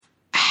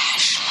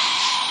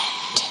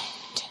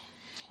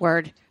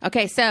Word.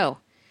 Okay, so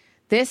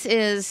this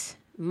is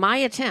my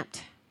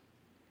attempt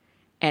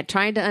at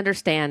trying to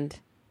understand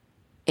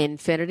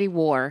Infinity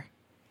War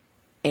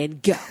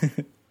and go.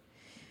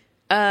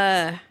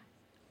 I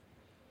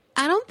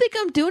don't think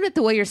I'm doing it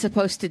the way you're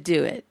supposed to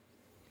do it.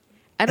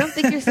 I don't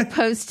think you're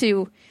supposed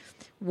to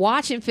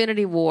watch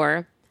Infinity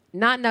War,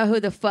 not know who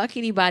the fuck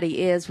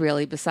anybody is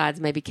really besides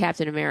maybe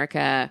Captain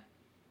America,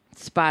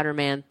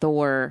 Spider-Man,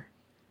 Thor,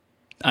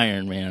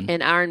 Iron Man.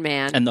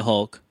 And the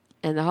Hulk.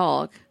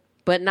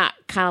 But not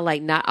kind of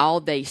like not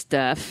all day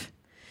stuff.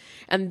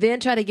 And then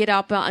try to get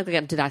up on,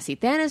 like, did I see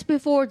Thanos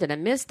before? Did I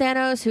miss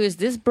Thanos? Who is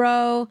this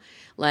bro?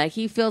 Like,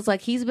 he feels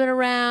like he's been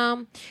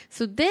around.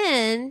 So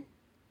then,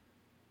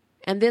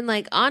 and then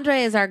like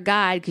Andre is our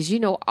guide because you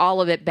know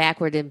all of it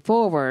backward and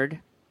forward.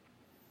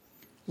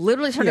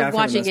 Literally started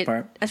watching it.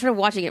 Part. I started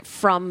watching it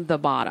from the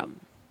bottom.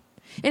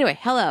 Anyway,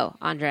 hello,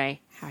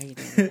 Andre. How are you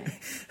doing today?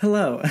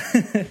 Hello.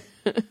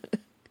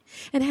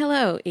 And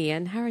hello,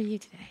 Ian. How are you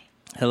today?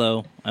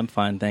 Hello. I'm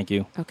fine, thank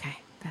you. Okay,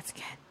 that's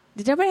good.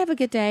 Did everybody have a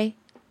good day?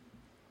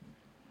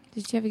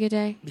 Did you have a good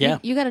day? Yeah.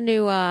 You got a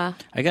new... I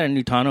got a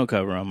new tonneau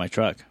cover on my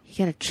truck. You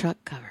got a truck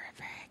cover.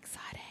 Very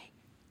exciting.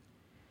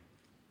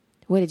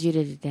 What did you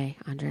do today,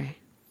 Andre?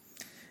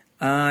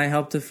 I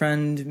helped a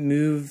friend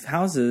move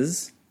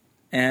houses,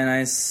 and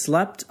I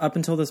slept up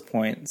until this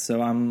point,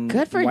 so I'm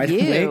good for wide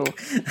you.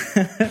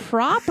 Awake.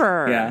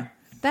 Proper. Yeah.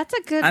 That's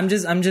a good... I'm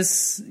just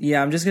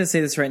going to say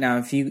this right now.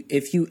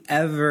 If you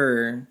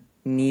ever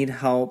need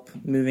help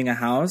moving a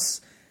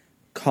house,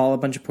 call a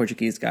bunch of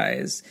Portuguese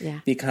guys. Yeah.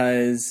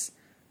 Because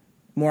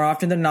more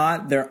often than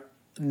not,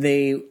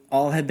 they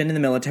all have been in the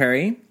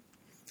military,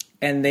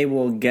 and they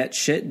will get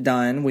shit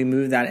done. We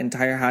moved that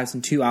entire house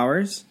in 2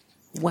 hours.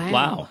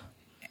 Wow.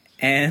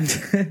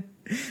 And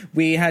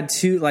we had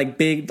two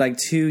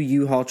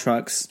U-Haul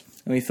trucks,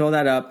 and we filled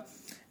that up,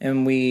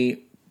 and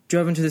we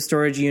drove into the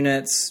storage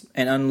units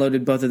and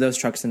unloaded both of those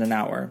trucks in an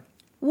hour.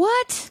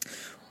 What?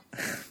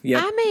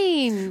 Yep. I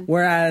mean...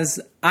 Whereas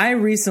I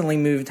recently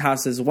moved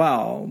house as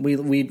well.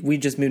 We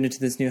just moved into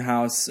this new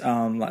house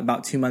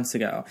about 2 months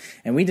ago,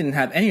 and we didn't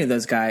have any of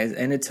those guys,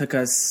 and it took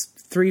us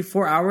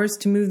 3-4 hours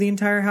to move the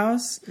entire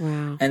house.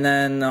 Wow. And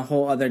then a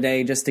whole other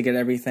day just to get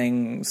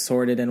everything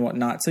sorted and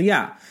whatnot. So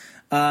yeah,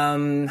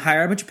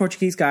 hire a bunch of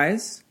Portuguese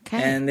guys,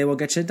 and they will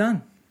get shit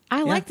done.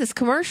 I like this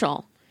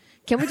commercial.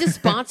 Can we just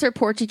sponsor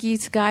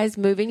Portuguese guys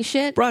moving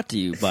shit? Brought to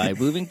you by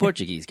Moving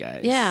Portuguese Guys.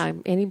 Yeah,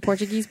 any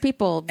Portuguese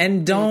people.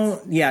 And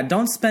don't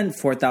spend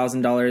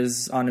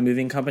 $4,000 on a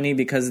moving company,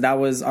 because that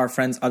was our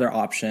friend's other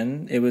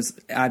option. It was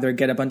either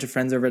get a bunch of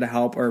friends over to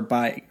help or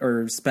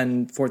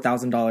spend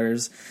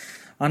 $4,000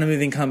 on a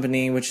moving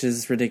company, which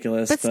is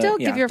ridiculous. But still,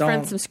 give your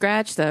friends some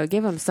scratch, though.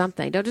 Give them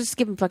something. Don't just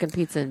give them fucking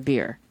pizza and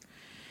beer.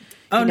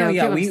 Give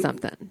them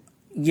something.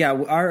 Yeah,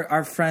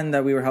 our friend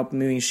that we were helping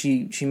moving,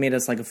 she made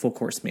us like a full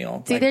course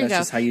meal. See, there you go.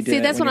 Just how you do See,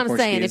 it. that's what I'm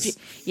saying. Portuguese.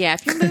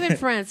 If you're moving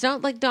friends,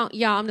 don't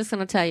y'all. I'm just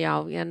gonna tell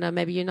y'all.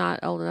 Maybe you're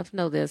not old enough to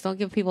know this. Don't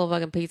give people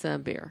fucking pizza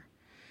and beer.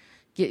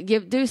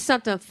 Do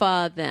something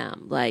for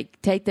them. Like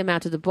take them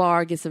out to the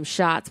bar, get some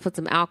shots, put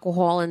some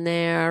alcohol in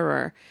there,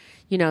 or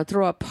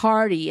throw a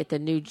party at the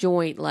new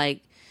joint.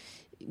 Like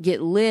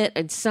get lit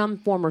in some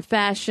form or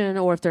fashion,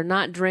 or if they're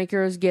not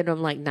drinkers, get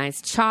them like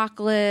nice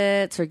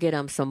chocolates or get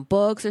them some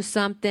books or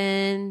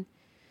something.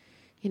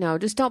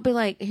 Just don't be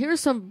like, here's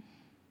some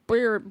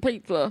beer and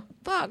pizza.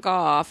 Fuck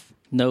off.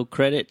 No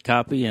credit,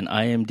 copy, and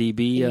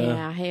IMDb.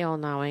 Yeah, hell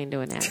no, I ain't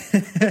doing that.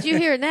 But you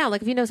hear it now.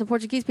 Like if you know some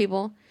Portuguese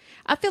people,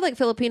 I feel like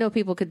Filipino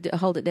people could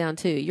hold it down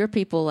too. Your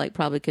people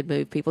probably could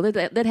move people.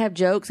 They'd have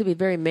jokes. It'd be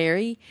very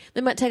merry. They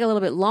might take a little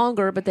bit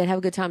longer, but they'd have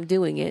a good time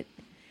doing it.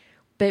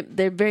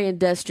 They're very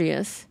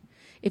industrious.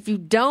 If you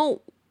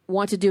don't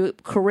want to do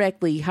it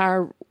correctly,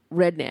 hire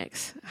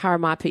rednecks. Hire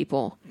my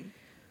people.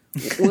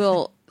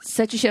 We'll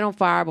set your shit on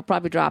fire. We'll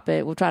probably drop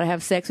it. We'll try to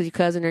have sex with your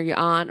cousin or your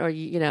aunt or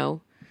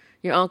your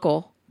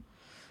uncle,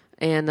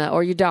 and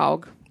or your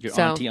dog. Your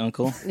auntie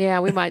uncle. Yeah,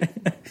 we might.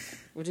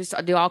 We'll just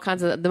do all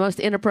kinds of the most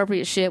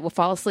inappropriate shit. We'll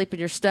fall asleep in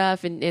your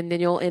stuff, and then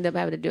you'll end up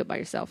having to do it by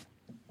yourself.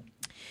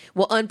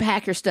 We'll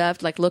unpack your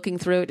stuff, like looking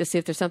through it to see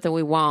if there's something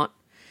we want.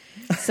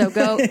 So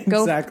go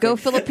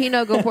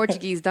Filipino, go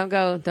Portuguese. Don't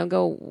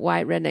go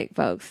white redneck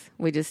folks.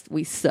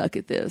 We suck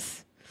at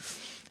this.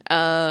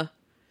 So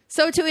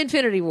to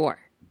Infinity War.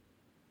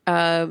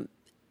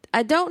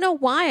 I don't know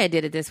why I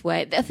did it this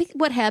way. I think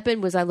what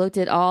happened was I looked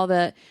at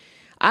an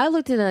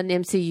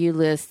MCU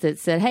list that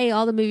said, hey,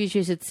 all the movies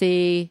you should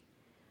see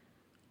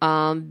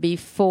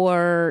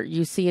before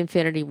you see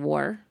Infinity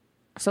War.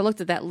 So I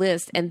looked at that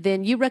list, and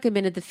then you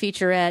recommended the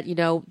featurette,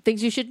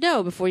 things you should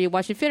know before you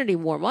watch Infinity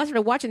War. Well, I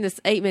started watching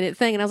this 8-minute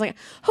thing, and I was like,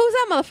 who's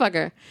that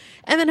motherfucker?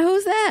 And then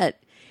who's that?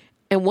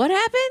 And what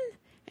happened?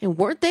 And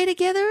weren't they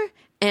together?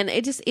 And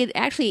it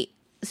actually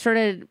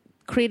started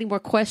creating more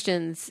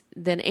questions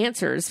than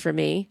answers for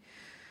me.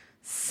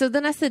 So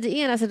then I said to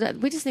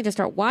Ian, we just need to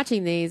start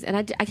watching these. And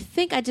I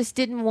think I just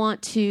didn't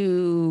want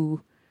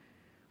to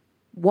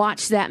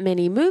watch that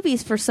many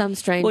movies for some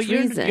strange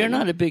reason. You're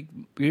not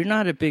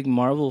a big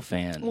Marvel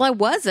fan. Well, I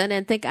wasn't,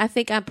 and I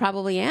think I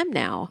probably am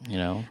now. You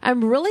know,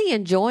 I'm really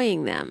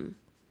enjoying them.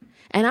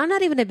 And I'm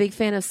not even a big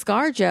fan of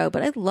ScarJo,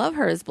 but I love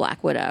her as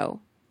Black Widow.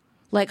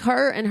 Like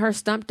her and her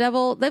stunt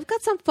double, they've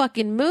got some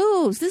fucking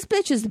moves. This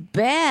bitch is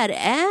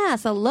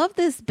badass. I love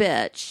this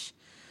bitch.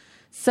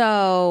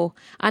 So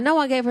I know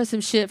I gave her some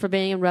shit for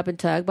being in Rub and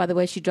Tug. By the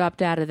way, she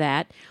dropped out of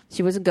that.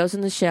 She wasn't Ghost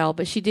in the Shell,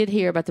 but she did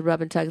hear about the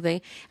Rub and Tug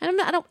thing. And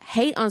I don't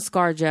hate on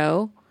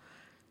ScarJo.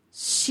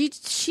 She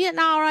an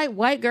all right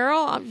white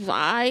girl.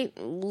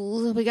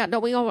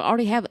 We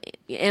already have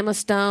Emma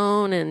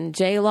Stone and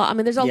J-Law. I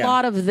mean, there's a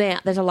lot of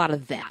that. There's a lot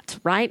of that,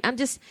 right?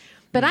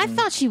 But I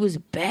thought she was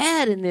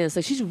bad in this.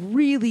 Like, she's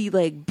really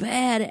like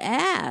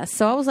badass.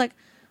 So I was like,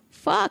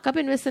 fuck, I've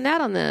been missing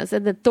out on this.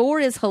 And the Thor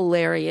is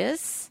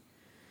hilarious.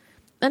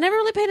 I never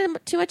really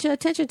paid too much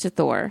attention to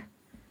Thor,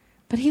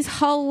 but he's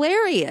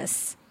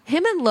hilarious.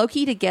 Him and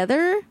Loki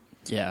together.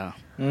 Yeah.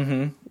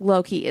 Mm-hmm.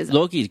 Loki's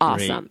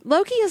awesome. Great.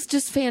 Loki is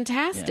just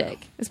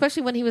fantastic,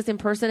 especially when he was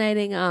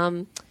impersonating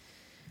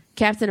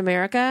Captain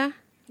America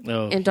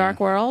in Dark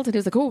World, and he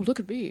was like, "Oh, look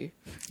at me."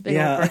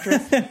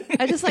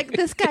 I just like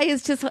this guy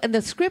is just, and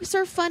the scripts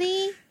are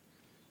funny.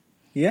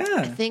 Yeah,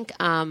 I think.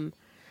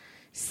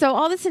 So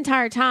all this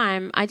entire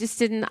time, I just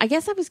didn't. I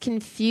guess I was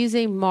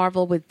confusing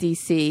Marvel with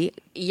DC.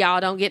 Y'all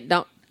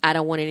I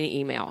don't want any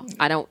email.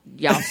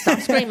 Y'all stop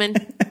screaming.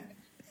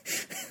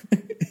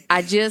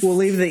 We'll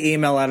leave the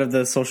email out of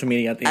the social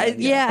media at the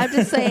end. I'm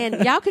just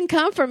saying, y'all can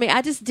come for me.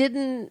 I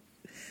didn't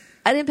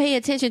pay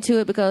attention to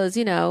it because,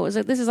 it was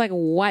like, this is like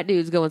white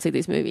dudes go and see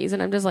these movies.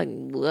 And I'm just like,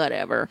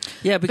 whatever.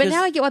 Yeah, because, but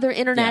now I get why they're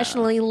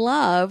internationally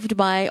loved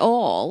by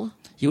all.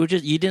 You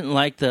didn't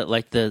like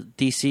the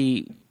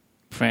DC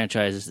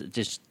franchise that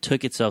just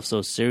took itself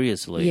so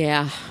seriously.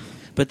 Yeah.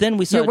 But then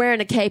we saw... You're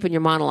wearing a cape and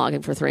you're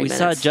monologuing for 3 minutes. We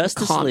saw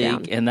Justice League,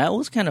 down. And that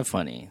was kind of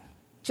funny.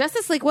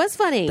 Justice League was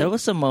funny. There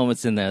was some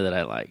moments in there that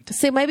I liked.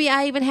 So maybe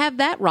I even have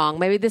that wrong.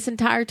 Maybe this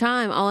entire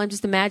time, all I'm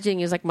just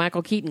imagining is like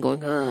Michael Keaton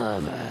going,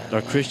 ugh.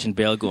 Or Christian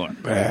Bale going,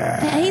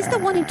 he's the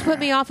one who put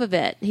me off of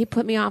it. He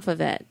put me off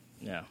of it.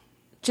 Yeah.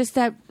 Just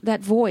that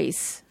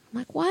voice. I'm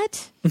like,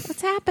 what?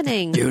 What's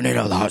happening? You need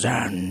a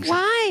lozenge.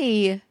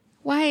 Why?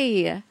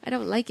 I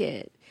don't like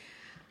it.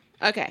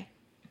 Okay.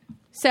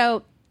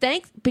 So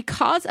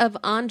because of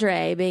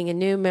Andre being a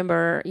new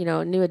member,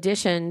 a new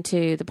addition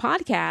to the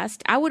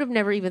podcast, I would have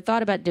never even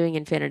thought about doing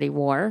Infinity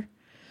War.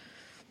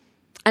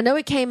 I know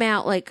it came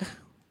out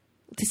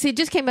it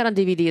just came out on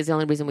DVD is the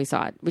only reason we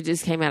saw it. We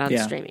just came out on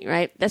streaming,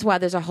 right? That's why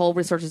there's a whole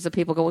resurgence of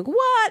people going,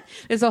 what?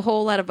 There's a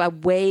whole lot of a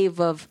wave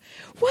of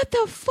what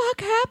the fuck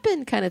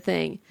happened kind of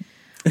thing.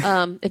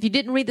 If you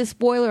didn't read the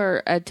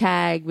spoiler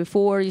tag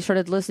before you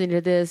started listening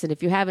to this, and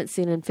if you haven't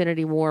seen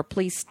Infinity War,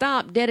 please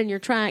stop dead in your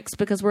tracks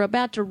because we're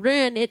about to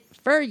ruin it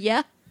for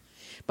you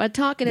by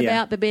talking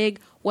about the big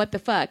what the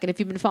fuck. And if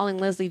you've been following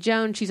Leslie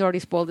Jones, she's already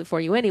spoiled it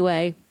for you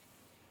anyway.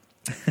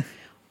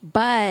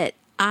 But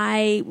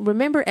I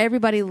remember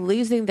everybody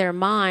losing their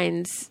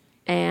minds,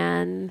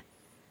 and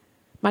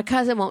my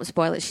cousin won't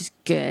spoil it. She's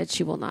good.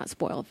 She will not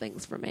spoil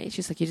things for me.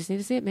 She's like, you just need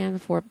to see it, man,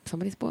 before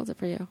somebody spoils it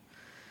for you.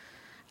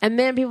 And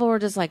then people were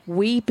just like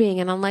weeping,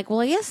 and I'm like,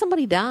 well, yes,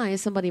 somebody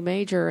dies, somebody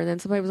major. And then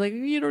somebody was like,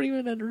 you don't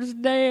even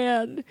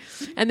understand.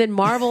 And then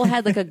Marvel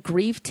had like a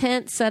grief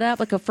tent set up,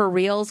 like a for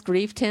reals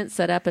grief tent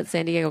set up at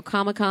San Diego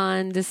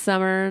Comic-Con this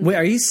summer. Wait,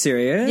 are you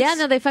serious? Yeah,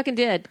 no, they fucking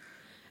did.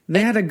 They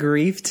had a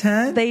grief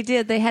tent? They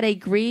did. They had a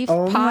grief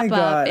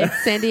pop-up at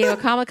San Diego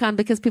Comic-Con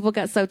because people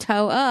got so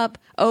toe up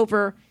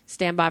over,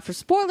 stand by for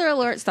spoiler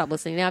alert, stop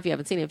listening now if you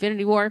haven't seen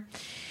Infinity War,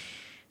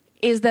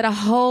 is that a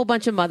whole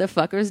bunch of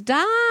motherfuckers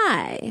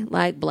die.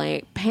 Like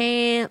Black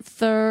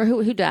Panther.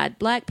 Who died?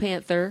 Black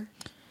Panther,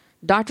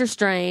 Doctor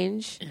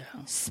Strange,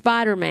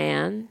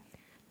 Spider-Man,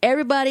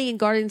 everybody in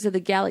Guardians of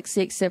the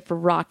Galaxy except for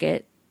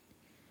Rocket.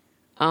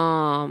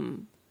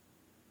 Who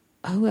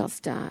else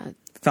died?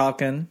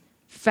 Falcon,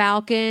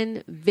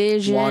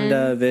 Vision.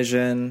 Wanda,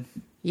 Vision.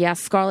 Yeah,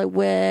 Scarlet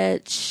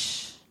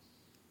Witch.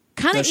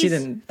 No, she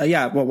didn't.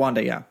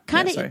 Wanda, yeah.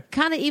 Kind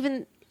of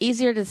even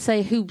easier to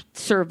say who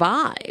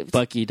survived.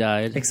 Bucky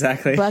died.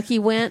 Exactly. Bucky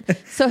went.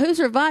 So who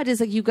survived is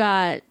like you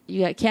got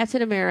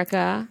Captain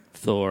America,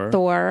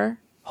 Thor,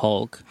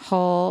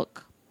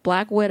 Hulk,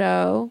 Black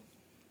Widow,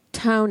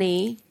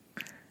 Tony.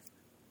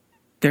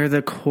 They're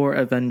the core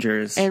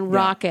Avengers. And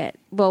Rocket.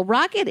 Well,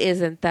 Rocket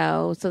isn't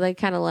though, so they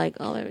kind of like,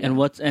 oh, there we go.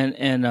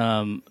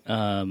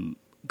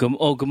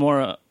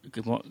 Gamora.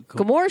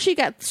 Gamora, she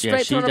got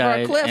straight thrown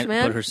over a cliff,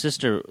 man. But her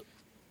sister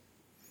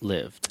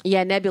lived.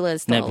 Yeah, Nebula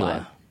is still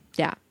alive.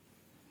 Yeah.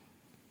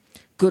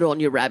 Good on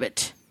you,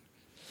 rabbit.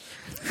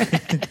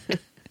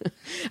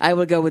 I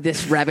will go with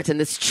this rabbit in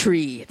this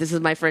tree. This is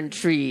my friend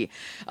Tree.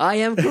 I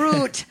am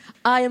Groot.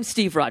 I am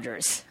Steve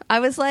Rogers. I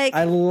was like...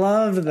 I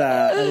love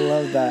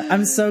that.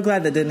 I'm so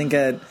glad that didn't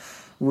get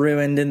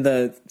ruined in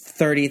the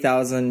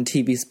 30,000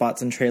 TV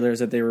spots and trailers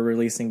that they were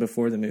releasing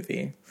before the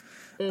movie.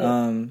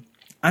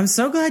 I'm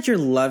so glad you're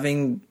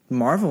loving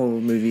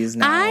Marvel movies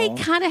now. I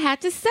kind of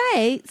had to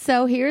say.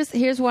 So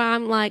here's why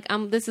I'm like,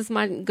 this is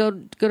my go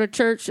to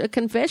church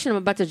confession. I'm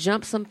about to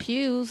jump some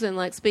pews and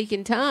like speak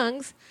in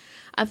tongues.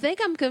 I think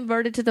I'm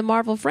converted to the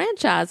Marvel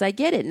franchise. I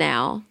get it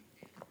now.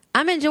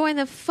 I'm enjoying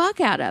the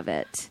fuck out of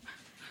it.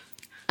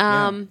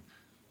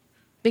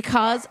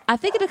 Because I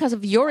think because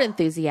of your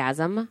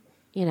enthusiasm,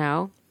 you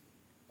know,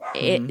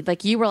 it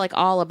like you were like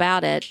all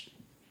about it.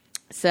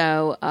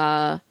 So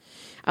I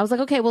was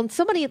like, okay, well,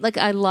 somebody like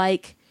I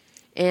like,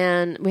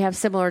 and we have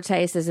similar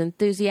tastes, is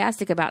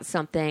enthusiastic about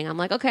something. I'm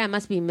like, okay, I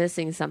must be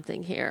missing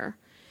something here,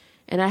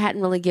 and I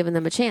hadn't really given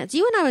them a chance.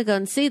 You and I would go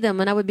and see them,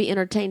 and I would be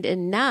entertained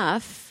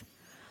enough.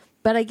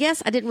 But I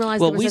guess I didn't realize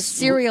there was a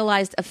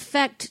serialized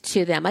effect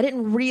to them. I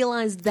didn't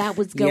realize that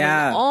was going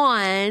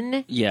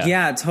on.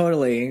 Yeah,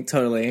 totally.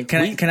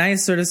 Can I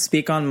sort of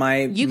speak on my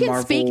You can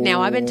Marvel speak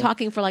now. I've been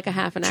talking for like a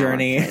half an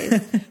journey. hour.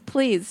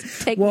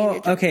 Please take me.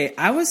 Well, okay.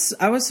 I was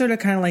sort of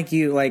kind of like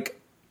you. Like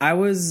I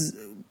was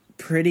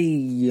pretty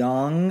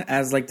young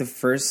as like the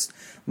first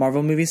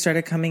Marvel movie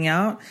started coming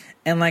out.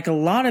 And like a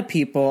lot of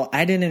people,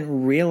 I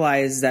didn't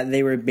realize that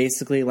they were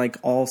basically like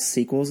all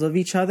sequels of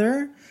each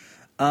other.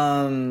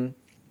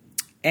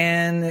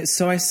 And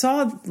so I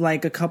saw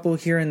like a couple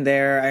here and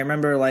there. I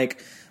remember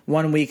like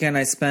one weekend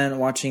I spent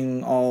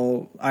watching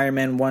all Iron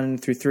Man 1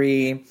 through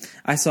 3.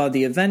 I saw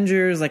the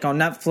Avengers like on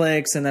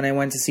Netflix, and then I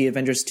went to see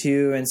Avengers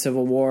 2 and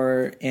Civil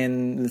War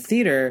in the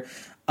theater.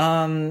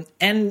 And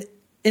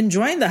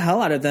enjoying the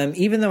hell out of them,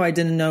 even though I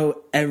didn't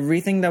know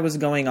everything that was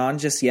going on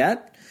just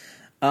yet.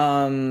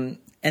 And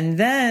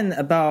then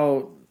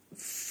about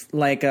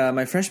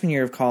my freshman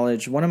year of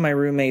college, one of my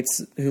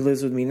roommates who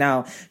lives with me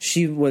now,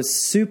 she was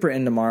super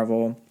into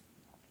Marvel,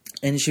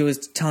 and she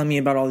was telling me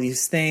about all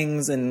these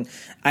things, and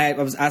I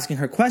was asking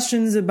her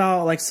questions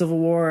about like Civil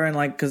War, and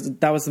like because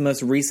that was the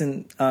most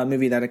recent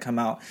movie that had come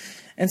out,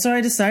 and so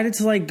I decided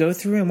to like go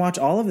through and watch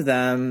all of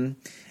them,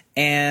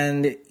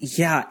 and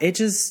yeah, it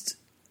just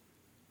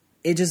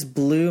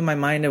blew my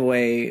mind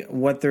away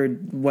what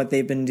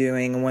they've been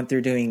doing and what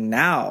they're doing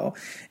now.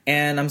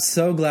 And I'm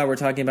so glad we're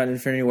talking about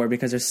Infinity War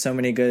because there's so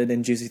many good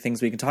and juicy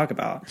things we can talk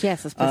about.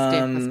 Yes, let's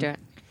do it.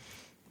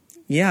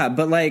 Yeah,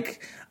 but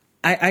like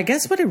I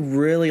guess what I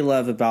really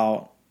love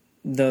about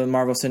the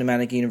Marvel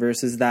Cinematic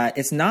Universe is that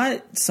it's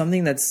not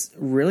something that's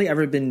really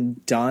ever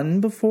been done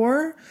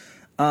before,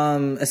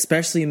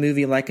 especially a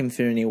movie like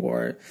Infinity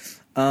War.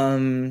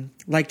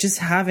 Like just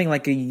having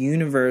like a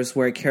universe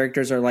where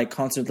characters are like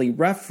constantly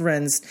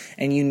referenced,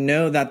 and you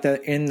know that they're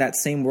in that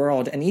same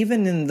world, and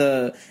even in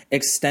the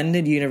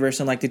extended universe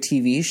and like the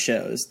TV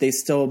shows, they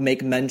still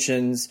make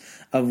mentions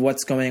of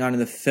what's going on in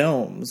the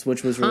films,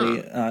 which was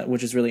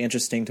really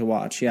interesting to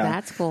watch. Yeah,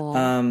 that's cool.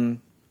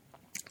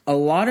 A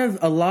lot of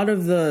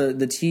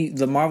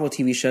the Marvel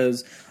TV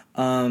shows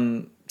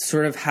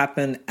sort of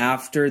happen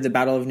after the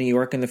Battle of New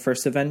York in the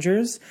first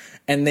Avengers,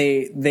 and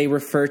they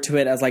refer to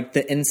it as like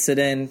the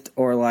incident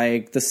or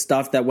like the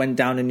stuff that went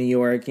down in New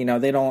York. You know,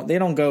 they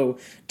don't go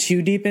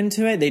too deep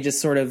into it. They just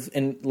sort of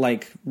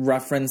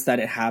reference that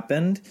it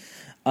happened.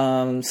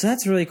 So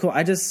that's really cool.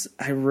 I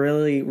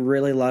really,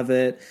 really love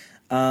it.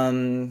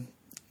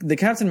 The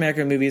Captain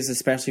America movies,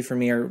 especially for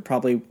me, are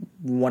probably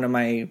one of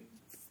my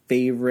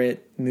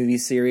favorite movie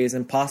series,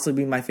 and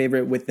possibly my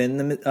favorite within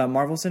the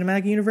Marvel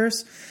Cinematic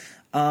Universe.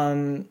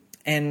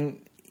 And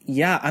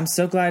yeah, I'm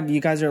so glad you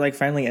guys are like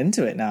finally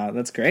into it now.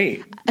 That's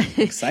great. I'm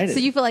excited. So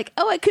you feel like,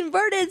 I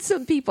converted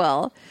some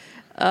people.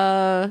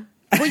 Were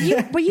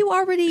you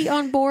already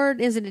on board?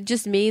 Is it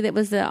just me that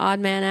was the odd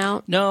man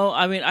out? No,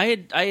 I mean,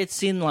 I had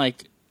seen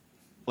like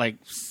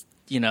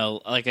you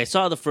know, like I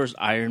saw the first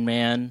Iron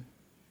Man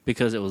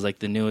because it was like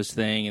the newest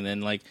thing, and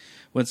then like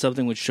when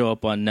something would show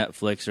up on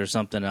Netflix or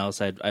something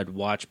else, I'd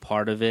watch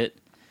part of it,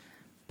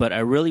 but I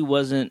really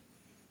wasn't.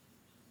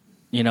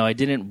 You know, I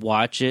didn't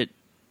watch it,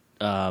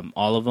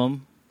 all of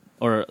them,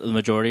 or the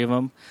majority of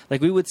them. Like,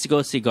 we would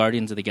go see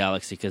Guardians of the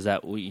Galaxy because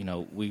that we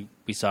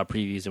saw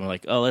previews and we're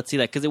like, oh, let's see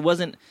that, because it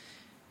wasn't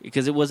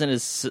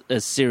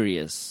as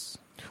serious.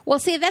 Well,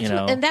 see, that's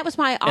and that was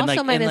my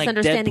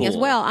misunderstanding as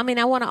well. I mean,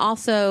 I want to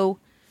also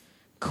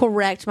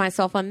correct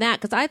myself on that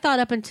because I thought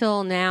up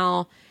until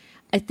now,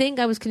 I think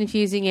I was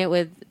confusing it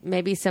with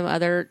maybe some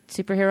other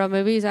superhero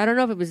movies. I don't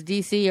know if it was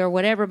DC or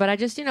whatever, but I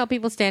just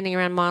people standing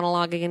around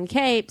monologuing in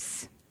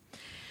capes.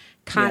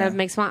 Kind of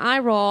makes my eye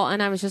roll,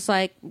 and I was just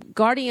like,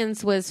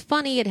 Guardians was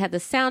funny. It had the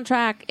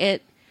soundtrack.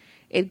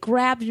 It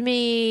grabbed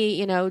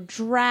me.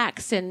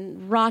 Drax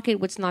and Rocket,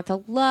 what's not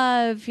to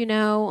love? You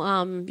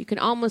can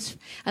almost.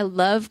 I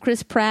love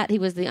Chris Pratt. He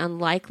was the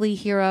unlikely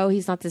hero.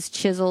 He's not this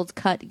chiseled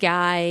cut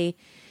guy.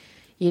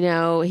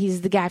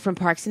 He's the guy from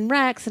Parks and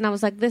Recs, and I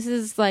was like, this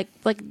is like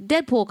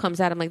Deadpool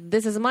comes out. I'm like,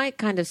 this is my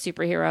kind of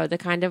superhero, the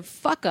kind of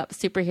fuck up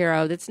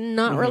superhero that's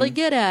not really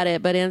good at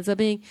it, but ends up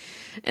being.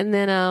 And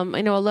then I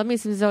love me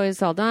some Zoe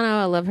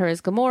Saldana. I love her as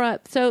Gamora.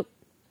 So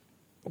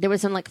there was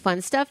some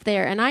fun stuff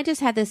there, and I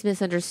just had this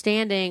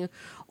misunderstanding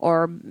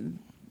or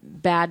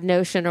bad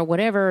notion or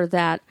whatever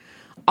that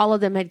all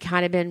of them had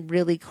kind of been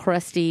really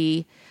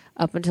crusty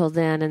up until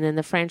then, and then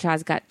the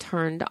franchise got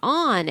turned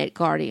on at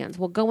Guardians.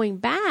 Well, going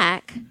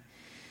back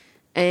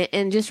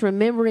and just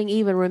remembering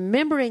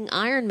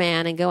Iron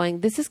Man and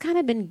going, this has kind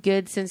of been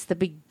good since the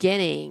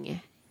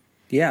beginning.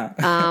 Yeah.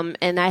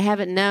 And I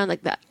haven't known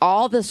like that.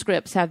 All the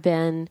scripts have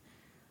been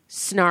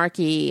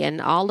snarky,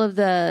 and all of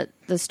the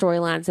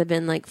storylines have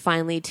been like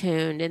finely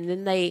tuned. And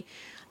then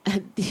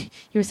you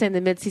were saying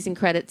the mid-season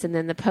credits and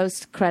then the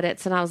post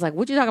credits, and I was like,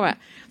 "What you talking about?"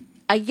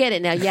 I get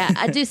it now. Yeah,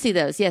 I do see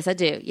those. Yes, I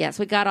do. Yes,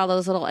 we got all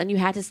those little, and you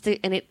had to stick,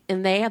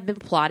 and they have been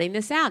plotting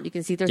this out. You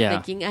can see they're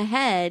thinking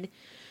ahead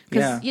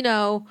because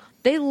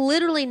they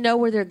literally know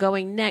where they're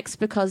going next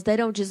because they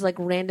don't just like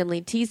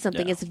randomly tease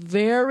something. Yeah. It's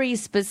very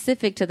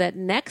specific to that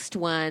next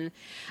one.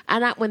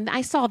 And when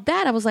I saw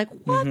that, I was like,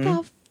 "What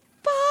the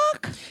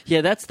fuck?"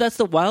 Yeah, that's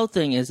the wild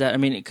thing is that, I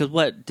mean, because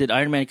what did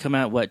Iron Man come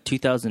out?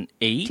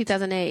 2008?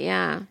 2008,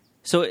 yeah.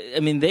 So I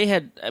mean, they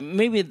had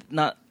maybe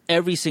not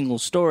every single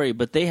story,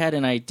 but they had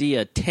an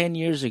idea 10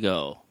 years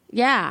ago.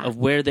 Yeah. Of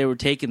where they were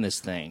taking this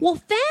thing.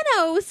 Well,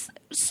 Thanos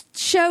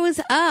shows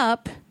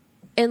up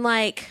in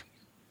like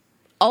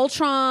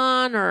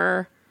Ultron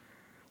or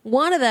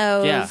one of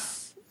those. Yeah.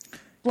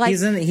 Like,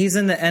 he's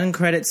in the end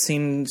credit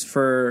scenes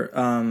for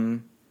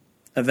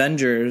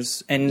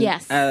Avengers, and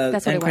yes,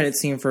 that's end credit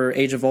scene for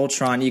Age of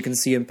Ultron. You can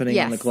see him putting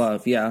on the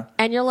glove. Yeah,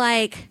 and you're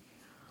like,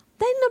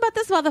 they didn't know about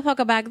this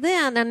motherfucker back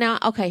then, and now,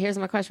 okay, here's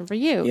my question for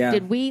you. Yeah.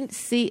 Did we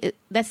see?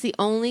 That's the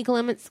only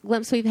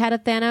glimpse we've had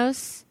of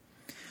Thanos.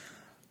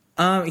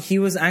 He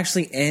was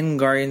actually in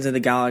Guardians of the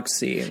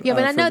Galaxy. Yeah,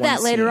 but I know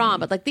that later on.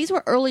 But like these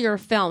were earlier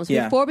films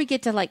before we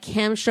get to like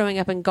him showing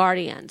up in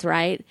Guardians,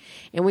 right?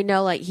 And we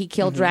know like he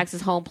killed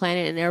Drax's home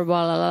planet and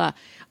everybody, blah, blah, blah,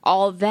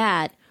 all of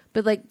that.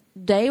 But like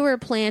they were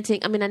planting.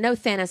 I mean, I know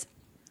Thanos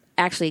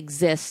actually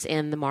exists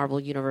in the Marvel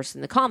universe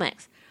in the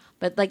comics,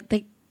 but like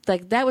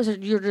that was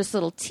your just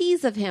little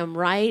tease of him,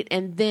 right?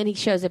 And then he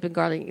shows up in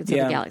Guardians of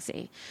the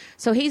Galaxy.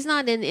 So he's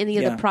not in any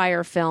of the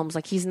prior films.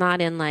 Like he's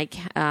not in like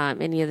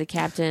any of the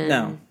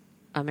Captain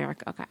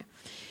America. Okay.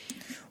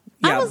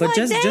 Yeah, but like,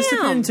 just to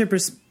put into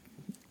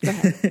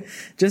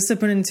just to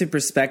put into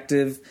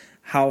perspective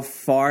how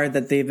far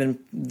that they've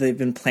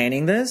been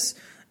planning this,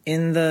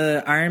 in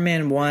the Iron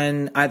Man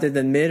 1, either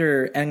the mid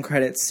or end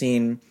credits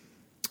scene,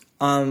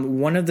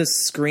 one of the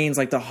screens,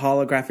 like the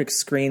holographic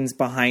screens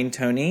behind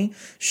Tony,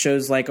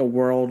 shows like a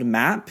world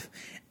map,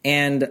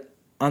 and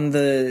on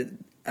the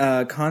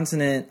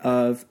continent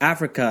of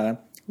Africa,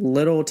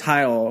 little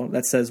tile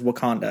that says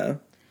Wakanda.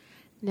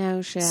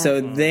 No shit.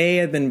 So they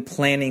have been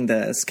planning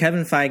this.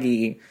 Kevin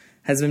Feige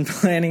has been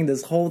planning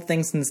this whole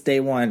thing since day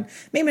one.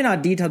 Maybe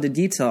not detail to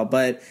detail,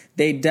 but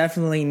they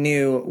definitely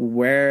knew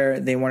where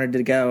they wanted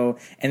to go,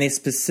 and they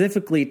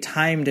specifically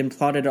timed and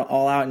plotted it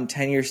all out in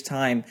 10 years'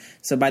 time.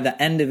 So by the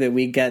end of it,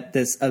 we get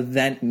this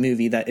event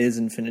movie that is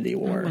Infinity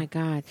War. Oh, my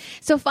God.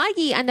 So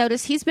Feige, I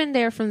noticed he's been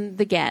there from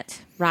the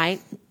get,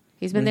 right?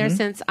 He's been there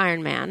since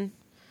Iron Man.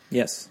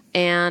 Yes.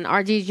 And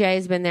RDJ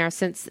has been there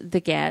since the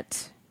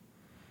get.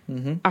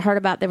 I heard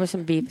about there was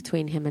some beef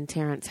between him and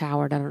Terrence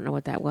Howard. I don't know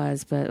what that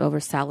was, but over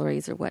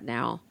salaries or what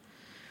now.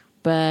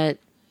 But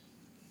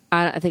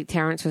I think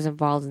Terrence was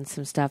involved in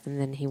some stuff,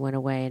 and then he went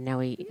away, and now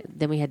we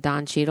had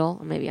Don Cheadle.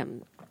 Maybe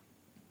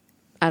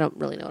I don't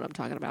really know what I'm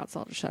talking about,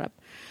 so I'll just shut up.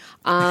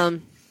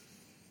 And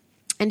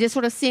just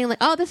sort of seeing like,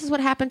 oh, this is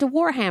what happened to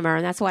Warhammer,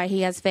 and that's why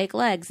he has fake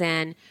legs,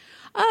 and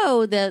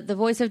oh, the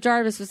voice of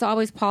Jarvis was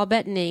always Paul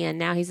Bettany, and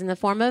now he's in the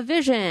form of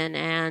Vision,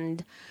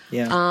 and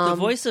the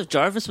voice of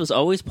Jarvis was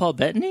always Paul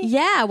Bettany?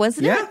 Yeah,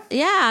 wasn't it?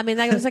 Yeah, I mean,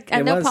 I was like,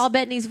 I know Paul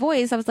Bettany's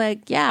voice. I was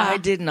like, yeah. I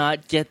did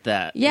not get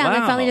that. Yeah, wow. They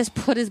finally just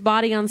put his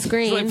body on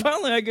screen. Like,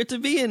 finally, I get to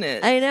be in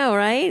it. I know,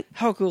 right?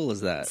 How cool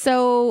is that?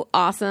 So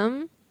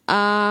awesome.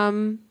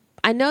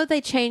 I know they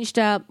changed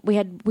up. We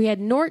had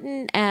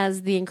Norton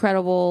as the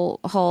Incredible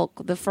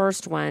Hulk, the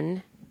first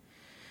one.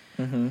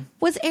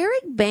 Was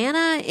Eric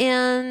Bana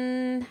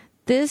in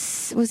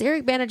this? Was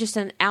Eric Bana just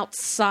an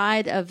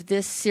outside of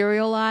this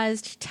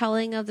serialized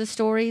telling of the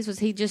stories? Was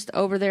he just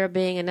over there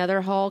being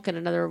another Hulk in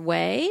another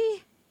way?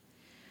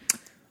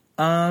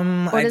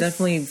 I'm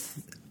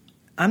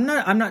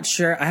not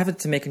sure. I have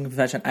to make a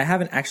confession. I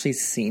haven't actually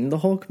seen the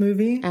Hulk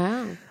movie.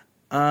 Oh.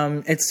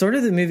 It's sort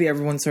of the movie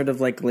everyone sort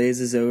of like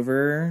glazes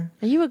over.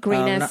 Are you a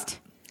greenist?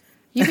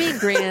 You being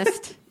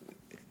greenist?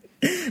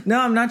 No,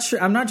 I'm not sure.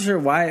 I'm not sure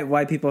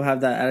why people have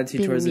that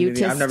attitude towards the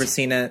movie. I've never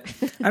seen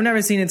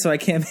it, so I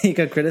can't make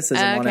a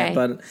criticism on it.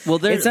 But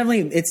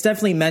it's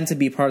definitely meant to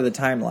be part of the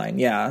timeline.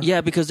 Yeah, yeah,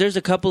 because there's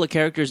a couple of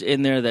characters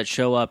in there that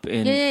show up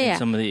in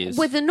some of these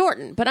with the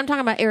Norton. But I'm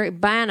talking about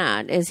Eric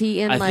Bana. Is he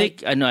in? I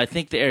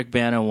think the Eric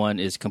Bana one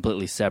is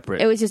completely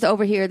separate. It was just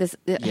over here.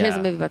 Here's a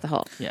movie about the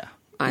Hulk. Yeah,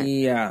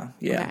 yeah.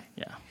 Okay.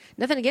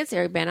 Nothing against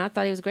Eric Bana. I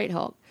thought he was a great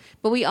Hulk.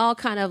 But we all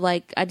kind of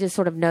like, I just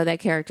sort of know that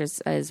character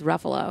as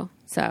Ruffalo.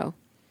 So,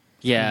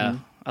 yeah,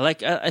 I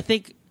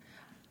think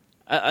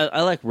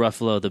I like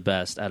Ruffalo the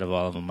best out of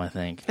all of them. I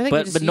think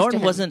but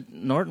Norton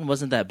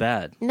wasn't that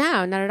bad.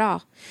 No, not at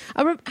all.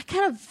 I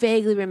kind of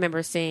vaguely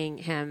remember seeing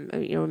him.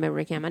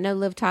 Remembering him. I know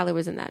Liv Tyler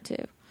was in that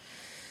too.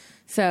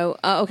 So,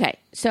 okay.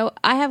 So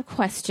I have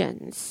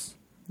questions.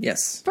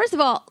 Yes. First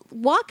of all,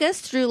 walk us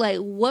through, like,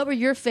 what were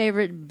your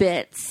favorite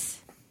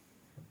bits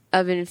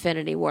of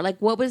Infinity War? Like,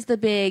 what was the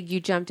big, you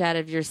jumped out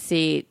of your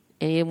seat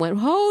and you went,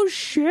 oh,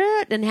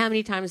 shit. And how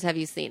many times have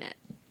you seen it?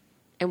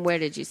 And where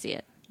did you see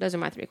it? Those are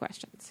my 3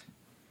 questions.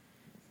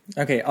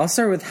 Okay, I'll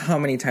start with how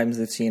many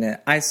times I've seen it.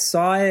 I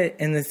saw it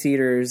in the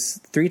theaters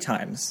 3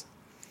 times.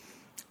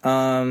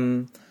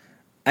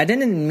 I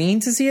didn't mean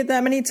to see it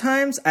that many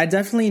times. I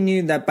definitely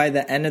knew that by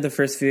the end of the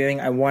first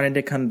viewing, I wanted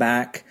to come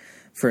back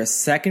for a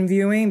second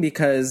viewing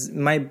because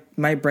my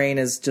brain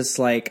is just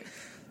like,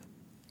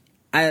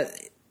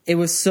 it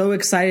was so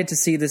excited to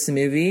see this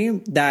movie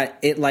that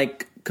it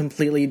like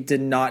completely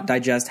did not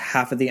digest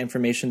half of the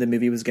information the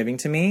movie was giving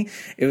to me.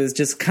 It was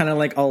just kind of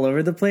like all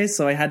over the place.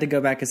 So I had to go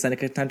back a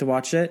second time to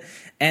watch it.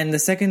 And the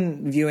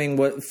second viewing,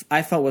 what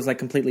I felt was like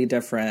completely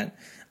different.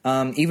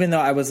 Even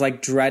though I was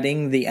like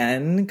dreading the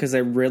end because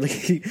by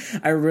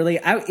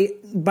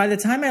the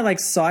time I like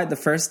saw it the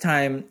first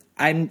time,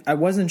 I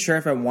wasn't sure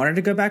if I wanted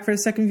to go back for a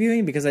second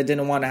viewing because I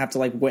didn't want to have to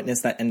like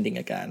witness that ending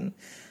again.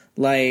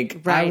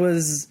 Like right. I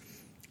was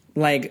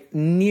like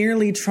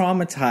nearly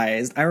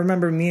traumatized. I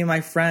remember me and my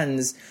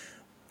friends,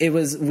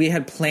 we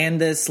had planned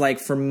this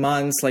like for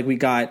months. Like we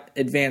got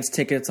advanced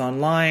tickets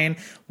online.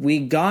 We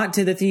got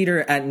to the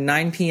theater at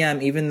 9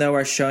 p.m. even though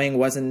our showing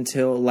wasn't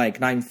until like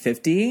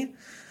 9:50.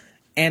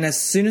 And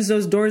as soon as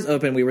those doors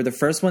opened, we were the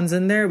first ones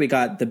in there. We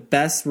got the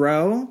best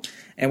row,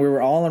 and we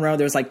were all in a row.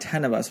 There was like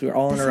 10 of us. We were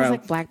all in a row.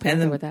 Like Black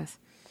Panther with us.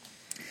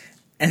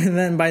 And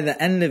then by the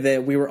end of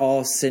it, we were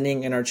all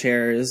sitting in our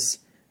chairs,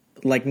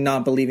 like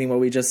not believing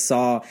what we just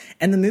saw.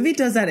 And the movie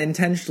does that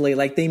intentionally.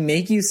 Like they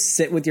make you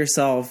sit with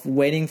yourself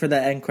waiting for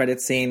the end credit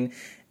scene.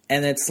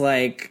 And it's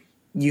like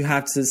you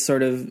have to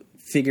sort of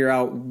figure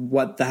out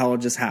what the hell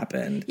just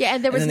happened. Yeah,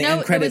 and there was the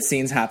end credit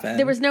scenes happen.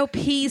 There was no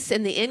peace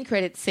in the end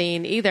credit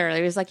scene either.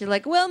 It was like you're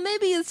like, well,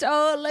 maybe it's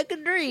all like a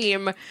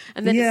dream.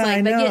 And then yeah,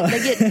 it's like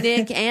they get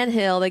Nick and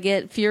Hill, they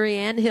get Fury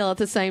and Hill at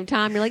the same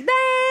time. You're like,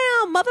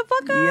 damn,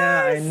 motherfuckers.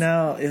 Yeah, I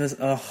know. It was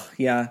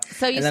yeah.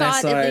 So you saw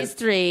it at least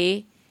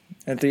 3.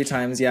 At 3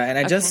 times, yeah. And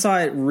I just saw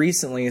it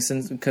recently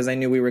because I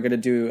knew we were going to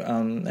do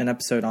an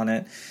episode on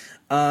it.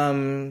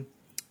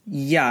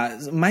 Yeah,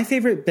 my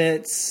favorite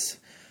bits.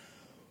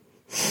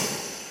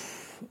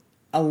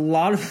 A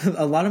lot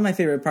of my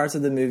favorite parts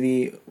of the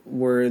movie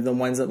were the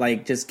ones that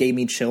like just gave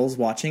me chills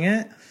watching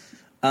it.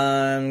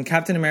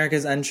 Captain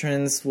America's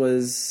entrance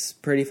was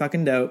pretty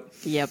fucking dope.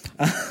 Yep.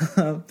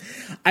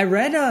 I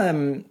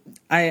read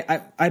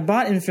I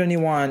bought Infinity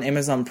War on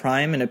Amazon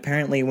Prime, and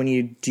apparently when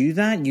you do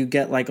that, you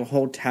get like a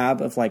whole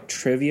tab of like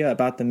trivia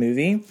about the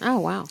movie. Oh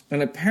wow.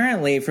 And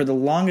apparently for the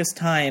longest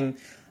time,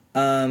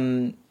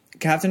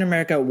 Captain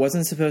America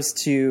wasn't supposed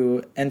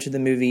to enter the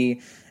movie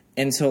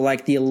until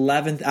like the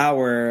 11th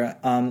hour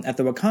at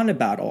the Wakanda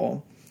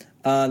battle.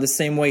 The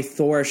same way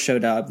Thor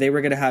showed up. They were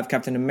going to have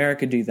Captain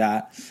America do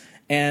that.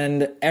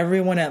 And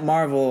everyone at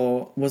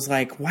Marvel was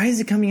like, why is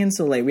he coming in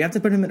so late? We have to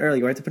put him in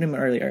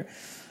earlier.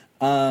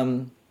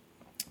 So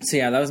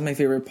yeah, that was my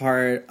favorite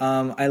part.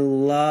 I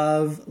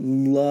love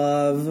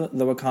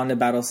the Wakanda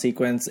battle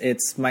sequence.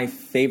 It's my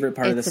favorite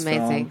part of this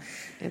film.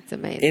 It's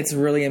amazing. It's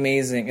really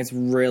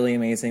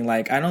amazing.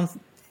 Like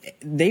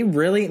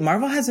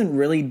Marvel hasn't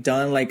really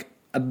done like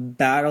a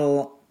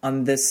battle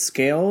on this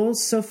scale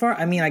so far.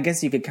 I mean, I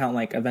guess you could count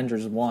like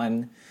Avengers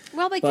 1.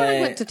 Well, they kind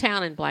of went to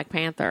town in Black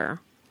Panther.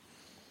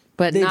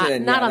 But not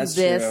on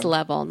this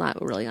level.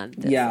 Not really on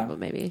this level,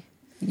 maybe.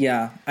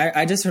 Yeah.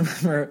 I just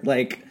remember,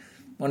 like,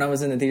 when I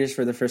was in the theaters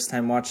for the first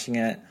time watching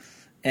it,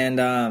 and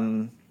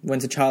when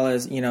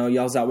T'Challa,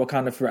 yells out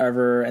Wakanda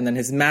Forever, and then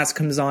his mask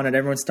comes on and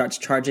everyone starts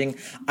charging,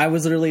 I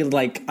was literally,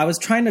 like, I was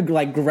trying to,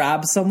 like,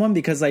 grab someone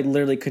because I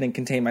literally couldn't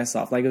contain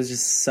myself. Like, it was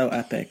just so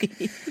epic.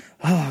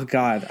 Oh,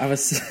 God. I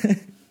was...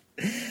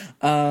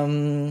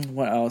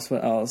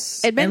 What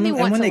else? It made me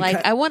want to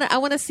like. I want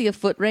to see a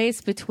foot race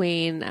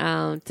between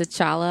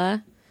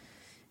T'Challa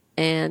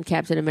and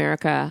Captain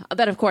America.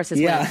 That, of course,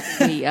 is when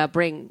we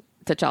bring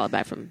T'Challa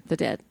back from the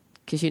dead,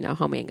 because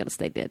homie ain't gonna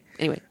stay dead.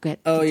 Anyway, go ahead.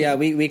 Oh continue. Yeah,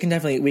 we can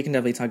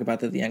definitely talk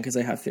about that at the end because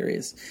I have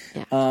theories.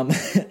 Yeah.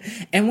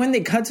 And when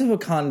they cut to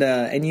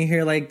Wakanda and you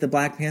hear like the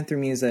Black Panther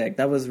music,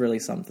 that was really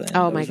something.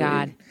 Oh my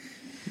God,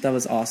 that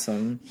was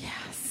awesome.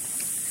 Yes.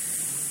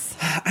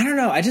 I don't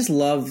know. I just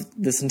love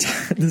this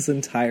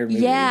entire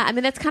movie. Yeah, I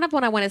mean that's kind of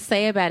what I want to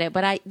say about it.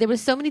 But there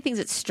was so many things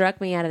that struck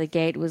me out of the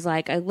gate. It was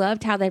like I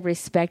loved how they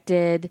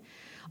respected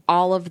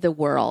all of the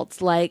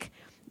worlds. Like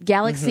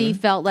Galaxy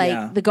felt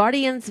like the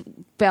Guardians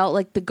felt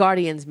like the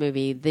Guardians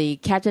movie. The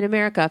Captain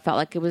America felt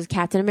like it was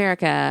Captain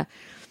America.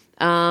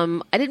 At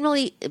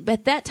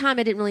that time,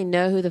 I didn't really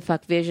know who the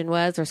fuck Vision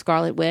was or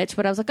Scarlet Witch,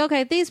 but I was like,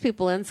 okay, these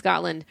people in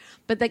Scotland.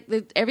 But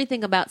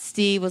everything about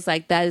Steve was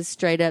like, that is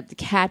straight up the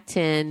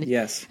captain.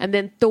 Yes. And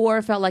then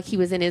Thor felt like he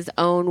was in his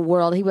own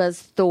world. He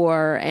was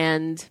Thor.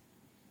 And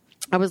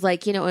I was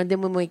like, and then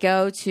when we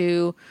go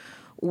to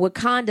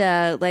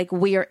Wakanda, like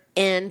we are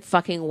in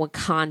fucking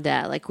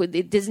Wakanda. Like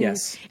it doesn't.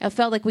 Yes. It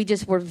felt like we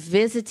just were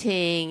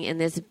visiting in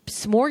this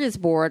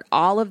smorgasbord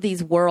all of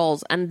these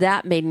worlds, and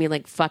that made me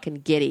like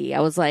fucking giddy. I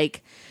was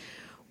like,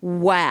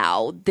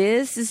 wow,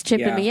 this is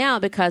tripping me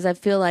out because I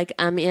feel like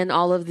I'm in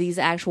all of these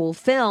actual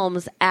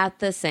films at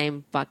the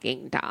same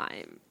fucking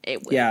time.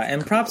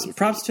 And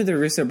props to the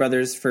Russo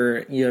brothers for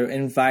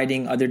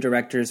inviting other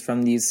directors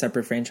from these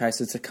separate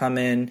franchises to come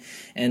in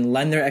and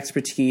lend their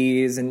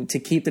expertise and to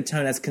keep the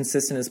tone as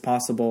consistent as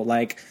possible.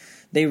 Like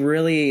they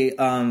really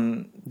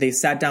they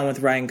sat down with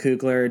Ryan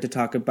Coogler to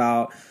talk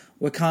about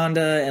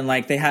Wakanda, and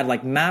like they had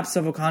like maps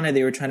of Wakanda.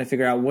 They were trying to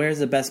figure out where's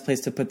the best place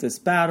to put this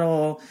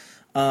battle.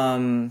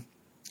 Like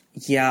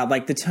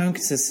the tone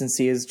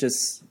consistency is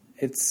just.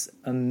 It's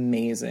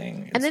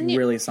amazing. It's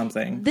really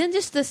something. Then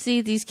just to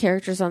see these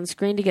characters on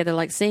screen together,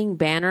 like seeing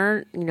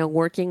Banner,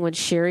 working with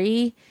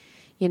Shuri,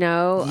 I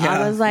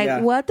was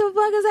like, what the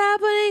fuck is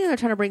happening? And they're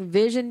trying to bring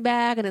Vision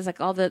back, and it's like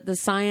all the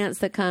science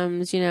that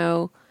comes,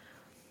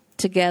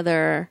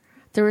 together.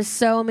 There were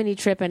so many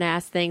tripping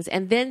ass things.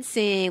 And then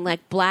seeing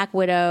like Black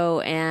Widow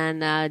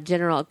and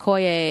General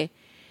Okoye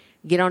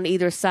get on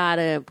either side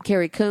of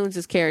Carrie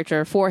Coons'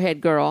 character,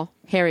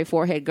 Harry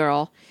Forehead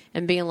Girl,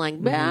 and being like,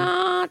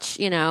 bitch,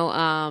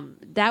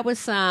 that was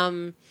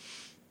some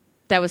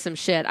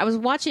shit. I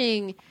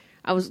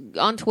was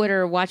on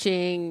Twitter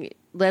watching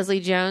Leslie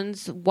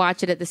Jones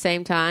watch it at the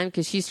same time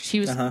because she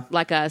was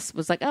like us,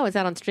 was like, oh, is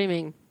that on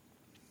streaming?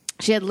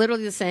 She had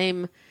literally the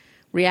same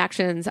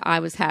reactions I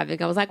was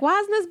having. I was like, why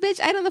isn't this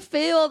bitch out on the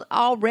field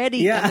already?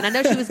 Yeah. I mean, I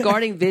know she was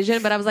guarding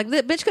Vision, but I was like,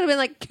 this bitch could have been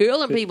like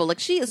killing people. Like,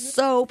 she is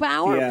so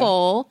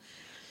powerful. Yeah.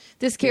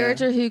 This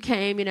character who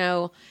came,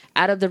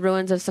 out of the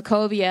ruins of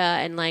Sokovia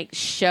and like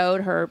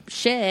showed her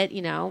shit,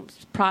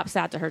 props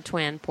out to her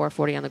twin. Poor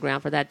 40 on the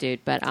ground for that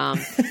dude. But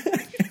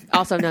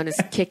also known as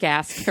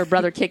Kick-Ass. Her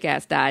brother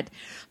Kick-Ass died.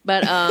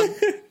 But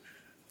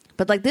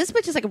like this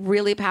bitch is like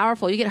really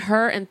powerful. You get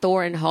her and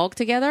Thor and Hulk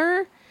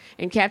together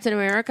and Captain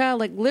America,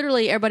 like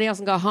literally everybody else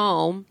can go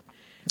home.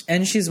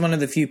 And she's one of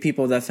the few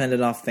people that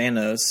fended off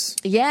Thanos.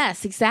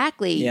 Yes,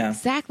 exactly. Yeah.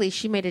 Exactly.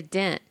 She made a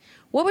dent.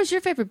 What was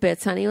your favorite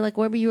bits, honey? Like,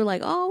 where you were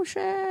like, oh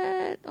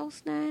shit, oh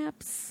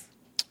snaps.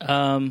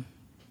 I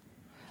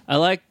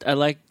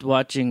liked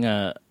watching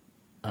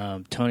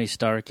Tony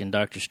Stark and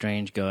Doctor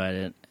Strange go at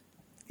it.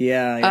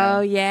 Yeah.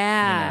 Oh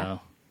yeah.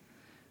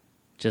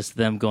 Just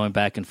them going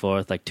back and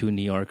forth like two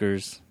New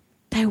Yorkers.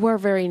 They were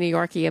very New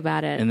Yorky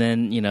about it. And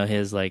then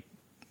his like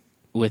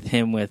with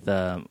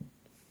Eric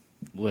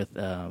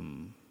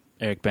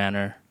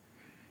Banner.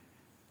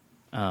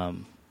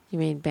 You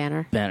mean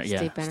Banner? Banner,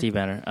 yeah, Steve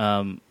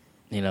Banner.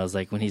 It's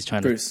like when he's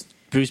trying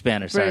Bruce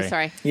Banner,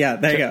 sorry. Yeah,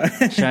 there you go.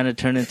 Trying to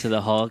turn into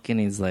the Hulk, and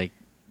he's like,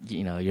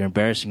 you're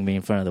embarrassing me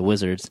in front of the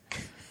wizards.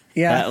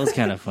 Yeah. That was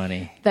kind of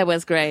funny. That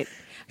was great.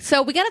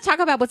 So we got to talk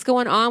about what's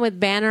going on with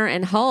Banner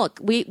and Hulk.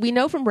 We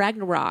know from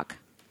Ragnarok.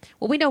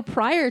 Well, we know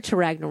prior to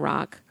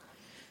Ragnarok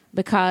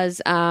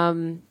because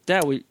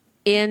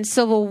in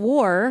Civil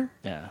War,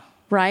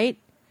 right?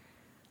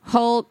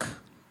 Hulk,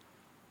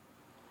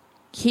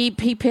 he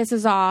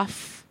pisses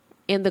off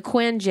in the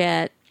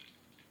Quinjet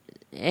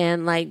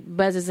and like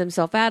buzzes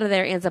himself out of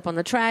there, ends up on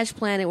the trash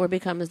planet where he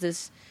becomes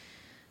this,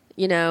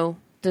 the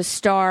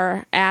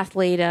star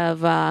athlete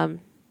of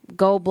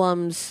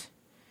Goldblum's,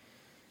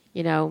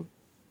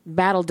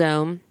 Battle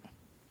Dome.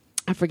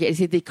 I forget, is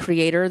he the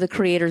creator? The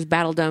creator's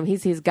Battle Dome.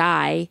 He's his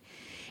guy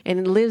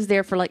and lives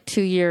there for like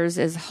 2 years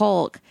as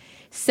Hulk.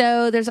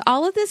 So there's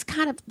all of this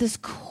kind of this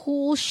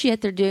cool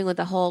shit they're doing with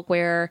the Hulk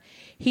where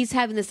he's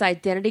having this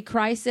identity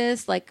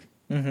crisis. Like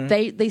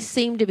they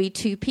seem to be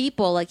two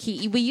people. Like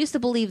we used to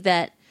believe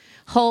that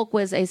Hulk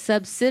was a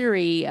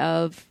subsidiary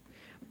of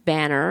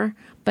Banner,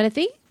 but I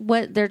think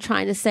what they're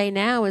trying to say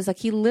now is like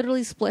he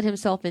literally split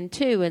himself in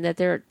two, and that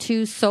there are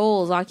two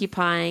souls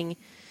occupying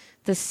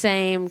the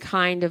same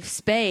kind of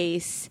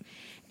space.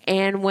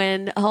 And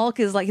when Hulk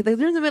is like, they're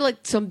in the middle of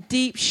like some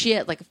deep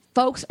shit, like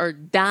folks are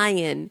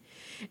dying.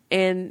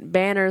 And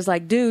Banner's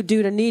like, dude,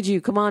 I need you.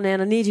 Come on,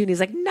 man, I need you. And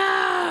he's like,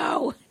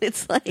 no.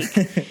 It's like,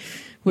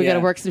 we got to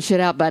work some shit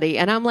out, buddy.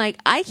 And I'm like,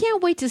 I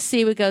can't wait to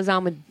see what goes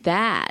on with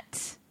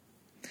that.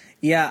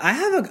 Yeah, I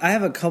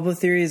have a couple of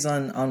theories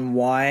on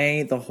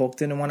why the Hulk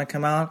didn't want to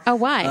come out. Oh,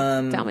 why?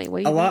 Tell me.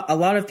 What do you think? A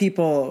lot of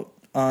people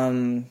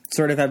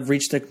sort of have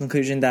reached the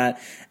conclusion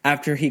that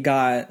after he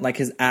got like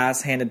his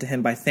ass handed to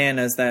him by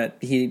Thanos, that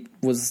he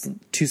was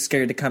too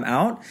scared to come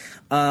out.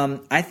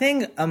 I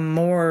think a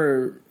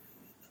more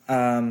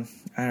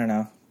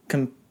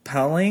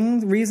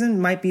compelling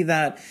reason might be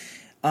that,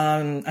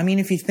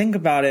 if you think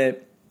about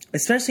it,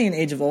 especially in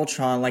Age of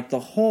Ultron, like the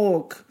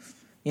Hulk,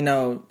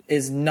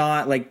 is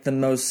not like the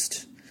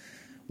most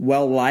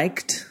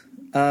well-liked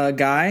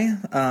guy.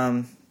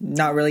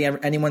 Not really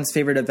anyone's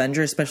favorite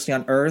Avenger, especially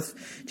on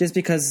Earth, just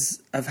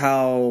because of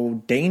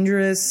how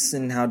dangerous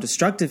and how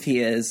destructive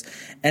he is.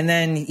 And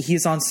then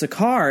he's on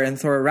Sakaar in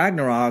Thor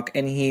Ragnarok,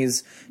 and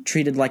he's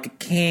treated like a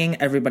king.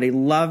 Everybody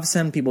loves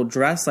him. People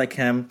dress like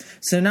him.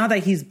 So now that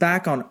he's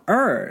back on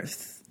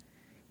Earth,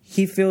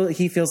 he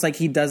feels like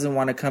he doesn't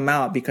want to come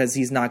out because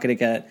he's not going to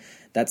get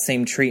that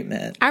same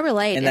treatment. I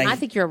relate, and I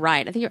think you're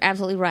right. I think you're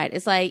absolutely right.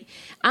 It's like,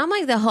 I'm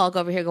like the Hulk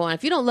over here going,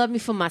 if you don't love me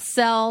for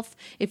myself,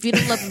 if you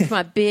don't love me for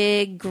my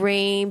big,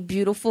 green,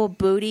 beautiful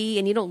booty,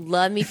 and you don't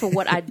love me for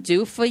what I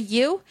do for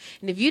you,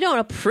 and if you don't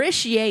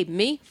appreciate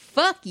me,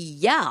 fuck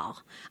y'all.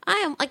 I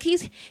am like,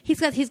 he's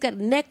got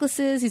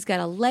necklaces, he's got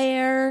a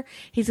lair,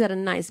 he's got a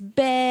nice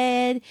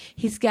bed,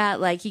 he's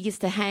got like, he gets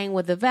to hang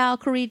with the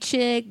Valkyrie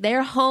chick,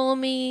 they're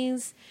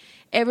homies.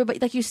 Everybody,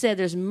 like you said,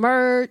 there's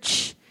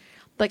merch.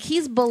 Like,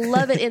 he's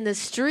beloved in the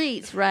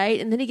streets, right?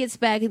 And then he gets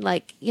back and,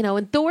 like, you know,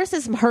 and Thor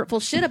says some hurtful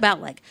shit about,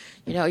 like,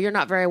 you know, you're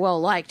not very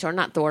well liked. Or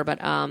not Thor, but,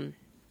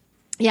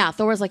 yeah,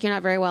 Thor's like, you're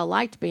not very well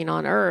liked being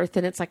on Earth.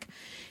 And it's like,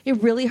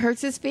 it really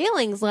hurts his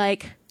feelings.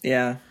 Like,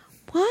 yeah.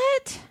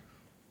 What?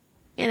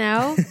 You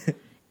know?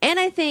 And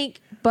I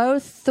think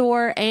both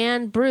Thor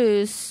and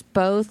Bruce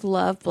both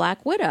love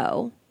Black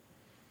Widow.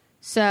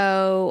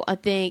 So I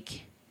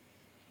think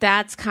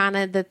that's kind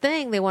of the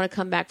thing. They want to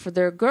come back for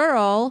their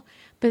girl.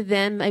 But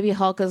then maybe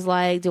Hulk is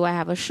like, do I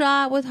have a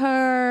shot with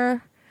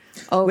her?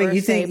 Wait,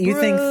 you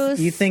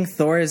think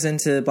Thor is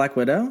into Black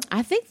Widow?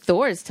 I think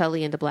Thor is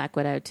totally into Black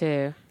Widow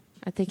too.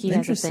 I think he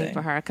has a thing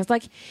for her because,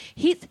 like,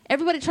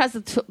 everybody tries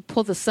to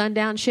pull the sun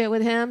down shit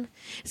with him.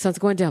 Sun's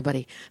going down,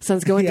 buddy.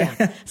 Sun's going down.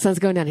 Sun's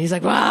going down. He's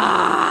like,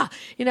 ah,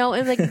 you know,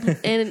 and like,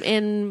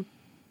 and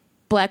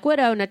Black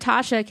Widow,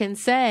 Natasha can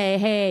say,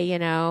 hey, you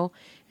know,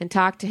 and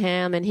talk to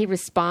him, and he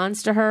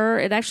responds to her.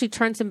 It actually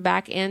turns him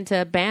back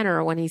into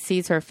Banner when he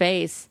sees her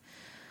face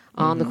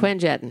on the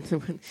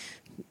Quinjet.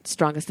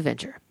 Strongest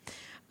Avenger.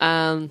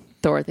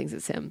 Thor thinks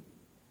it's him.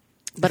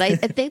 But I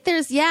think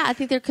I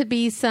think there could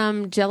be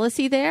some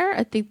jealousy there.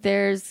 I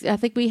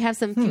think we have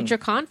some future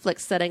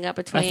conflicts setting up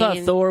between. I thought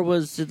Thor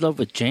was in love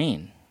with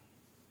Jane.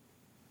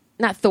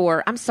 Not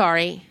Thor. I'm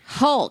sorry.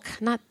 Hulk.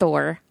 Not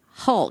Thor.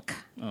 Hulk.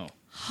 Oh.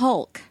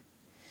 Hulk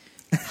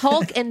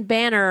and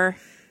Banner.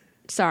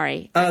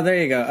 Sorry. Oh, there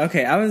you go.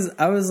 Okay, I was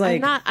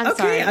like, I'm okay.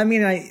 sorry. I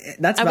mean,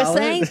 that's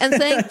valid. I'm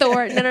saying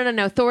Thor.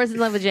 No. Thor's in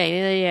love with Jane.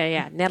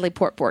 Yeah. Natalie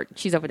Portman.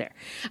 She's over there.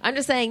 I'm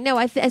just saying. No,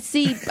 I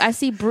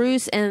see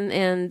Bruce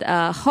and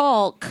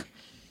Hulk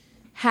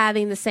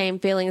having the same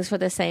feelings for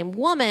the same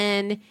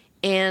woman,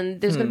 and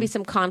there's going to be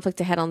some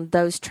conflict ahead on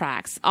those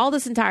tracks. All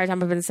this entire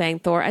time I've been saying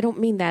Thor. I don't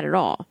mean that at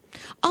all.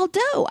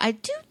 Although I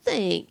do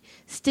think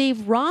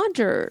Steve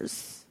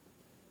Rogers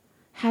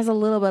has a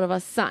little bit of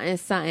a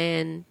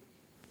something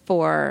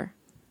for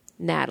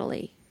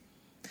Natalie,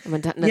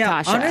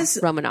 Natasha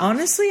Romanoff.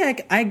 Honestly,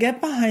 I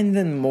get behind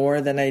them more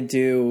than I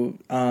do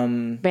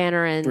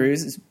Banner and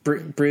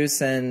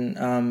Bruce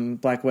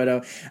and Black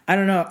Widow. I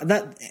don't know,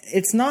 that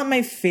it's not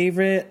my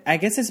favorite. I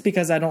guess it's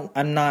because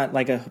I'm not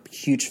like a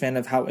huge fan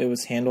of how it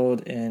was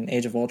handled in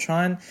Age of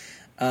Ultron.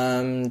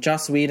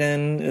 Joss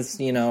Whedon is,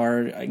 you know,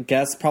 our, I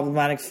guess,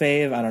 problematic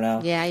fave. I don't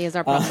know. Yeah, he is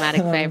our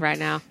problematic fave right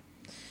now.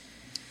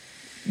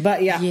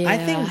 But yeah,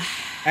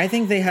 I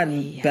think they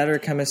had better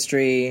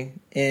chemistry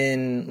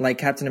in, like,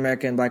 Captain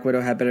America and Black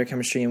Widow had better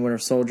chemistry in Winter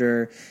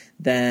Soldier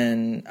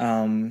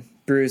than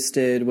Bruce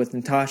did with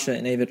Natasha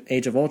in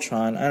Age of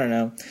Ultron. I don't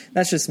know.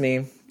 That's just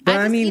me. But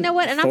I mean, you know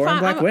what? And Thor and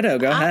Black Widow,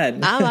 go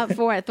ahead. I'm up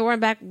for it. Thor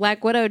and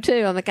Black Widow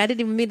too. I'm like, I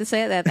didn't even mean to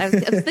say that. I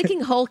was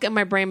thinking Hulk in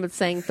my brain, but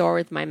saying Thor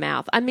with my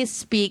mouth. I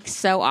misspeak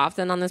so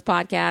often on this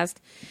podcast.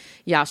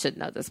 Y'all should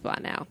know this by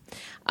now.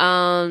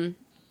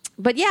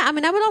 But yeah, I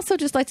mean, I would also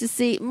just like to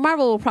see,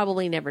 Marvel will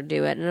probably never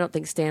do it, and I don't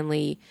think Stan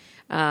Lee,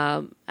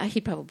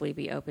 he'd probably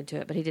be open to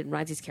it, but he didn't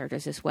write these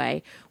characters this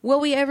way. Will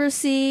we ever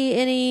see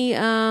any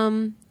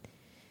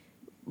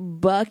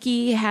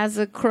Bucky has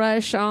a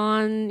crush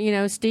on, you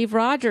know, Steve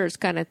Rogers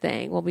kind of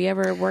thing? Will we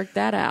ever work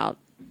that out?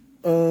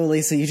 Oh,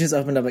 Lisa, you just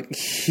opened up a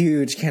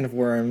huge can of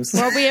worms.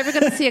 Well, are we ever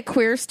going to see a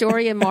queer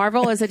story in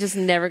Marvel? Is it just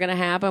never going to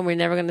happen? We're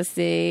never going to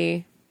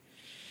see,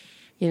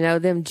 you know,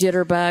 them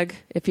jitterbug,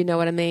 if you know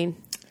what I mean.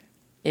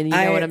 And you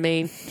know what I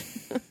mean.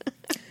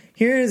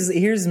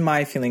 Here's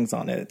my feelings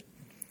on it.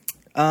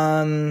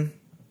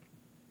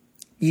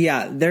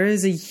 Yeah, there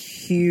is a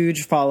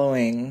huge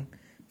following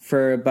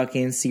for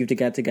Bucky and Steve to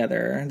get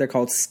together. They're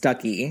called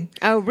Stucky.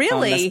 Oh,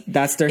 really?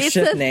 That's their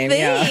ship name. Thing.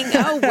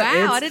 Yeah. Oh,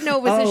 wow! I didn't know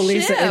it was a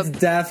Lisa, ship. it's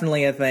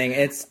definitely a thing.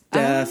 It's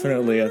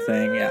definitely a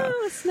thing. Yeah.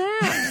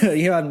 Snap!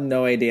 You have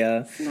no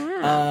idea.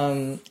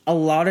 Snap. A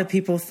lot of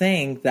people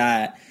think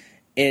that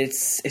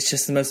it's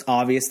just the most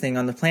obvious thing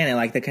on the planet.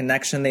 Like, the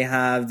connection they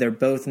have. They're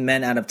both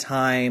men out of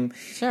time.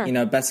 Sure. You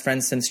know, best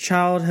friends since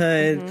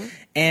childhood.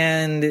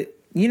 And,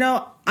 you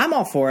know, I'm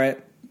all for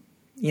it.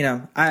 You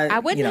know, I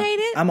wouldn't hate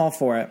it. I'm all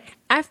for it.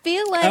 I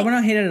feel like I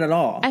wouldn't hate it at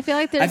all. I feel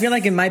like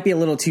it might be a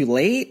little too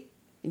late.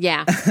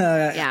 Yeah.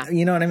 Yeah.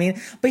 You know what I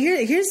mean? But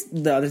here's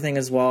the other thing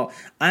as well.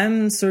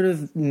 I'm sort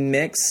of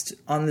mixed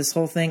on this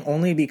whole thing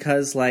only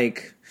because,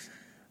 like,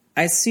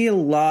 I see a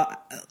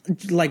lot,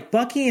 like,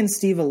 Bucky and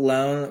Steve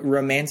alone,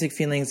 romantic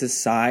feelings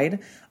aside,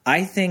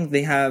 I think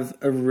they have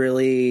a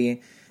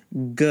really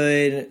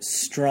good,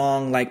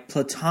 strong, like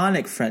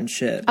platonic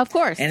friendship. Of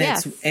course, and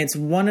yes. it's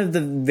one of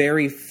the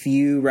very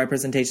few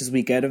representations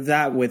we get of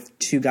that, with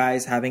two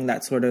guys having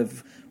that sort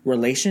of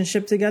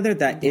relationship together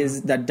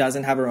that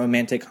doesn't have a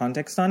romantic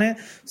context on it.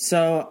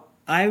 So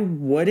I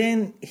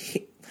wouldn't.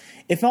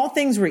 If all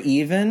things were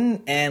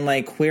even and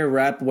like queer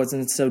rep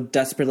wasn't so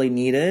desperately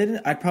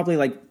needed, I'd probably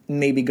like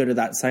maybe go to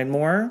that side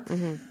more.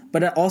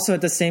 But also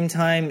at the same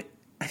time,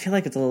 I feel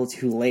like it's a little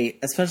too late,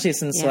 especially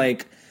since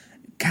like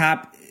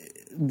Cap,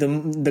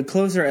 the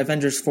closer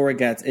Avengers 4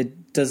 gets,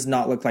 it does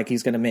not look like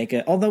he's going to make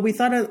it. Although we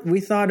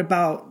thought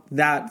about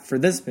that for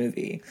this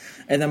movie,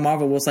 and then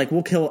Marvel was like,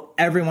 we'll kill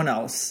everyone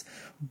else,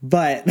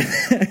 but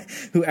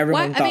who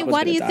everyone thought was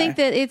why do you die. think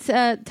that it's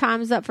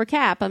time's up for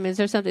Cap? I mean, is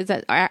there something? Is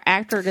that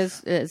actor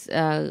does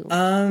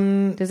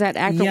that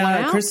actor want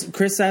out?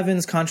 Chris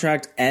Evans'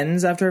 contract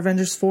ends after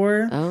Avengers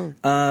 4.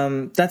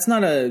 That's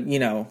not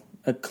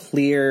a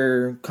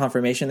clear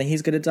confirmation that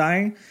he's going to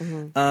die.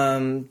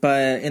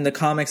 But in the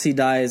comics, he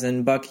dies,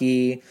 and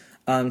Bucky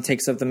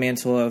takes up the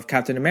mantle of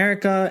Captain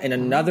America. In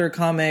another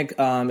comic,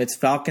 it's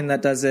Falcon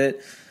that does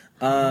it.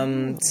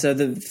 So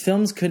the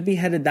films could be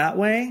headed that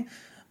way.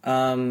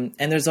 And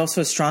there's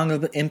also a strong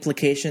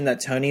implication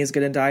that Tony is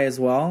going to die as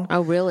well.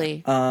 Oh,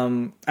 really?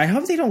 I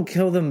hope they don't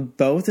kill them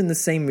both in the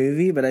same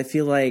movie, but I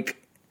feel like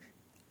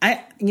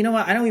you know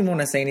what? I don't even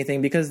want to say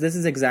anything, because this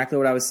is exactly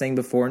what I was saying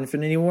before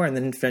Infinity War, and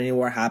then Infinity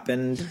War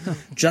happened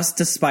just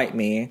to spite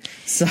me.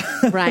 So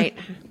Right.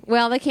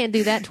 Well, they can't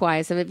do that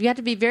twice. I mean, you have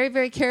to be very,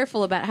 very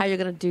careful about how you're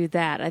going to do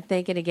that. I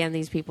think, and again,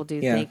 these people do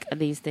think of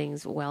these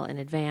things well in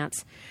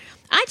advance.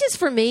 I just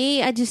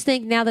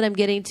think now that I'm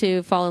getting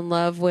to fall in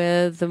love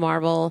with the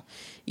Marvel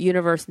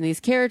universe and these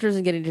characters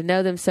and getting to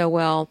know them so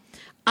well,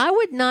 I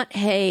would not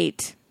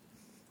hate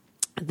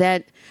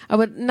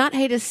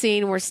a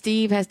scene where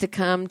Steve has to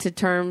come to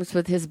terms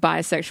with his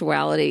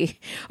bisexuality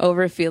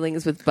over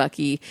feelings with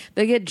Bucky.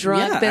 They get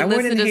drunk, they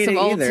listen to some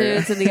old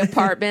tunes in the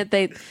apartment.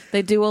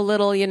 They do a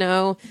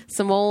little,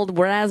 some old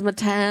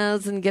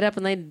razzmatazz and get up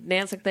and they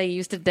dance like they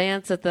used to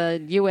dance at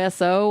the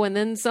USO, and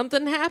then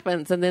something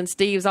happens, and then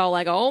Steve's all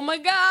like, "Oh my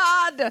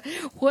God,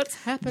 what's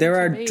happened?" There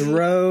are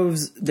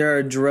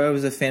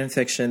droves of fan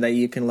fiction that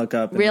you can look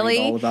up and read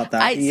all about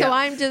that. So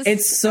I'm just,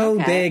 it's so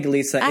big,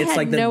 Lisa. It's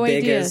like the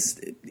biggest.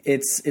 Idea.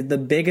 It's the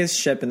biggest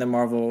ship in the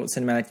Marvel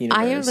Cinematic Universe.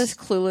 I am just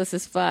clueless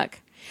as fuck.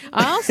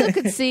 I also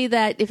could see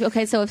that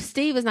if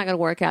Steve is not going to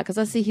work out, because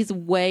I see he's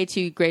way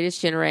too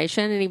Greatest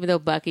Generation, and even though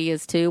Bucky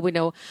is too, we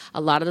know a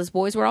lot of those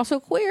boys were also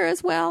queer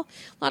as well.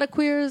 A lot of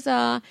queers,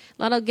 a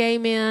lot of gay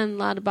men, a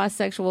lot of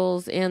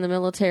bisexuals in the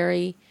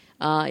military.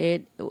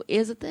 It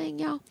is a thing,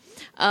 y'all.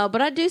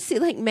 But I do see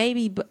like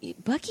maybe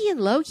Bucky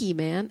and Loki,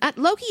 man.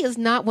 Loki is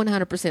not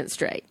 100%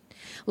 straight.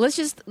 Let's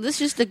just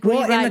agree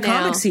right now. Well, in the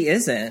comics, he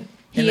isn't.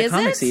 In the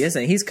comics, he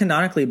isn't. He's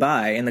canonically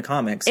bi in the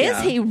comics. Is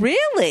he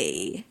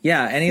really?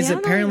 Yeah, and he's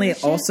apparently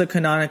also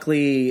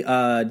canonically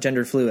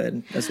gender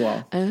fluid as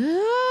well.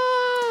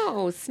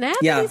 Oh, snaps!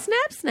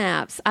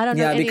 I don't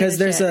know. Yeah, any because of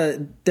this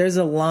there's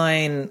a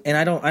line, and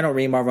I don't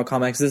read Marvel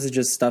comics. This is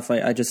just stuff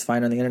I just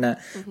find on the internet.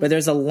 But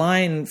there's a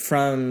line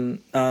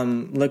from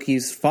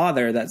Loki's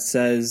father that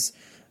says,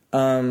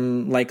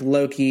 like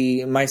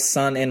Loki, my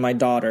son and my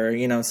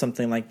daughter,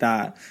 something like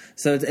that.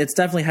 So it's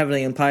definitely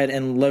heavily implied,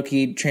 and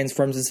Loki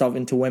transforms himself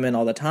into women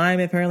all the time,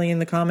 apparently, in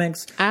the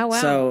comics. Oh,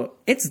 wow. So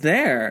it's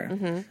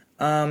there.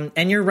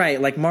 And you're right,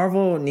 like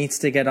Marvel needs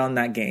to get on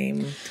that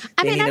game.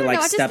 They need to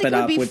like step it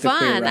up with the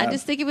queer rep. I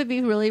just think it would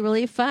be really,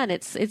 really fun.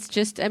 It's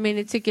just,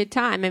 it's a good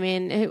time. I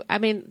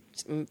mean,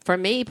 for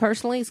me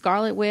personally,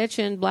 Scarlet Witch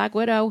and Black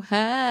Widow,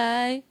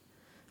 hey.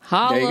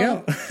 Holla. There you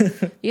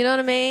go. You know what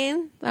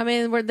I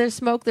mean? Where there's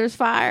smoke, there's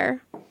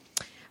fire.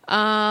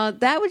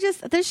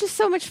 There's just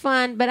so much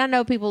fun. But I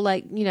know people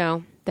they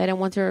don't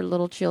want their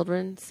little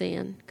children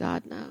seeing,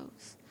 God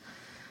knows,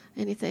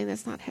 anything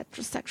that's not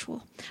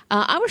heterosexual.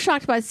 I was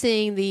shocked by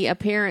seeing the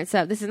appearance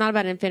of, this is not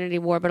about Infinity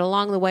War, but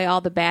along the way,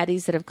 all the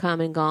baddies that have come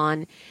and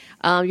gone.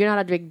 You're not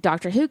a big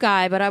Doctor Who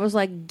guy, but I was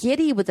like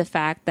giddy with the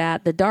fact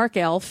that the Dark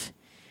Elf,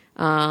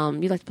 you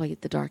like to play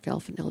the Dark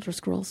Elf in Elder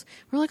Scrolls.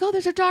 We're like, oh,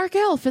 there's a Dark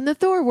Elf in the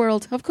Thor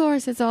world. Of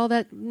course, it's all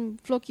that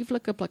flocky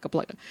flicka plucka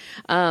plucka.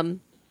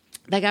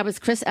 That guy was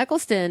Chris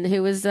Eccleston,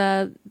 who was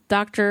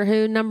Doctor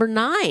Who number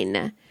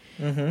 9.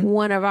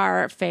 One of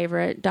our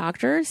favorite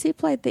doctors. He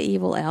played the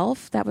evil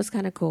elf. That was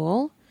kind of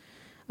cool.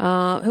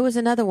 Who was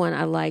another one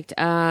I liked?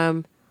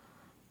 I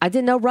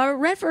didn't know Robert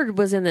Redford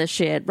was in this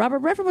shit. Robert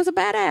Redford was a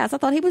badass. I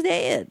thought he was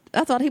dead.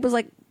 I thought he was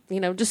like,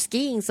 just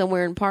skiing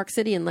somewhere in Park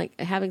City and like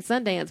having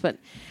Sundance. But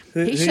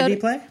who did he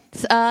play?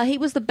 He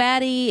was the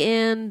baddie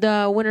in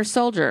Winter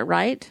Soldier,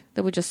 right?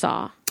 That we just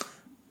saw.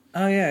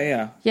 Oh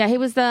yeah. Yeah, he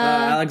was the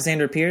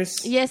Alexander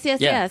Pierce.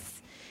 Yes.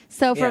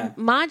 So from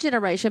my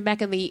generation,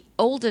 back in the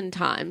olden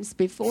times,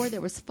 before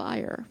there was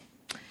fire,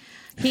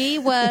 he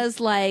was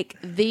like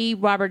the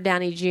Robert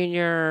Downey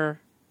Jr.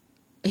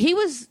 He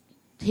was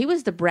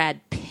the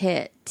Brad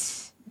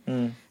Pitt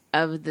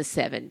of the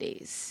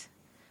 70s.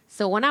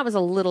 So when I was a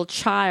little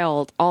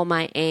child, all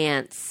my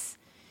aunts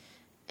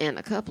and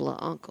a couple of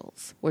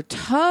uncles were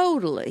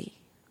totally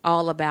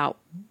all about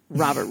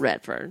Robert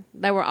Redford.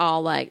 They were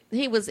all like,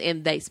 he was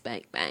in They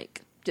Spank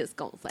Bank. Just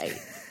gonna say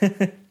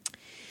it.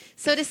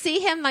 So to see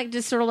him like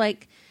just sort of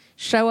like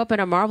show up in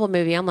a Marvel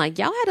movie, I'm like,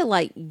 y'all had to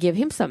like give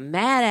him some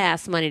mad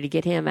ass money to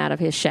get him out of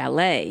his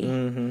chalet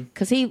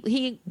because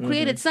he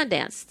created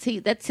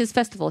Sundance. That's his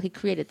festival. He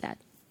created that.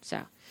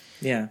 So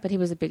Yeah. but he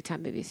was a big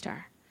time movie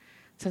star.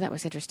 So that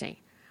was interesting.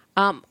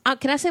 Can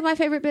I say my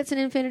favorite bits in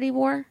Infinity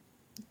War?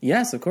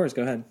 Yes, of course.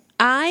 Go ahead.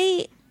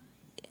 I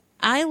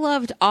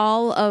loved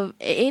all of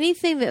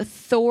anything that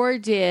Thor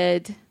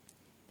did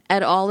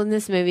at all in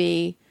this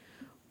movie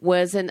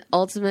was an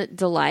ultimate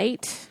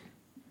delight.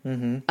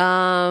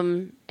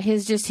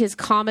 His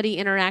comedy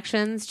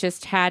interactions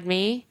just had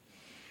me.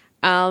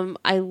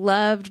 I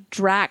loved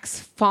Drax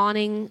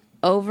fawning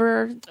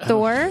over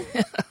Thor.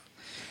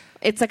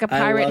 It's like a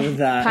pirate. love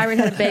that. Pirate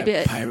had a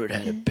baby. Pirate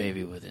had a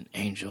baby with an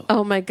angel.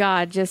 Oh my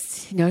God!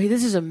 Just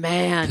this is a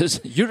man.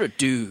 You're a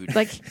dude.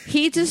 Like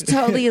he just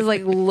totally is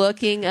like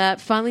looking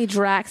up. Finally,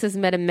 Drax has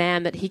met a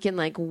man that he can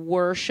like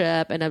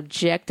worship and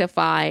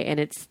objectify, and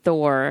it's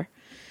Thor.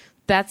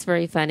 That's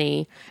very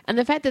funny. And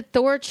the fact that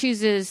Thor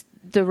chooses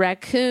the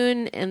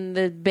raccoon and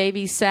the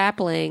baby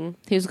sapling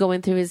who's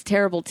going through his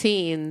terrible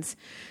teens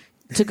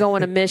to go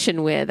on a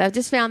mission with. I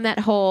just found that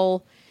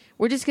whole,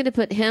 we're just going to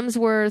put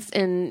Hemsworth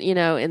and,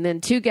 and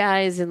then two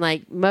guys in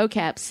like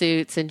mocap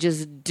suits and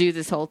just do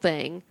this whole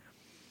thing.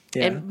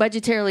 Yeah. And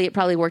budgetarily, it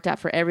probably worked out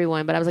for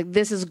everyone, but I was like,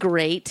 this is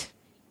great.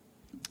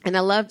 And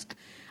I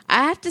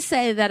have to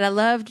say that I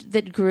loved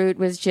that Groot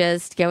was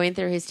just going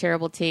through his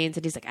terrible teens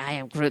and he's like, I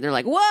am Groot. And they're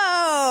like,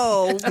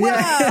 whoa,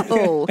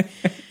 whoa.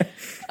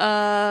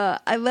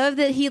 I love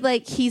that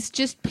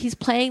he's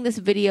playing this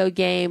video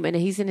game and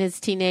he's in his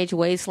teenage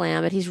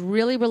wasteland, but he's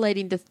really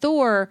relating to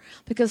Thor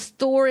because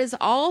Thor is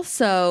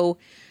also,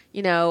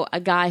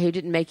 a guy who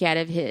didn't make out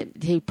of him.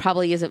 He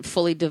probably isn't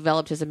fully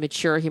developed as a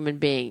mature human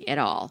being at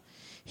all.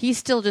 He's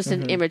still just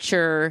an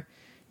immature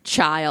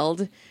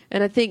child.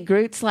 And I think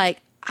Groot's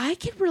like, I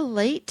can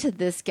relate to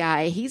this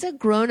guy. He's a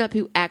grown-up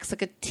who acts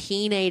like a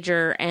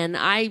teenager. And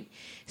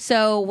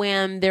so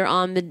when they're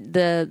on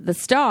the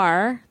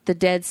star, the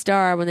dead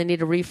star, when they need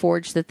to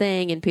reforge the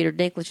thing, and Peter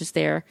Dinklage is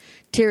there,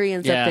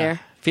 Tyrion's up there.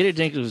 Peter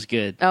Dinklage was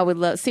good. Oh,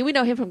 we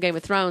know him from Game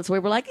of Thrones. So we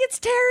were like, it's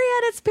Tyrion,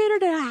 it's Peter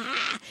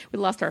Dinklage. We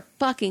lost our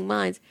fucking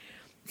minds.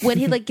 When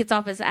he gets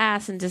off his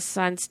ass and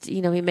decides,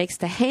 he makes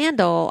the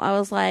handle, I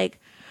was like,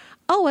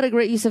 oh, what a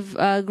great use of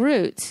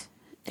Groot.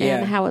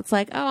 And how it's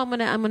like, oh, I'm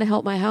gonna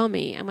help my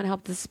homie. I'm gonna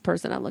help this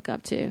person I look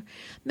up to.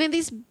 Man,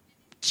 these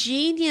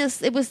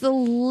genius. It was the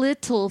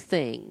little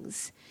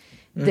things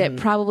that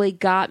probably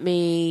got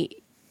me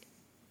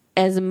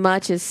as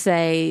much as,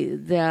 say,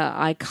 the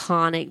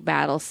iconic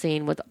battle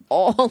scene with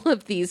all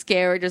of these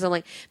characters. I'm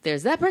like,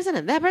 there's that person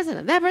and that person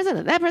and that person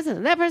and that person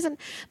and that person.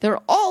 They're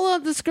all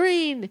on the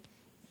screen.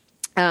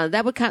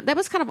 That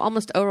was kind of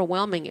almost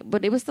overwhelming,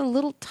 but it was the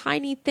little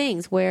tiny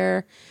things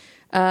where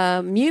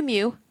Mew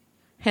Mew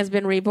has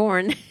been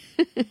reborn.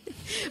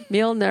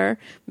 Mjolnir.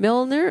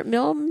 Mew Mew.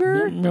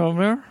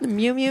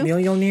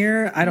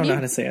 Mjolnir? I don't know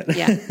how to say it.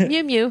 Yeah.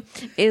 Mew Mew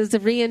is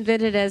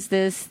reinvented as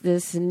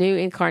this new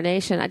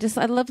incarnation. I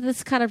love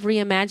this kind of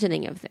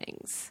reimagining of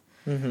things.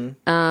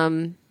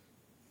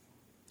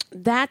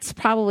 That's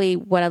probably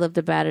what I loved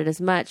about it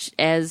as much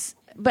as,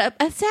 but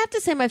I have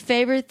to say my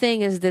favorite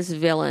thing is this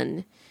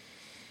villain.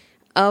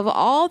 Of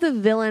all the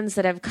villains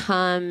that have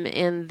come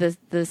in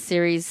the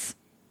series,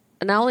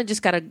 and I only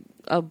just got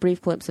a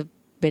brief glimpse of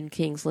Ben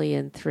Kingsley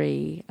in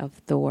 3 of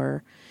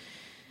Thor.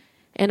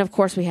 And of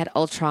course we had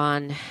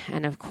Ultron,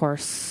 and of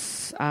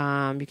course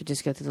you could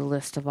just go through the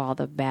list of all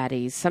the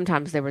baddies.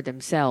 Sometimes they were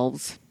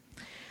themselves,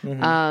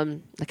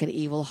 like an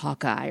evil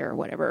Hawkeye or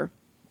whatever.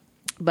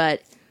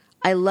 But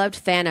I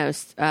loved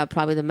Thanos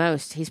probably the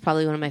most. He's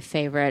probably one of my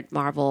favorite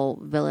Marvel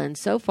villains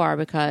so far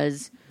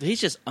because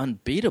he's just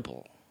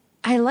unbeatable.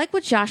 I like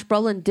what Josh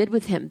Brolin did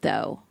with him,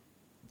 though.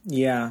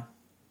 Yeah.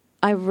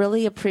 I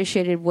really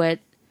appreciated what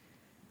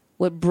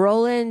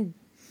Brolin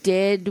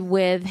did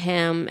with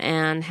him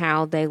and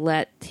how they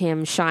let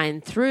him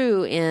shine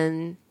through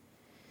in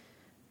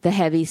the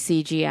heavy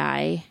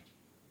CGI.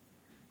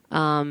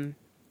 And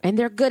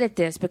they're good at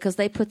this because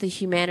they put the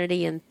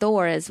humanity in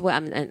Thor as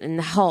well, and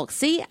the Hulk.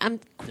 See, why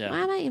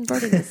am I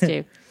inverting this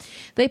too?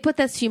 They put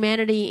this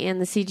humanity in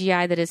the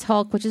CGI that is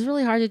Hulk, which is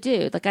really hard to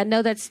do. Like, I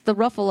know that's the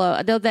Ruffalo.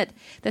 I know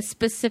that's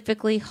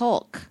specifically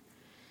Hulk.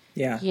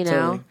 Yeah,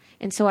 Totally.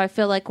 And so I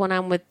feel like when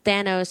I'm with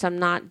Thanos, I'm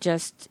not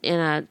just in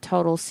a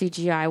total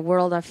CGI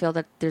world. I feel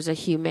that there's a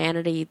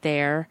humanity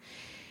there.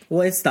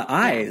 Well, it's the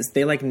eyes.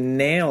 They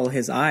nail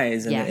his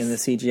eyes in, Yes. in the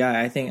CGI.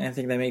 I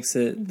think that makes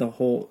it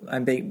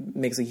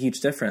makes a huge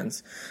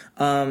difference.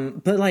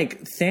 But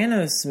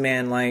Thanos,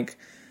 man,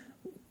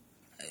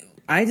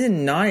 I did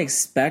not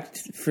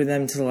expect for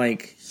them to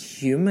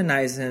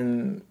humanize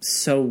him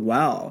so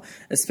well,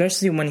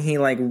 especially when he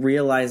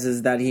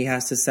realizes that he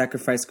has to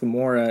sacrifice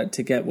Gamora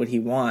to get what he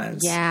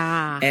wants.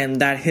 Yeah.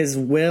 And that his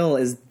will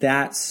is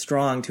that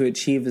strong to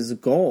achieve his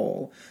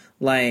goal.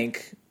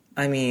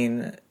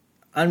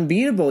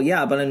 unbeatable,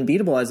 yeah, but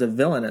unbeatable as a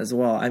villain as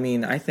well. I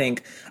mean,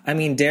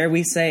 dare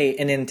we say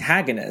an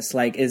antagonist?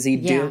 Like, is he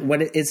doing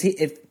what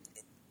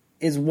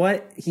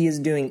he is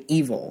doing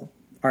evil?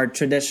 Our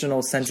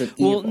traditional sense of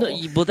evil.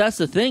 Well, that's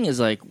the thing is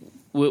like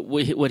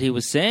what he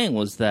was saying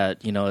was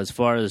that, you know, as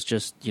far as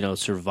just, you know,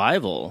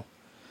 survival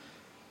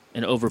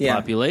and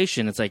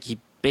overpopulation, it's like he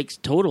makes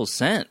total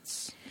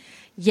sense.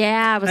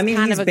 Yeah, I mean,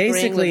 kind of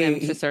agreeing with him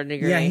to a certain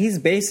degree. Yeah, he's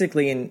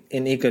basically an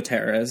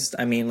eco-terrorist.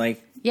 I mean,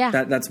 like,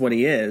 that's what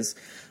he is.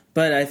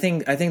 But I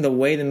think the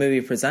way the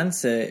movie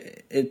presents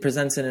it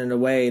presents it in a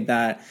way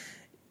that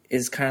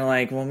is kind of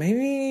like, well, maybe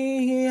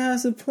he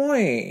has a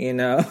point, you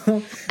know?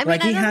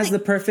 Like, he has the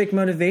perfect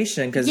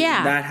motivation because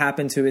that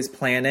happened to his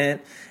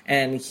planet,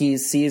 and he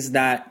sees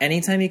that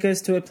anytime he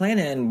goes to a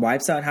planet and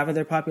wipes out half of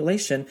their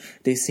population,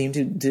 they seem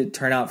to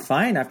turn out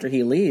fine after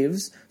he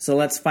leaves. So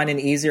let's find an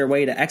easier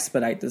way to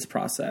expedite this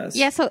process.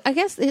 Yeah, so I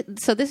guess,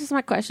 so this is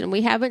my question.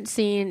 We haven't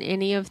seen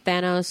any of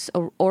Thanos'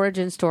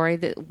 origin story.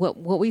 That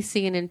what we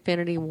see in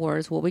Infinity War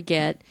is what we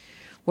get,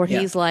 where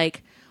he's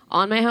like,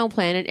 on my home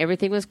planet,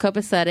 everything was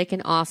copacetic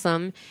and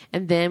awesome,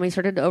 and then we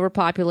started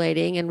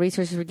overpopulating and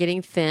resources were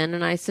getting thin,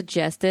 and I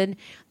suggested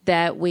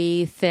that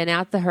we thin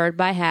out the herd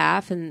by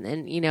half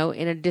and you know,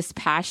 in a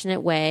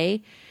dispassionate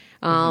way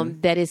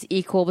that is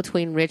equal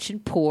between rich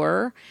and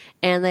poor,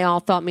 and they all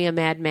thought me a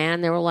madman,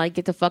 and they were like,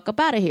 get the fuck up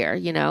out of here,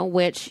 you know,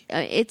 which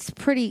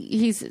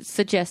he's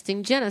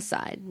suggesting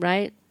genocide,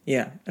 right?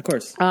 Yeah, of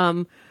course.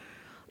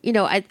 You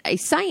know, a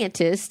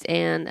scientist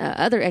and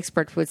other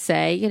experts would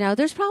say, you know,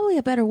 there's probably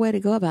a better way to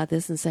go about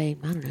this and say,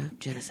 I don't know,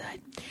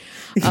 genocide.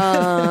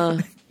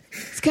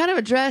 It's kind of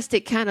a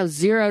drastic kind of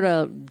 0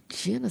 to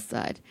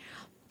genocide.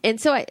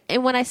 And so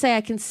when I say I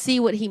can see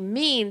what he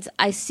means,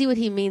 I see what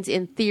he means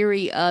in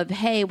theory of,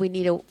 hey, we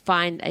need to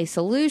find a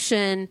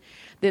solution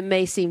that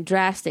may seem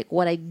drastic.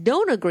 What I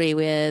don't agree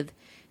with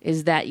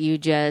is that you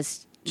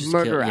just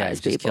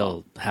murderize people. Just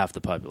kill half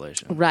the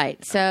population.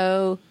 Right.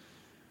 So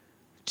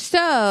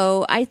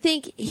I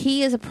think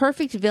he is a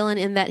perfect villain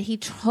in that he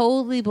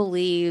totally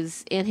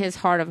believes in his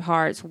heart of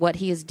hearts what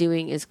he is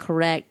doing is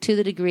correct to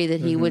the degree that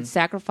he would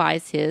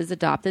sacrifice his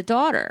adopted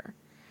daughter.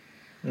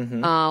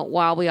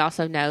 While we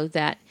also know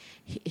that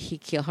he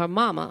killed her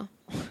mama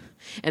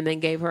and then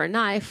gave her a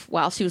knife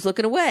while she was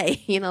looking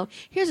away. You know,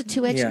 here's a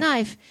 2-edged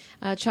knife,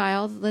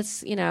 child.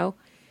 Let's, you know,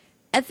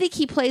 I think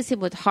he plays him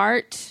with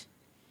heart.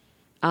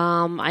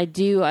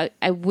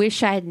 I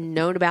wish I had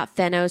known about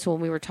Thanos when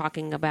we were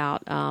talking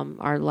about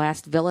our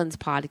last villains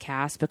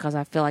podcast, because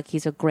I feel like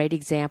he's a great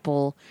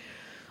example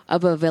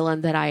of a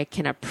villain that I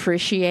can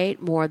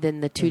appreciate more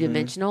than the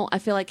two-dimensional. I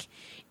feel like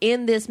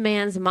in this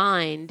man's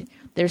mind,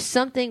 there's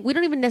something, we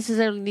don't even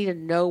necessarily need to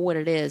know what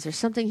it is. There's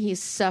something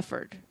he's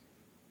suffered.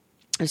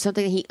 There's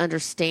something that he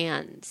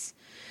understands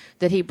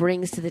that he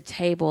brings to the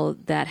table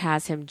that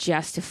has him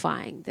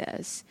justifying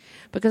this.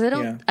 Because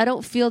I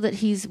don't feel that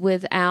he's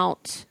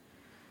without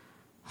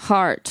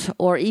heart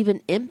or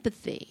even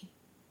empathy.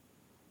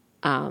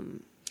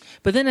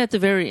 But then at the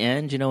very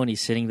end, you know, when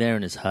he's sitting there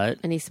in his hut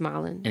and he's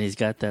smiling and he's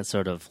got that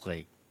sort of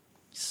like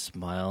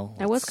smile,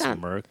 that was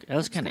smirk. That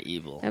was kind of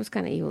evil. That was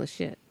kind of evil as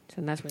shit.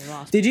 So that's where he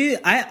lost. Did you?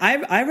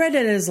 I read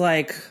it as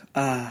like,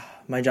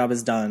 my job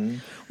is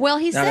done. Well,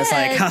 he said, I was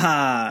like,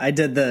 haha, I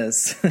did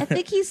this. I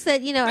think he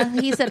said, you know,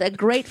 he said a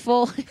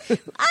grateful,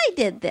 I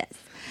did this.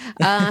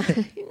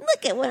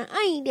 Look at what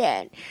I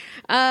did.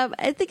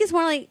 I think it's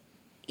more like,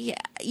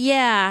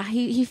 yeah,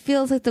 he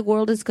feels like the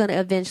world is going to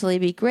eventually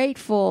be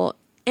grateful.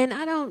 And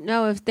I don't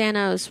know if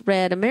Thanos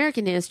read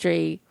American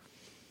history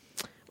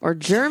or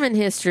German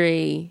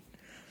history,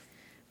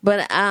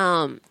 but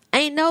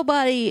ain't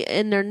nobody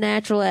in their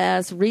natural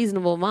ass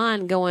reasonable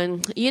mind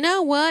going, you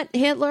know what,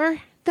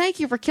 Hitler, thank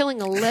you for killing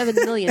 11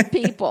 million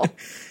people.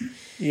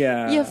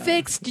 Yeah. You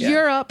fixed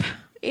Europe.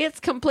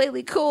 It's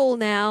completely cool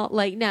now.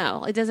 Like,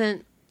 no, it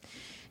doesn't.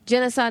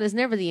 Genocide is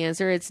never the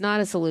answer. It's not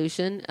a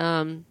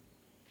solution.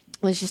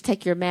 Let's just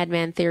take your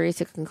madman theories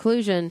to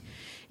conclusion.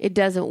 It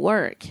doesn't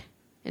work.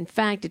 In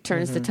fact, it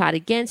turns the tide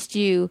against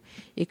you.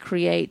 It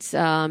creates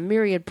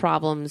myriad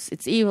problems.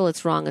 It's evil,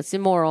 it's wrong, it's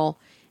immoral,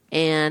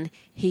 and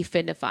he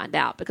finna find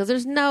out because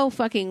there's no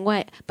fucking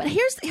way. But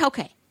here's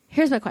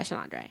my question,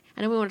 Andre.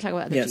 I know we want to talk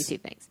about other juicy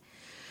things.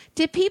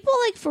 Did people,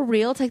 like, for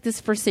real take this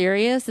for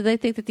serious? Did they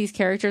think that these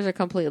characters are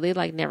completely,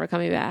 like, never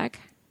coming back?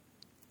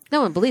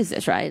 No one believes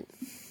this, right?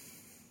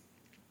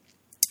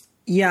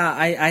 Yeah,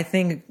 I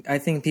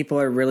think people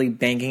are really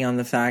banking on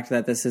the fact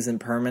that this isn't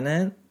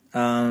permanent.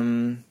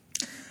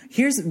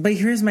 Here's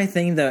my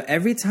thing though.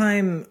 Every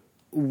time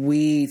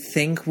we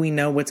think we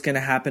know what's going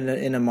to happen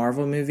in a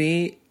Marvel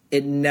movie,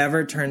 it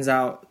never turns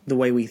out the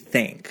way we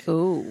think.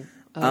 Ooh.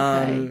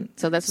 Okay.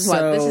 So this is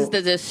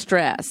the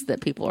distress that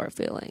people are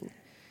feeling.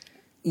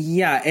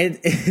 Yeah,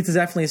 it's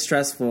definitely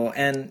stressful.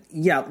 And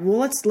yeah,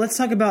 well, let's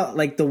talk about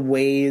like the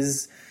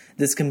ways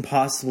this can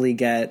possibly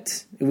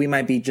get. We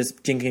might be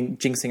just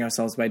jinxing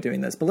ourselves by doing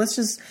this, but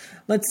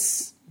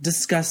let's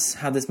discuss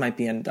how this might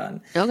be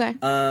undone. Okay.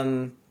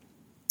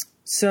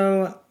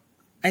 So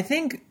I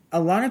think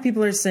a lot of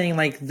people are saying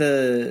like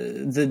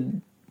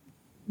the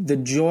the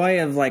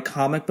joy of like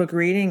comic book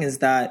reading is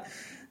that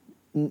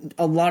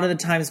a lot of the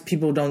times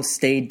people don't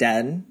stay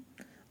dead.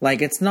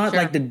 Like, it's not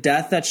like the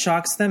death that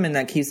shocks them and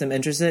that keeps them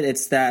interested.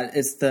 It's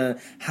the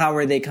how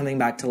are they coming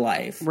back to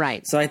life?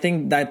 Right. So I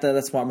think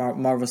that's what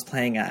Marvel's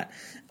playing at.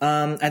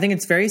 I think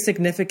it's very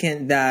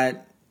significant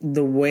that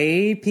the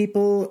way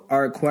people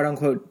are quote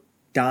unquote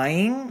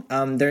dying,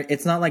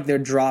 it's not like they're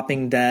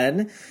dropping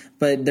dead,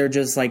 but they're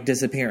just like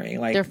disappearing,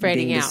 like they're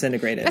fading being out.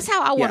 disintegrated. That's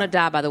how I want to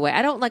die, by the way.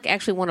 I don't like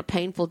actually want a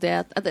painful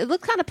death. It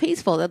looked kind of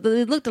peaceful. It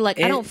looked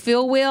like I don't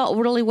feel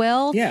really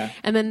well. Yeah.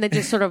 And then they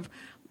just sort of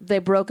they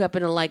broke up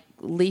into like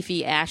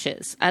leafy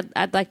ashes.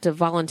 I'd like to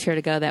volunteer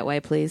to go that way,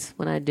 please.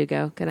 When I do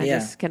go, can I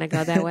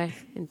go that way?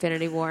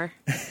 Infinity War.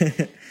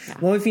 Yeah.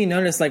 Well, if you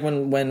notice, like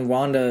when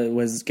Wanda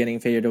was getting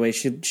faded away,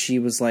 she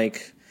was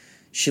like.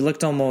 She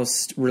looked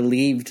almost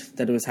relieved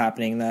that it was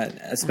happening, that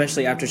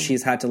especially after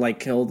she's had to like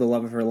kill the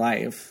love of her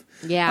life.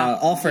 Yeah.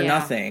 All for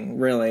nothing,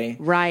 really.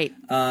 Right.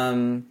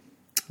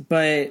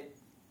 But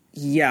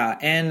yeah,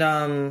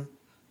 and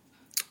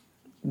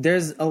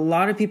there's a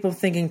lot of people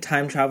thinking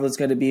time travel is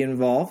going to be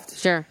involved.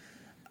 Sure.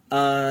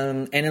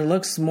 And it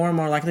looks more and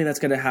more likely that's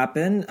going to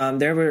happen.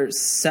 There were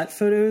set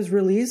photos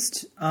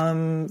released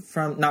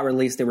not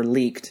released, they were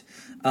leaked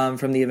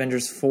from the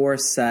Avengers 4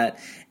 set.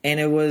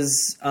 And it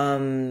was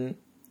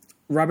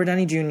Robert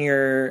Downey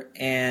Jr.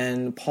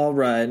 and Paul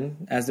Rudd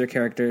as their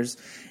characters,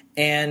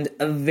 and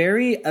a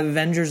very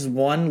Avengers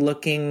 1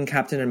 looking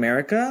Captain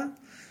America.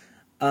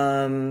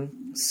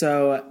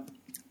 So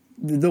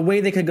the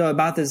way they could go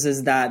about this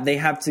is that they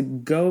have to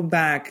go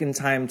back in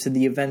time to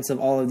the events of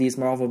all of these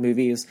Marvel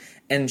movies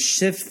and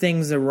shift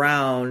things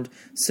around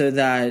so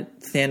that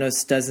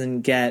Thanos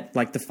doesn't get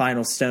like the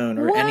final stone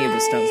or any of the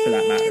stones for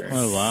that matter.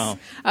 Oh, wow.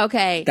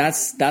 Okay.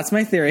 That's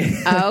my theory.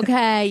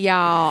 Okay,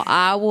 y'all.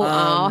 I will.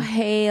 Oh,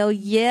 hell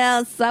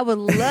yes. I would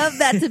love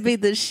that to be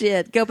the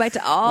shit. Go back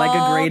to all. Like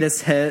a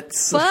greatest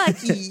hits. Fuck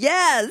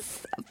yes.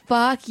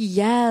 Fuck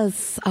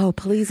yes. Oh,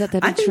 please let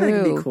that be I think true.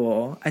 that'd be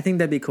cool. I think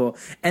that'd be cool.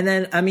 And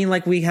then, I mean,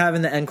 like we have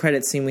in the end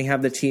credit scene, we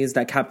have the tease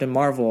that Captain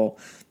Marvel,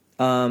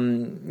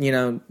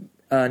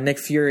 Nick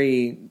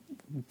Fury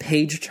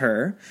paged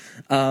her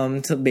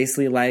to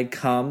basically like,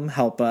 come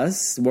help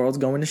us. The world's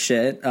going to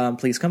shit.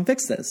 Please come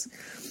fix this.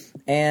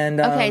 And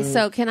okay,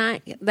 so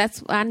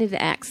I need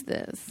to ask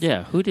this.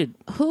 Yeah,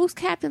 Who's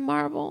Captain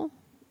Marvel?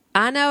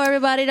 I know,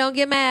 everybody, don't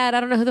get mad. I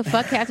don't know who the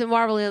fuck Captain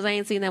Marvel is. I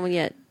ain't seen that one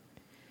yet.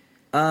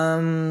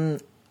 I'm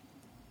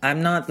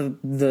not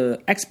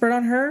the expert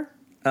on her.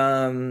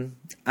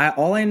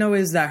 All I know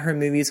is that her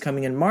movie is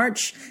coming in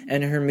March,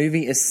 and her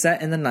movie is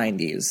set in the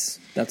 90s.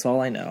 That's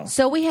all I know.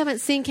 So we haven't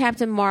seen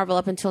Captain Marvel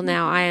up until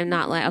now. I am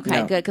not like,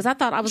 okay, No. good. Because I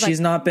thought I was She's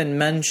not been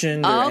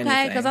mentioned or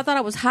okay, because I thought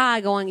I was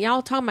high going,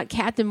 y'all talking about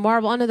Captain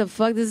Marvel. I know the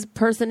fuck this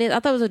person is. I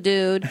thought it was a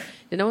dude.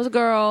 Didn't know it was a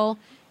girl.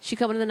 She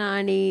coming in the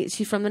 90s.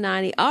 She's from the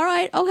 90s. All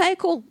right. Okay,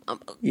 cool.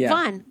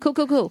 Fine.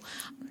 Cool.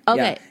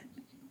 Okay. Yeah.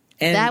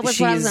 And that was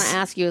what I was going to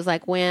ask you. Is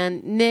like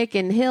when Nick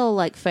and Hill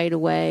like fade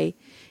away,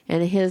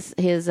 and his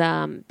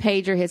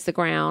pager hits the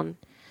ground,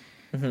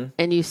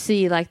 and you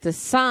see like the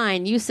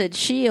sign. You said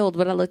Shield,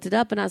 but I looked it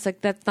up, and I was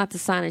like, that's not the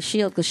sign of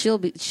Shield because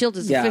Shield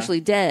is officially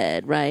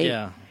dead,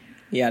 right?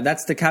 Yeah,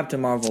 that's the Captain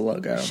Marvel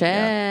logo. Shit.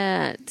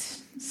 Yeah.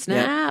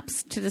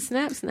 Snaps to the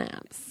snaps.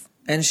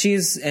 And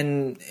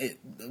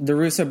the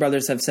Russo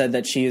brothers have said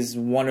that she is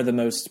one of the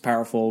most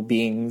powerful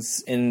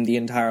beings in the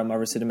entire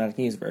Marvel Cinematic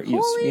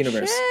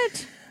Universe.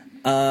 Shit.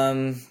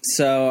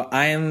 So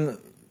I am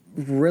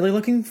really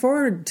looking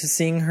forward to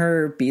seeing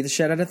her beat the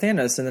shit out of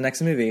Thanos in the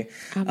next movie.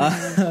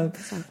 That's so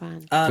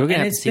fun. We're going to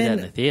have to see that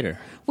in the theater.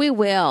 We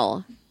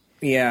will.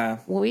 Yeah.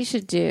 What we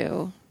should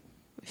do,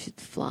 we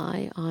should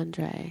fly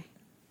Andre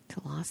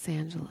to Los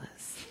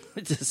Angeles.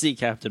 To see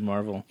Captain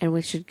Marvel. And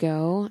we should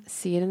go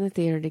see it in the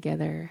theater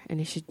together. And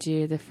you should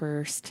do the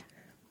first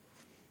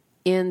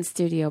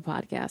in-studio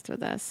podcast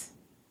with us.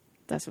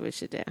 That's what we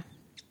should do.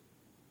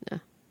 Yeah.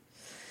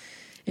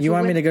 You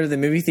want me to go to the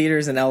movie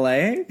theaters in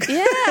LA?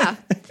 Yeah.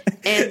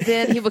 And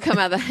then he'll come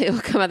out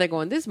there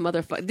going, these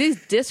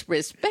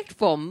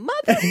disrespectful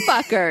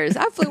motherfuckers.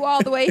 I flew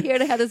all the way here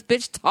to have this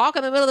bitch talk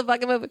in the middle of the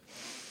fucking movie,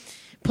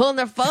 pulling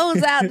their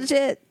phones out and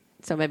shit.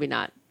 So maybe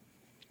not.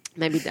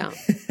 Maybe don't.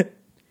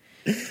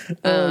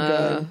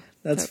 God.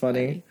 That's so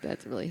funny.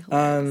 That's really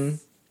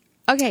hilarious.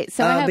 Okay,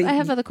 so I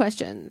have other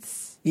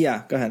questions.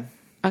 Yeah, go ahead.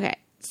 Okay,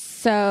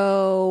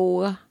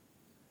 so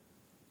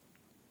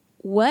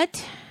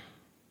what...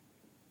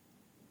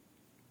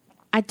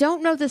 I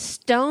don't know the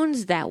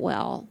stones that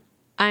well.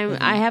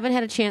 I haven't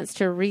had a chance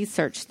to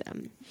research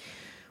them.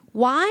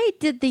 Why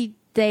did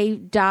they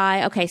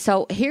die? Okay,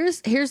 so here's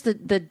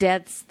the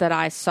deaths that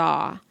I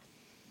saw.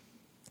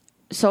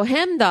 So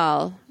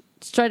Heimdall,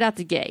 straight out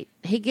the gate,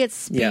 he gets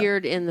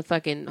speared in the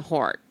fucking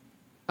heart.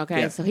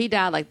 Okay, so he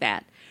died like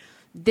that.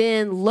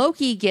 Then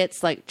Loki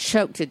gets like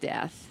choked to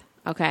death.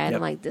 Okay, and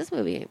I'm like, this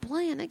movie ain't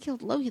playing. They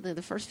killed Loki in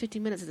the first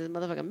 15 minutes of the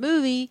motherfucking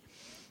movie,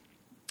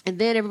 and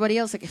then everybody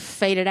else like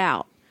faded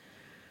out.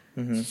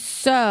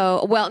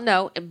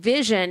 So,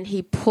 Vision,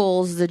 he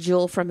pulls the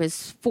jewel from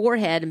his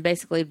forehead and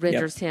basically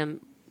renders him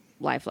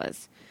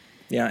lifeless.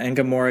 Yeah, and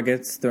Gamora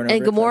gets thrown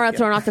And over a Gamora cliff,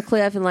 thrown off the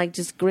cliff, and like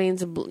just green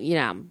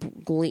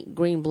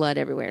blood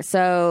everywhere.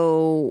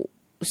 So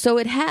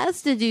it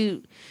has to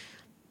do.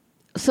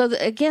 So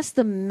I guess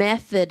the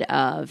method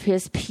of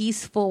his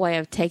peaceful way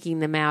of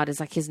taking them out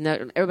is like his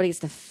note. Everybody gets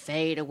to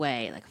fade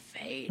away, like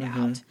fade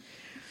out.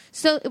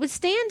 So it would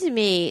stand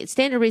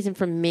a reason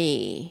for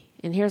me.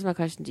 And here's my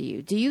question to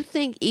you: do you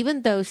think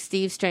even though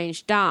Steve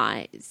Strange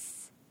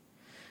dies,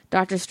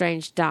 Doctor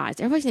Strange dies?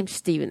 Everybody's named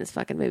Steve in this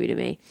fucking movie to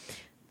me.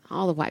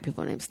 All the white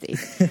people are named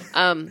Steve.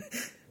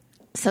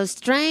 So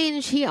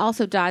Strange, he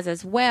also dies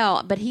as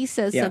well, but he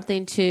says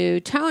something to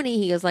Tony.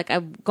 He goes like,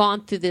 I've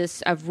gone through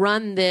this, I've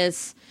run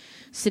this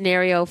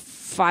scenario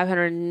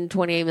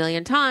 528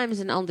 million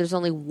times, and there's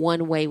only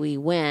one way we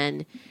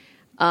win.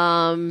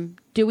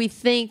 Do we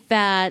think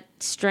that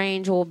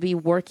Strange will be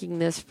working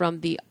this from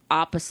the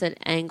opposite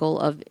angle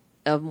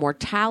of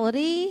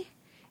mortality?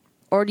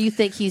 Or do you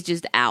think he's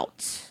just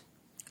out?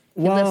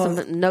 He left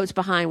some notes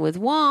behind with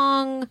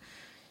Wong.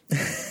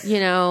 You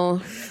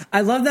know,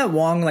 I love that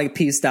Wong like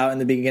pieced out in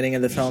the beginning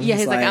of the film. Yeah,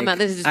 he's like, I'm not.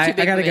 This is just too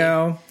big. I gotta for me.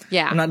 go.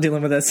 Yeah, I'm not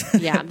dealing with this.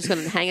 Yeah, I'm just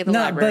gonna hang at the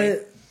library.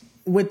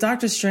 But with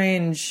Doctor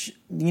Strange,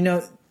 you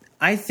know,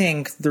 I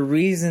think the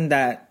reason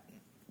that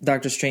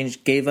Doctor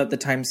Strange gave up the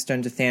Time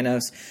Stone to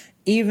Thanos,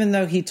 even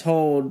though he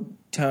told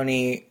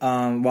Tony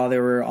while they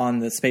were on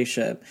the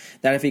spaceship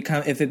that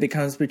if it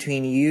becomes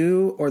between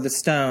you or the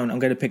stone, I'm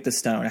going to pick the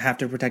stone. I have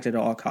to protect it at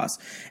all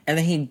costs. And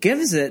then he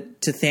gives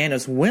it to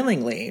Thanos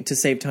willingly to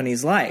save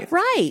Tony's life.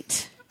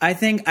 Right. I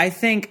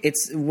think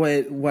it's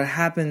what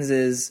happens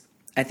is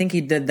I think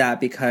he did that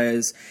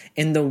because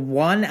in the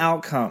one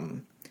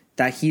outcome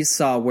that he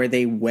saw where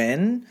they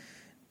win,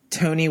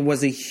 Tony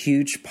was a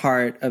huge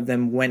part of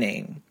them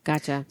winning.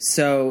 Gotcha.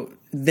 So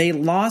they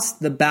lost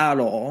the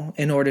battle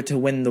in order to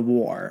win the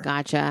war.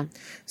 Gotcha.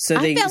 So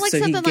I felt like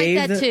something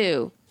like that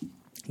too.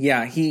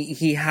 Yeah,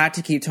 he had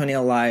to keep Tony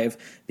alive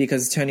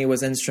because Tony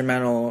was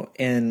instrumental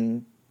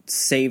in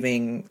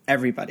saving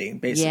everybody,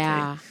 basically.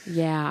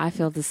 Yeah, I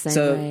feel the same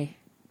way.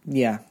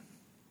 Yeah.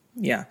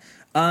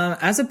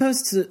 As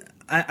opposed to,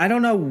 I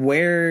don't know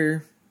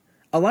where.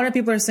 A lot of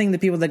people are saying the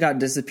people that got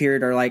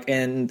disappeared are like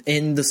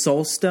in the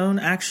Soul Stone,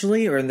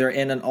 actually, or they're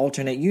in an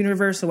alternate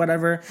universe or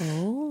whatever.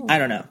 Oh. I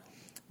don't know.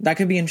 That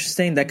could be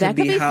interesting. That could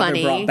be how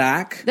funny. They're brought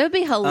back. That would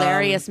be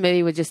hilarious,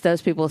 maybe with just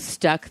those people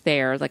stuck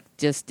there, like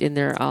just in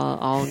their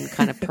own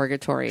kind of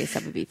purgatory.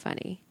 That would be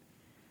funny.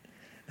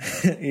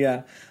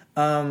 Yeah.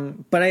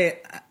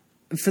 But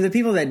for the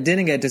people that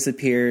didn't get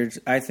disappeared,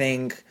 I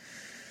think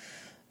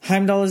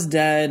Heimdall is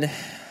dead.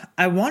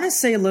 I want to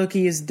say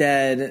Loki is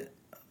dead.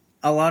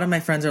 A lot of my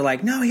friends are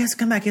like, no, he has to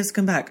come back.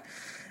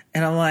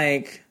 And I'm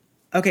like,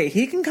 okay,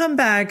 he can come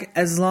back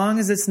as long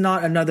as it's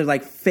not another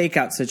like fake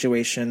out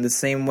situation, the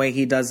same way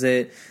he does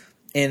it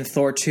in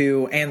Thor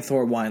 2 and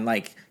Thor 1.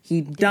 Like he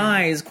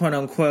dies, quote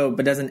unquote,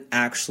 but doesn't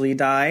actually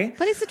die.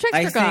 But he's the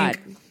trickster god.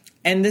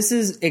 And this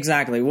is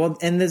exactly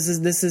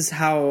this is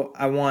how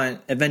I want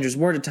Avengers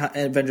 4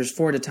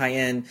 to tie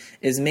in,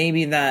 is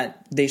maybe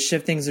that they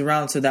shift things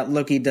around so that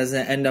Loki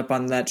doesn't end up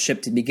on that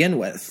ship to begin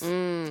with.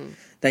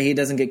 That he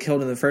doesn't get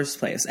killed in the first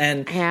place.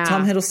 And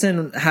Tom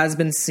Hiddleston has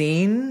been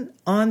seen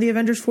on the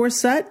Avengers 4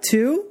 set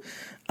too.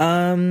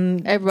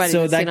 Everybody's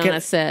been seen on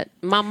that set.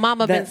 My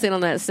mama been seen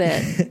on that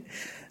set.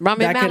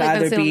 Rami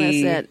Malek been seen on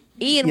that set.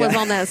 Ian was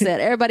on that set.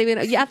 Everybody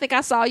been. Yeah, I think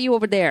I saw you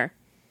over there,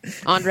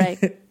 Andre.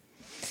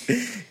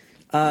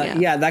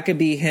 That could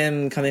be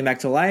him coming back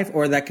to life,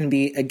 or that can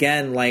be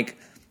again like.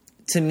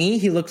 To me,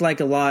 he looked like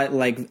a lot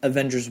like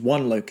Avengers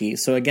 1 Loki.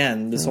 So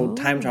again, this whole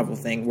time travel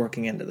thing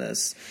working into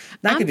this.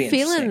 That could be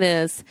interesting. I'm feeling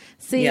this.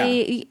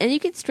 See, and you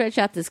could stretch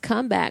out this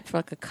comeback for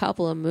like a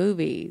couple of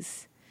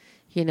movies.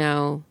 You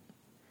know,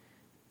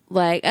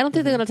 like I don't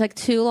think they're going to take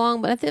too long,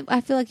 but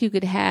I feel like you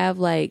could have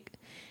like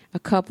a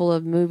couple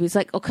of movies,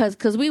 like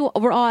because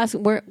we're all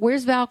asking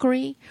where's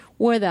Valkyrie?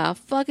 Where the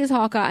fuck is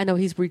Hawkeye? I know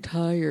he's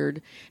retired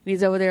and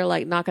he's over there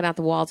like knocking out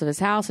the walls of his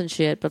house and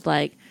shit, but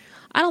like.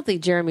 I don't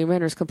think Jeremy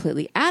Renner's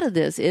completely out of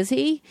this, is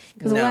he?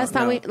 Because the last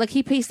time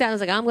he pieced out and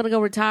was like, I'm going to go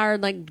retire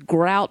and like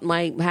grout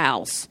my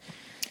house,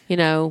 you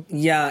know?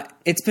 Yeah,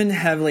 it's been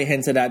heavily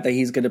hinted at that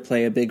he's going to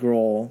play a big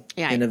role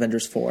in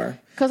Avengers 4.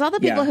 Because all the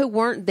people who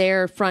weren't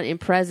there front and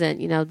present,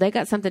 you know, they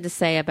got something to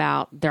say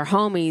about their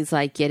homies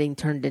like getting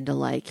turned into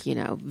like, you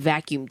know,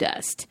 vacuum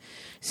dust.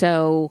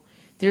 So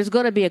there's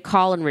going to be a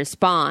call and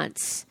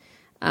response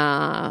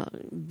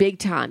big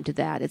time to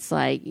that. It's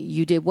like,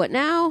 you did what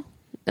now?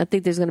 I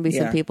think there's going to be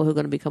some people who are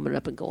going to be coming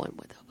up and going,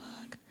 what the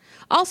fuck?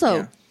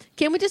 Also,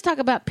 can we just talk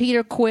about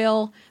Peter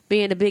Quill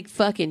being a big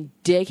fucking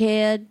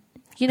dickhead?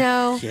 You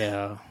know?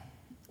 Yeah.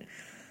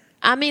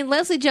 I mean,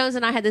 Leslie Jones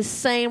and I had the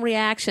same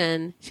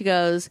reaction. She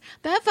goes,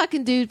 that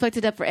fucking dude fucked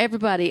it up for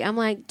everybody. I'm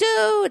like,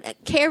 dude,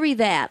 carry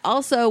that.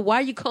 Also, why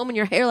are you combing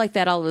your hair like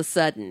that all of a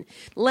sudden?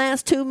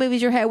 Last 2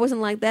 movies, your hair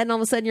wasn't like that, and all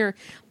of a sudden you're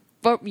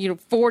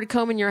forward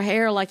combing your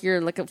hair like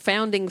you're like a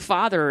founding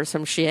father or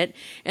some shit,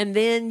 and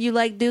then you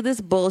like do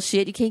this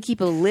bullshit. You can't keep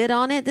a lid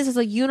on it. This is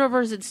a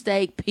universe at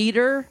stake,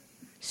 Peter.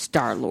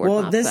 Star-Lord.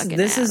 Well, my this fucking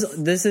this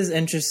ass. is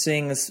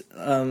interesting.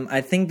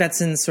 I think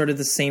that's in sort of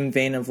the same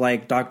vein of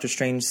like Doctor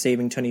Strange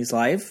saving Tony's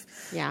life.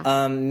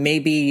 Yeah.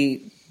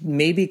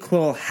 Maybe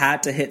Quill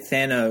had to hit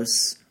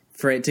Thanos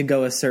for it to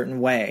go a certain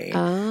way.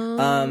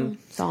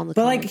 It's all in the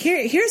But like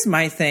comics. here's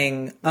my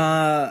thing.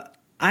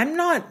 I'm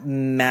not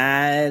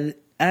mad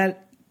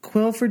at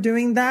Quill for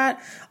doing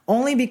that,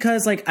 only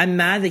because like I'm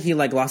mad that he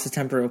like lost his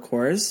temper, of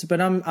course, but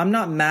I'm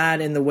not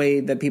mad in the way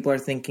that people are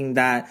thinking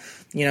that,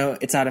 you know,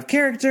 it's out of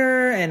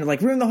character and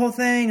like ruined the whole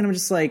thing. And I'm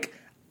just like,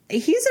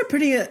 he's a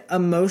pretty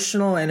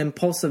emotional and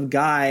impulsive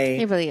guy.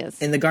 He really is.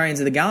 In the Guardians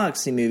of the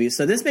Galaxy movie,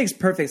 so this makes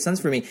perfect sense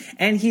for me.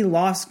 And he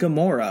lost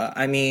Gamora.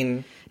 I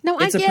mean, No,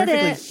 I it's a get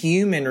perfectly it.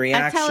 human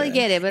reaction. I totally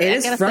get it, but it I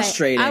is gotta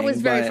frustrating. Say, I was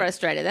very but-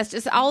 frustrated. That's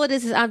just all it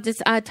is.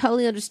 I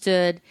totally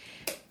understood.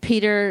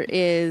 Peter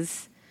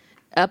is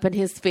up in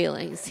his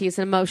feelings. He's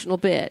an emotional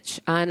bitch.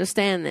 I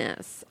understand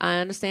this. I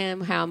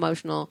understand how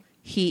emotional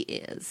he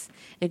is.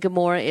 And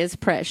Gamora is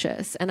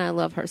precious, and I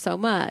love her so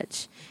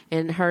much.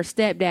 And her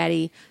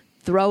stepdaddy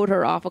throwed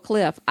her off a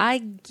cliff. I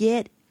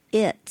get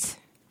it,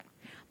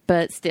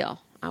 but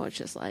still, I was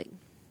just like,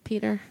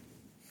 Peter,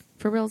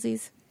 for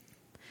realsies.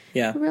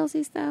 Yeah. For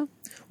realsies, though.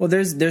 Well,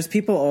 there's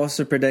people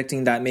also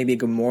predicting that maybe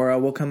Gamora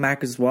will come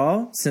back as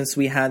well, since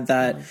we had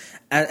that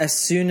as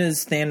soon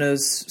as Thanos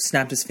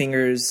snapped his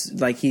fingers,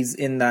 like he's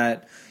in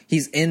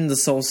the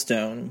Soul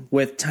Stone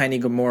with tiny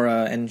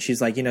Gamora, and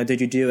she's like, you know, did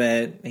you do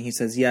it? And he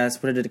says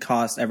yes. What did it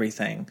cost?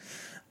 Everything.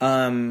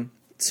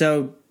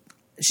 So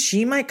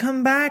she might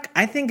come back.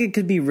 I think it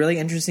could be really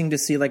interesting to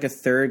see like a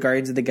third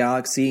Guardians of the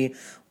Galaxy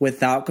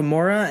without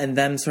Gamora, and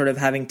them sort of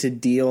having to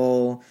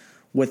deal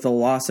with the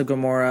loss of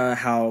Gamora,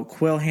 how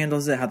Quill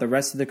handles it, how the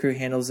rest of the crew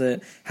handles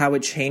it, how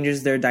it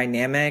changes their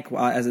dynamic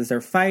as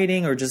they're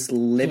fighting or just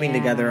living Yeah.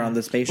 together on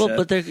the spaceship.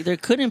 Well, but there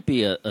couldn't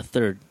be a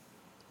third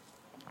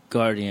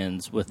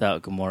Guardians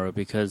without Gamora,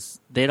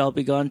 because they'd all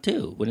be gone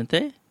too, wouldn't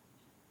they?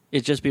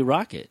 It'd just be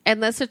Rocket.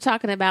 Unless they're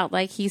talking about,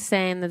 like he's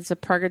saying, there's a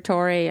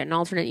purgatory, an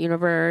alternate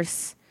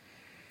universe,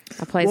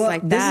 a place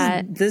like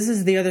that. This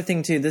is the other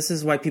thing too. This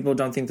is why people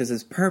don't think this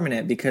is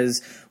permanent,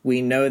 because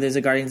we know there's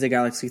a Guardians of the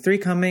Galaxy 3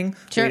 coming.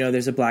 Sure. We know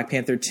there's a Black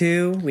Panther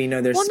 2. We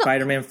know there's Well, no,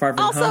 Spider-Man Far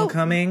From also, Home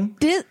coming.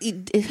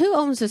 Who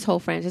owns this whole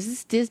franchise? Is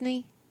this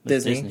Disney?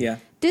 Disney, Disney. yeah.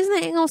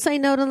 Disney ain't gonna say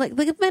no to like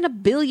they've made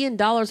 $1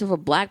 billion over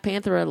Black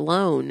Panther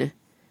alone.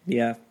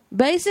 Yeah.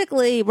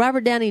 Basically,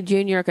 Robert Downey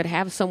Jr. could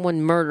have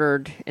someone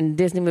murdered, and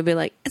Disney would be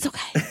like, "It's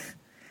okay,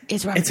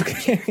 it's Robert. It's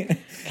okay.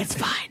 It's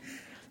fine.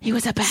 He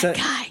was a bad So-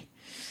 guy."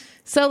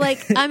 So,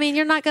 like, I mean,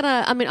 you're not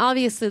gonna. I mean,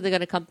 obviously they're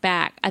gonna come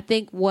back. I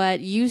think what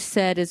you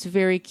said is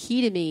very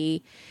key to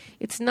me.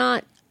 It's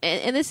not,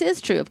 and this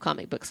is true of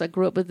comic books. I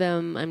grew up with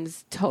them. I'm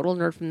just a total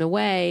nerd from the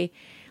way.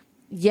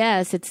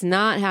 Yes, it's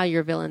not how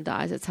your villain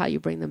dies; it's how you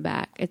bring them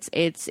back.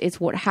 It's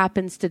what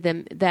happens to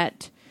them,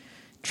 that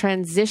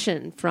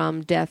transition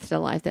from death to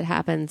life that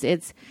happens.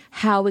 It's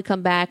how we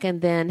come back,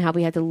 and then how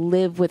we have to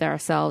live with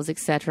ourselves,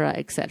 etc.,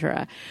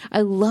 etc.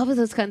 I love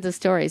those kinds of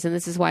stories, and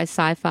this is why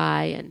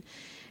sci-fi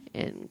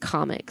and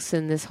comics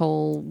and this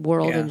whole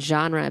world Yeah. and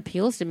genre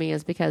appeals to me,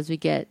 is because we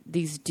get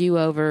these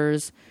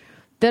do-overs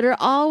that are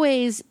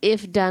always,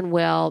 if done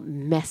well,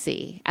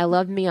 messy. I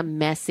love me a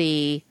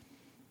messy,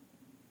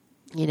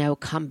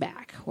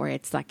 comeback where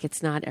it's like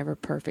it's not ever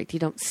perfect. You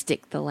don't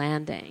stick the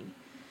landing,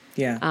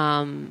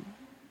 Yeah.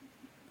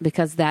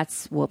 because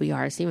that's what we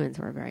are as humans.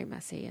 We're very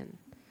messy. And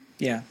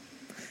Yeah.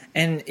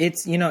 And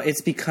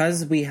it's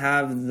because we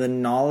have the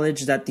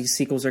knowledge that these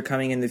sequels are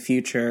coming in the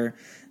future,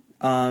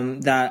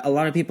 that a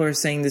lot of people are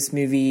saying this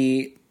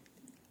movie,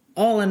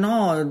 all in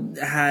all,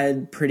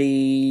 had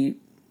pretty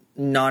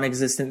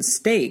non-existent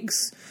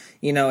stakes.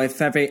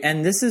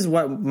 And this is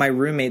what my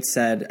roommate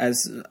said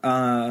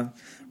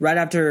right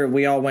after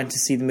we all went to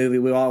see the movie.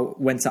 We all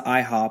went to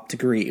IHOP to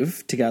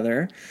grieve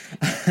together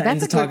and that's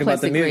to a talk good about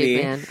place the to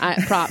grieve, movie.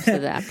 man. Props to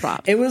that.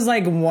 Props. It was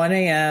like 1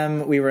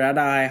 a.m. We were at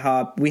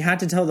IHOP. We had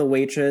to tell the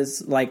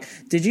waitress, like,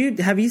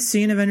 have you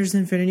seen Avengers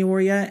Infinity War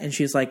yet? And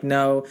she's like,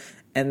 no.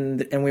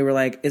 And we were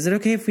like, is it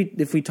okay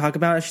if we talk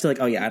about it? She's like,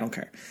 oh yeah, I don't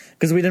care.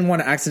 Because we didn't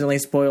want to accidentally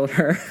spoil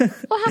her.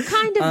 Well, how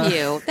kind of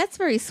you. That's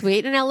very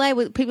sweet. In LA,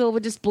 people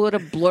would just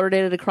blurted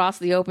it across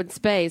the open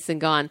space and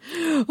gone,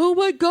 oh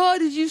my God,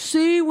 did you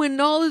see when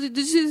did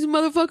you see this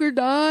motherfucker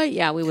die?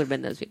 Yeah, we would have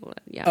been those people.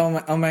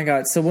 Yeah. Oh my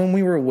God. So when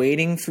we were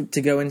waiting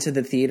to go into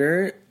the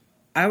theater,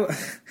 I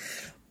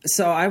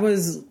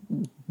was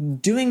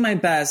doing my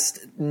best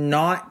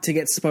not to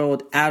get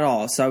spoiled at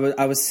all. So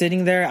I was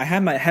sitting there. I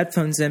had my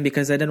headphones in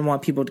because I didn't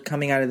want people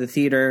coming out of the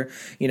theater,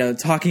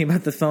 talking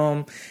about the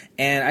film.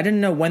 And I didn't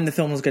know when the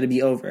film was going to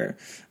be over.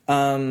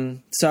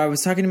 So I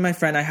was talking to my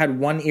friend. I had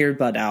one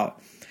earbud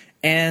out.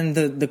 And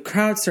the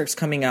crowd starts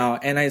coming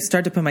out, and I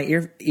start to put my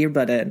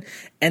earbud in.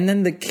 And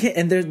then the kid,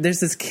 and there's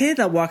this kid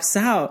that walks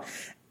out,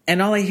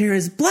 and all I hear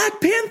is Black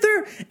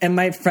Panther. And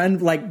my friend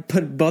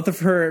put both of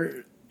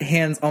her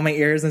hands on my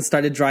ears and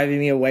started driving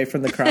me away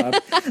from the crowd.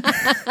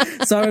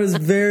 So I was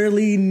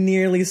very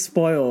nearly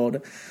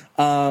spoiled.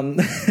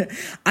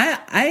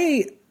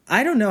 I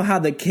don't know how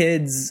the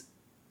kids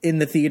in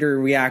the theater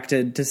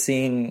reacted to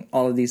seeing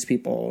all of these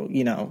people,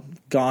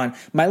 gone.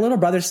 My little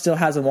brother still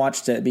hasn't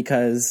watched it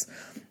because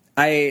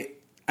I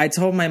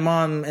told my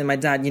mom and my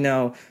dad,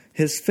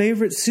 his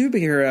favorite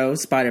superhero,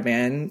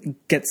 Spider-Man,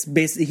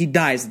 he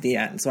dies at the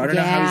end. So I don't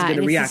know how he's going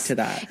to react to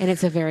that. And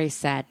it's a very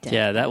sad death.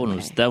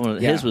 Yeah,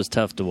 his was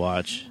tough to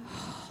watch.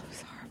 Oh, it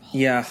was horrible.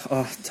 Yeah.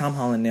 Oh, Tom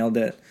Holland nailed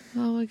it.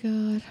 Oh my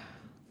God.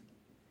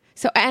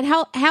 So, and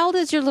how old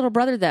is your little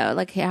brother though?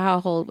 Like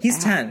how old?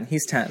 He's 10.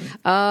 He's 10.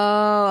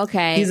 Oh,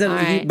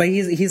 okay. But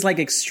he's like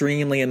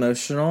extremely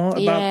emotional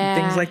about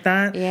things like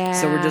that. Yeah.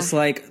 So we're just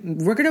like,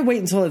 we're gonna wait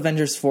until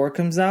Avengers 4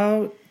 comes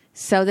out.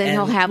 So then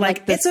he'll have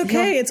like this, it's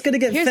okay. It's gonna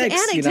get here's fixed.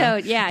 Here's the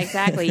anecdote. Yeah,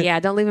 exactly. Yeah,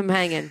 don't leave him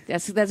hanging.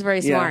 That's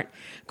very smart.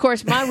 Of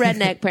course, my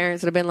redneck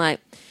parents would have been like,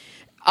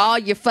 all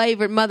your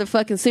favorite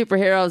motherfucking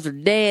superheroes are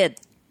dead,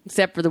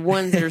 except for the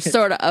ones that are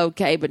sort of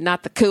okay, but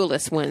not the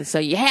coolest ones. So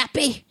you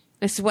happy?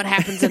 This is what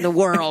happens in the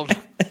world.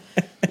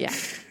 Yeah.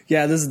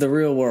 Yeah, this is the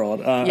real world.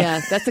 Yeah,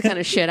 that's the kind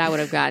of shit I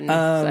would have gotten.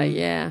 So,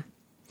 yeah.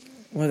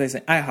 What do they say?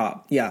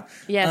 IHOP. Yeah.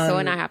 Yeah, so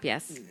an IHOP,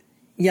 yes.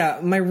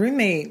 Yeah, my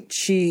roommate,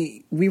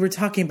 we were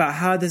talking about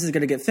how this is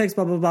going to get fixed,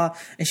 blah, blah, blah.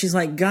 And she's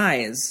like,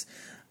 guys,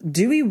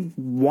 do we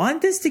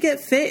want this to get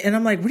fit? And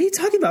I'm like, what are you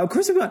talking about? Of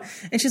course we want.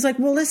 And she's like,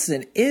 well,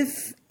 listen,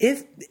 if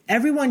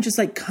everyone just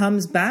like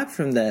comes back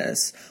from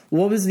this,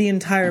 what was the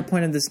entire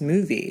point of this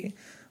movie?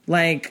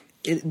 Like,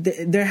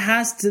 there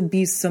has to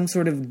be some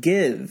sort of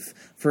give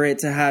for it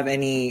to have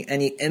any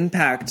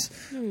impact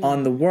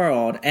on the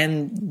world,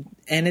 and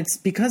it's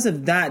because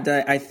of that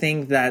I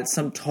think that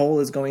some toll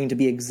is going to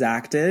be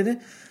exacted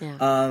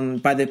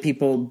by the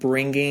people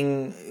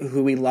bringing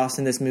who we lost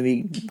in this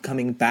movie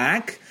coming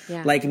back.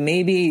 Yeah. Like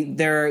maybe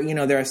there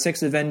are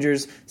 6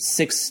 Avengers,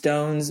 6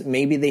 stones.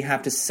 Maybe they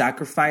have to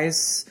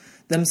sacrifice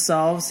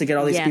themselves to get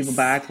all these people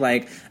back.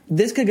 Like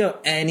this could go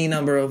any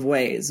number of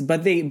ways,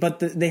 but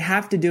they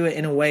have to do it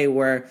in a way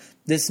where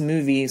this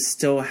movie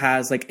still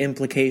has like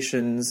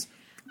implications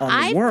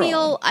on the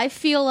world. I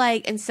feel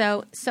like, and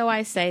so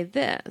I say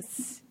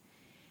this.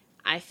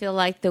 I feel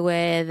like the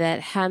way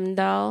that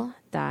Heimdall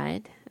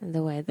died, and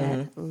the way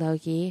that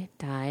Loki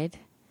died,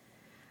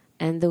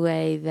 and the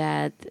way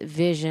that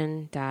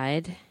Vision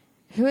died.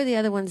 Who are the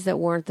other ones that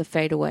weren't the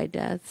fadeaway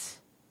deaths?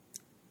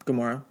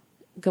 Gamora.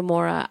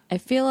 I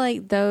feel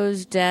like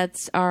those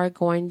deaths are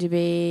going to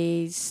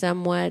be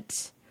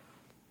somewhat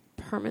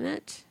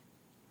permanent.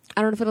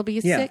 I don't know if it'll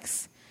be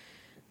 6.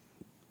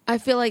 I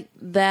feel like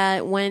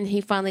that when he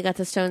finally got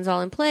the stones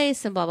all in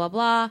place and blah, blah,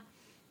 blah,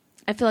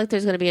 I feel like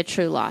there's going to be a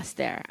true loss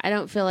there. I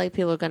don't feel like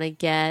people are going to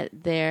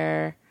get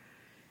their...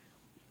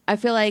 I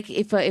feel like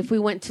if we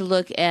went to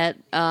look at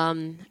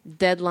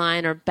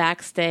Deadline or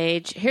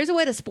Backstage... Here's a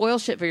way to spoil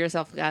shit for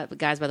yourself,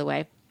 guys, by the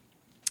way.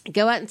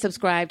 Go out and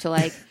subscribe to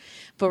like...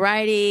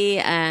 Variety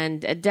and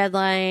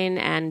Deadline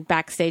and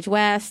Backstage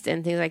West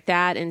and things like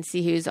that, and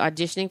see who's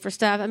auditioning for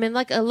stuff. I mean,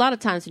 like a lot of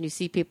times when you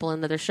see people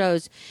in other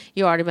shows,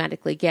 you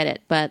automatically get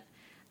it. But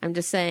I'm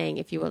just saying,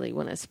 if you really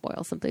want to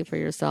spoil something for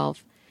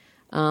yourself,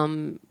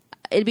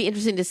 it'd be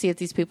interesting to see if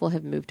these people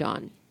have moved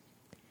on.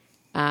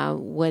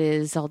 What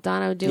is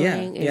Aldana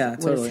doing? Yeah,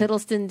 What is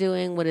Hiddleston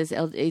doing? What is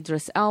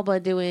Idris Elba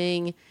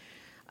doing?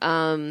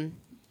 It'd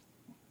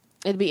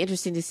be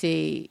interesting to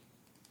see.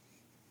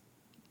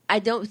 I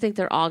don't think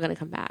they're all going to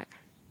come back.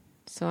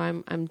 So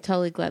I'm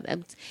totally glad.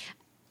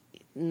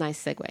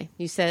 Nice segue.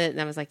 You said it, and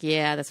I was like,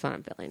 yeah, that's what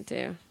I'm feeling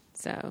too.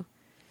 So,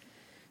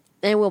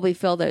 and will we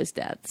fill those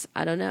deaths?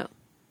 I don't know.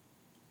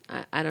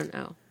 I don't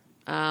know.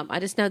 I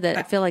just know that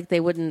I feel like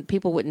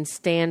people wouldn't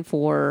stand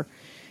for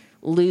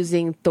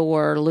losing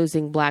Thor,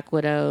 losing Black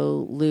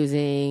Widow,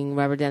 losing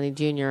Robert Downey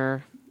Jr.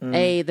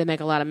 A, they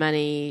make a lot of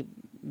money.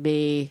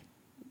 B,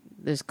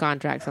 there's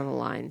contracts on the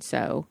line.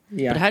 So,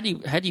 But how do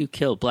you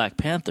kill Black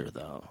Panther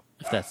though?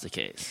 If that's the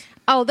case.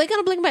 Oh, they're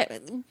gonna bring back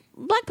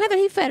Black Panther.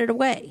 He faded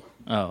away.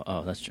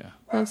 Oh, that's true. You know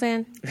what I'm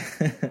saying?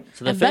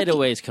 So the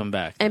fadeaways come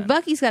back. And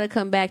Bucky's got to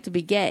come back to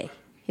be gay.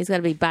 He's got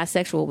to be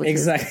bisexual with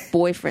his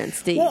boyfriend,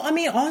 Steve. Well, I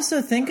mean, also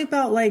think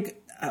about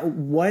like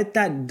what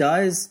that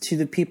does to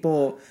the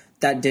people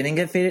that didn't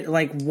get faded.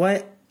 Like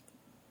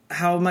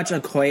how much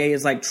Okoye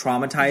is like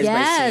traumatized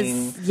by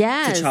seeing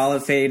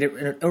T'Challa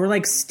faded, or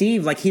like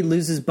Steve, like he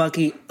loses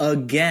Bucky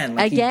again.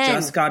 Like he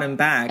just got him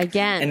back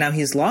again, and now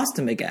he's lost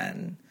him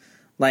again.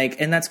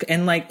 Like,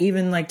 and like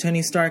even like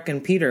Tony Stark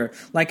and Peter,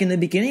 like in the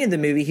beginning of the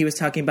movie, he was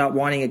talking about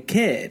wanting a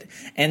kid,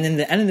 and in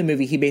the end of the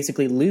movie, he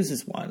basically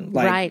loses one.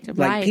 Like,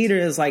 like Peter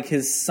is like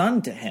his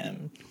son to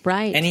him,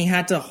 right? And he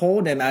had to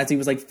hold him as he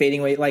was like fading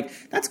away. Like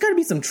that's got to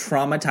be some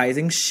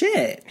traumatizing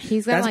shit.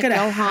 That's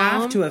gonna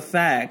have to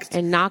affect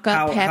and knock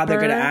up Pepper. How they're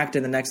gonna act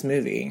in the next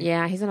movie.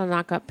 Yeah, he's gonna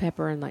knock up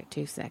Pepper in like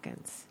 2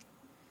 seconds.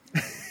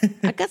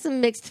 I got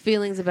some mixed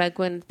feelings about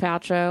Gwyneth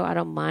Paltrow. I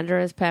don't mind her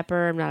as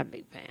Pepper. I'm not a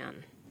big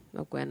fan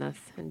of Gwyneth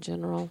in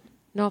general.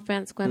 No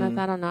offense, Gwyneth.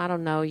 I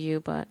don't know you,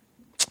 but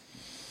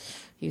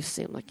you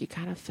seem like you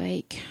kind of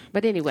fake.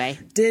 But anyway,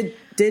 did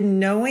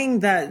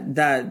knowing that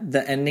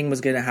the ending was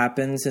going to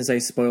happen, since I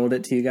spoiled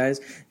it to you guys,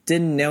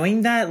 did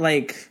knowing that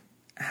like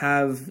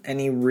have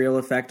any real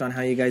effect on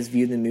how you guys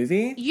view the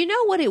movie? You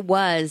know what it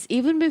was?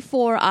 Even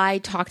before I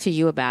talked to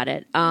you about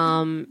it,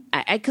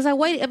 because I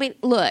waited. I mean,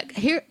 look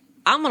here.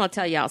 I'm going to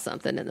tell y'all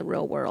something in the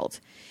real world.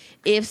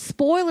 If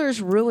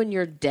spoilers ruin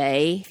your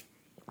day,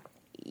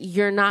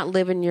 you're not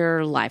living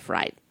your life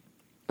right.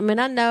 I mean,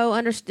 I know,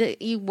 understand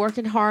you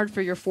working hard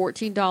for your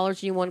 $14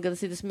 and you want to go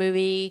see this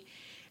movie,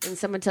 and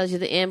someone tells you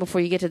the end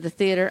before you get to the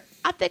theater.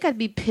 I think I'd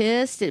be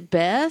pissed at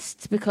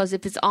best, because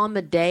if it's on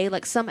the day,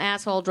 like some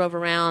asshole drove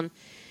around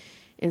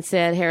and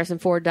said Harrison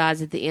Ford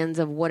dies at the ends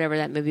of whatever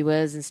that movie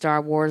was in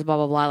Star Wars, blah,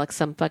 blah, blah, like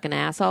some fucking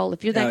asshole.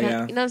 If you're that kind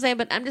of, you know what I'm saying?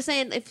 But I'm just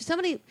saying, if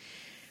somebody,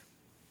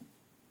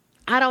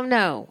 I don't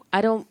know.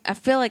 I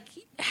feel like,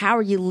 how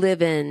are you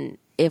living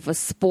if a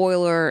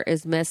spoiler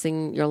is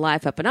messing your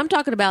life up? And I'm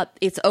talking about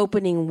its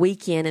opening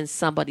weekend and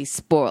somebody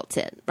spoiled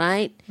it,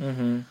 right?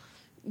 Mm-hmm.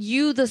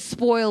 You, the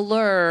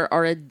spoiler,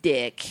 are a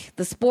dick.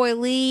 The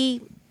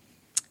spoilee,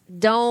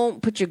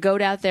 don't put your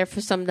goat out there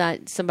for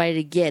somebody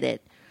to get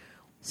it.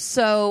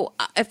 So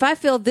if I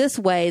feel this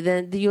way,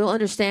 then you'll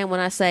understand when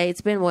I say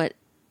it's been,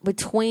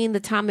 between the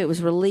time it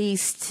was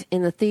released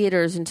in the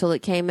theaters until it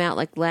came out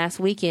like last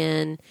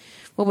weekend,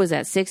 what was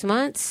that, 6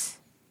 months?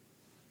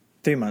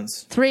 3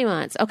 months. 3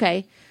 months.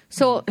 Okay.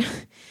 So,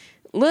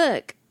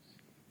 look,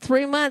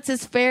 3 months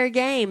is fair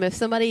game. If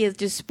somebody has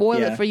just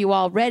spoiled it for you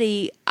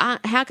already,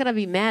 how can I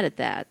be mad at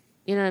that?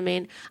 You know what I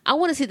mean? I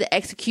want to see the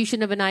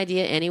execution of an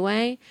idea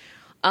anyway.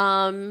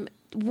 Would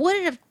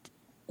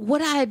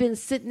I have been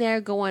sitting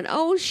there going,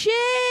 oh,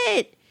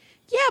 shit?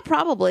 Yeah,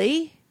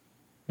 probably.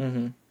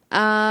 Mm-hmm.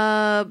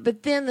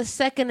 But then the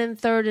second and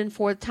third and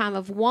fourth time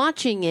of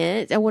watching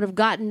it, I would have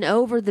gotten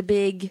over the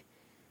big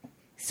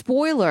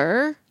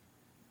spoiler.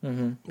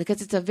 Mm-hmm.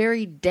 Because it's a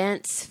very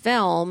dense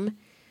film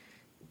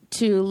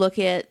to look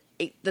at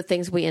the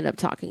things we end up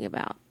talking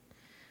about.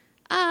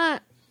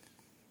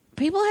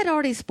 People had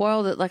already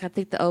spoiled it, like I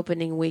think the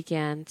opening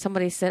weekend.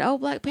 Somebody said, oh,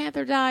 Black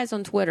Panther dies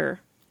on Twitter.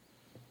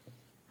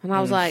 And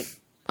I was like,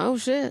 oh,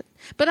 shit.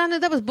 But I know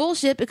that was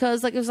bullshit,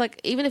 because it was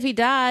like, even if he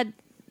died,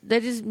 they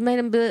just made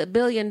him $1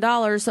 billion.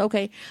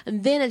 Okay.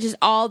 And then I just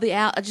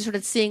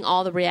started seeing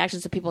all the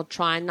reactions of people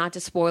trying not to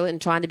spoil it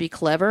and trying to be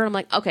clever. I'm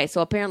like, okay,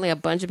 so apparently a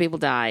bunch of people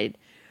died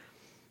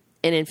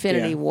in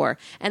Infinity War.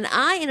 And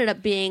I ended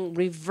up being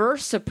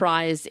reverse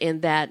surprised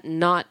in that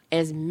not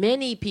as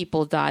many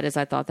people died as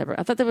I thought they were.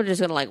 I thought they were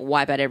just going to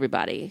wipe out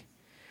everybody.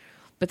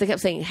 But they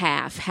kept saying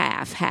half,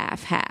 half,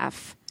 half,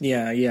 half.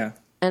 Yeah, yeah.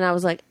 And I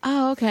was like,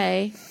 oh,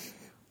 okay.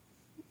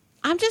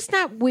 I'm just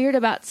not weird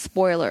about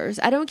spoilers.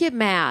 I don't get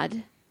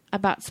mad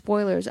about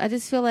spoilers. I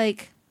just feel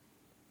like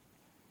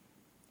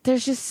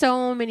there's just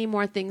so many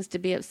more things to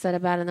be upset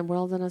about in the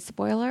world than a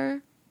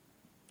spoiler,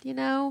 you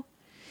know?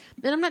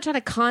 And I'm not trying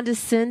to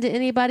condescend to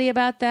anybody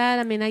about that.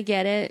 I mean, I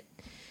get it.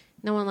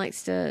 No one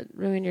likes to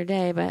ruin your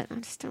day, but I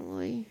just don't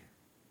really,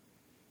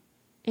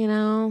 you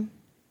know?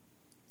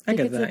 I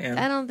get that,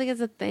 yeah. I don't think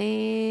it's a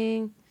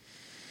thing.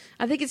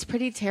 I think it's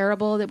pretty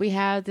terrible that we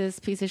have this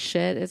piece of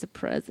shit as a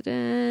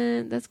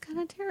president. That's kind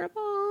of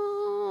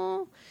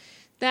terrible.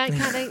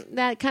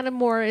 That kind of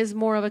more is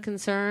more of a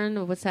concern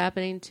of what's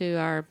happening to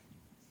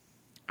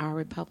our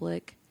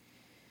republic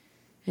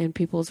and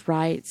people's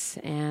rights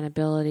and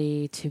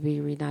ability to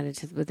be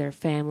reunited with their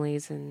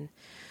families and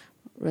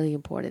really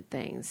important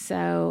things.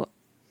 So,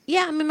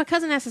 yeah, I mean, my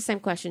cousin asked the same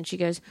question. She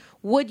goes,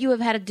 would you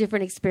have had a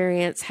different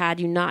experience had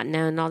you not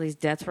known all these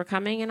deaths were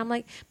coming? And I'm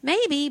like,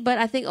 maybe, but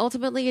I think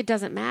ultimately it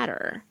doesn't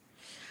matter.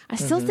 I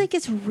still think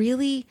it's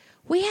really,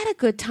 we had a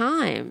good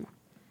time,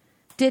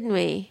 didn't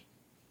we?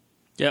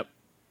 Yep.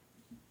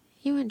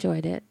 You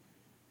enjoyed it.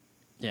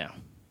 Yeah.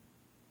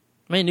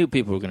 I mean, I knew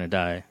people were going to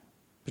die.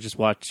 But just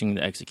watching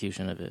the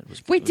execution of it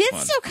was We was did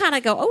fun. still kind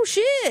of go, oh,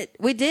 shit.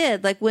 We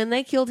did. Like, when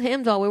they killed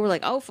Heimdall, we were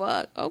like, oh,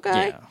 fuck,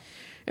 okay. Yeah.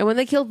 And when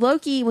he killed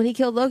Loki,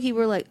 we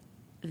were like,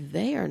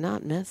 they are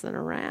not messing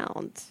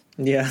around.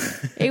 Yeah.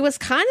 It was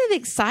kind of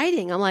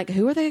exciting. I'm like,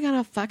 who are they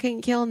going to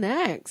fucking kill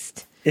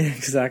next?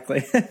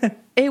 Exactly.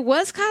 It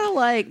was kind of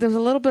like there was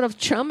a little bit of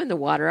chum in the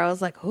water. I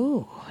was like,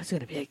 oh, it's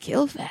going to be a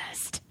kill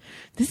fest.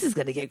 This is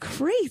going to get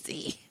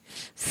crazy.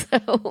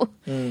 So,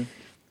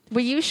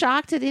 were you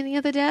shocked at any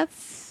of the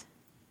deaths?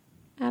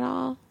 At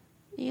all,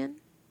 Ian?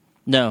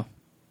 No.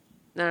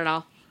 Not at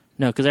all.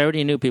 No, because I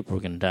already knew people were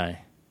going to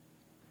die.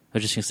 I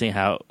was just going to see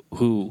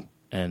who,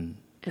 and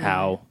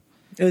how.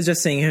 It was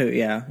just saying who,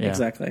 yeah.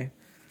 Exactly.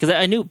 Because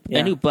I knew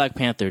Black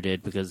Panther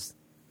did, because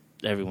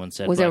everyone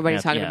said was Black everybody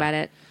Panther, talking about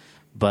it?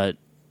 But,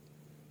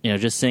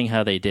 just seeing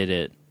how they did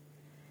it,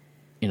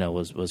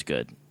 was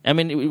good. I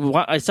mean,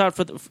 I saw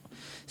it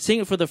seeing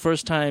it for the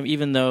first time,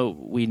 even though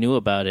we knew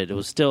about it, it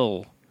was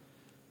still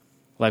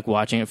like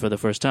watching it for the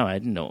first time. I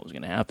didn't know what was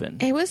going to happen.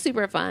 It was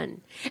super fun.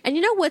 And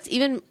you know what's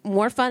even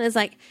more fun is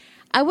like,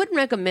 I wouldn't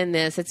recommend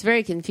this. It's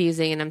very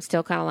confusing, and I'm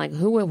still kind of like,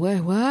 who, what,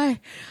 why?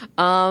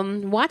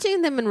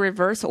 Watching them in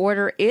reverse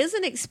order is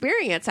an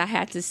experience, I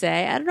have to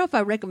say. I don't know if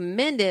I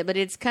recommend it, but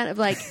it's kind of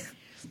like,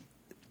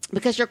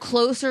 because you're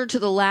closer to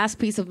the last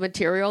piece of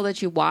material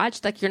that you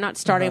watched. Like, you're not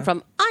starting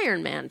from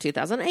Iron Man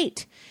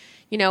 2008.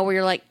 you know, where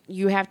you're like,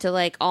 you have to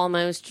like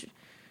almost,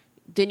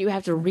 then you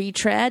have to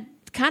retread.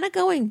 Kind of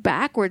going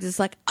backwards is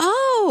like,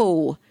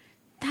 oh,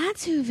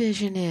 that's who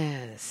Vision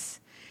is.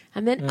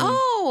 And then,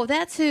 oh,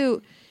 that's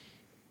who.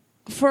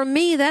 For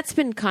me, that's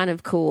been kind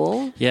of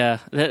cool. Yeah,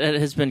 that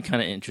has been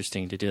kind of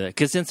interesting to do that.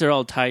 Because since they're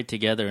all tied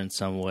together in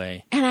some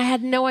way. And I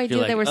had no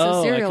idea they were so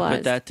I serialized. can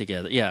put that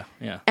together. Yeah,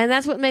 yeah. And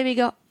that's what made me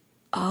go,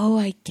 oh,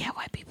 I get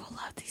why people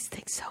love these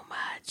things so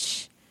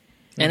much.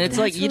 And it's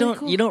That's like, really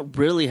cool. you don't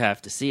really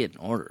have to see it in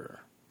order.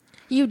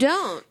 You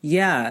don't.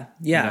 Yeah.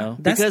 You know,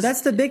 That's because-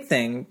 that's the big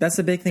thing. That's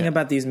the big thing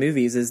about these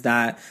movies is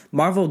that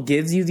Marvel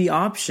gives you the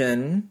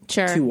option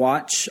Sure. to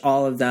watch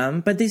all of them,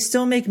 but they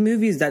still make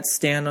movies that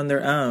stand on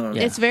their own.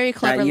 Yeah. It's very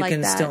clever that you like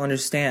can that. still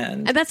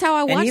understand. And that's how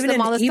I watch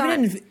them all the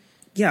time.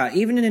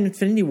 Even in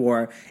Infinity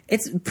War,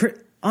 it's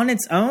on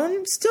its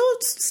own still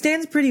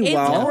stands pretty It's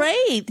well.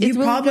 great. It's You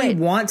really probably great.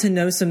 want to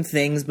know some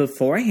things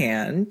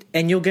beforehand,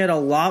 and you'll get a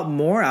lot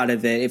more out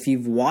of it if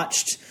you've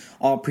watched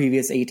all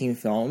previous 18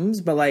 films.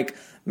 But like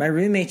my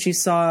roommate, she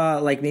saw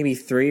like maybe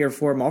 3 or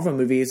 4 Marvel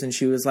movies, and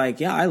she was like,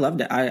 "Yeah, I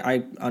loved it.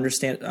 I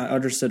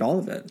understood all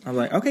of it." I'm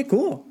like, "Okay,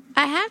 cool."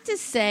 I have to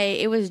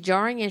say, it was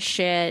jarring as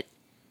shit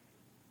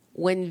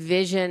when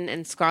Vision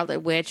and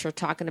Scarlet Witch are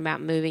talking about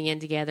moving in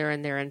together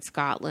and they're in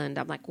Scotland.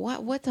 I'm like,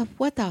 what the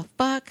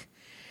fuck?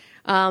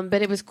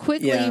 But it was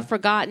quickly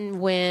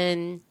forgotten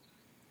when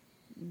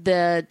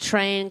the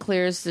train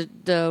clears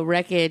the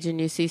wreckage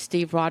and you see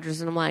Steve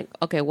Rogers, and I'm like,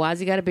 okay, why's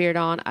he got a beard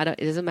on? It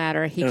doesn't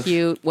matter. He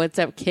cute. What's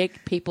up?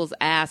 Kick people's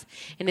ass.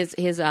 And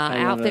his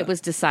outfit it.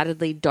 was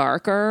decidedly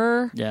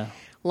darker. Yeah.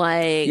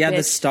 Like, Yeah, the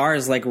it's-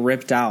 stars like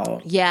ripped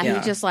out. yeah,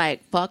 he just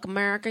like, fuck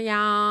America,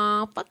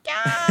 y'all. Fuck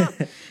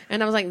y'all.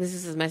 And I was like, this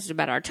is a message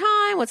about our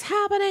time. What's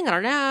happening? I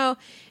don't know.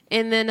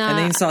 And then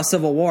you saw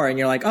Civil War, and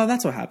you're like, "Oh,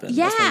 that's what happened."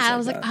 yeah, That's why he said I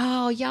was like, that.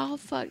 oh, y'all,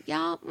 fuck,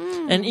 y'all.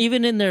 And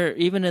even in their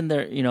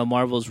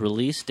Marvel's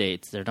release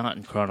dates, they're not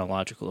in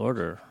chronological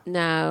order.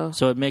 No.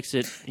 So it makes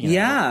it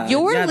Yeah,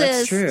 Your yeah, that's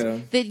list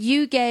true. that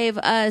you gave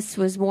us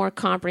was more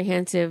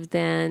comprehensive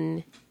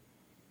than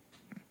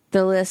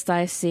the list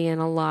I see in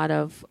a lot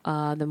of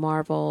the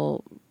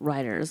Marvel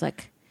writers,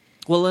 like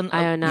Well, and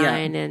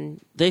IO9 and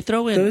they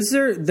throw in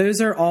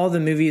Those are all the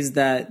movies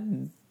that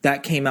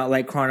came out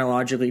like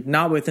chronologically,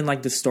 not within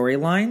like the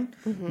storyline,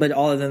 but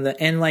all of them.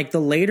 And like the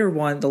later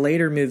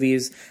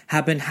movies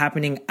have been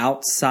happening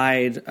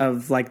outside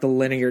of like the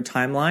linear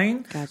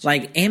timeline. Gotcha.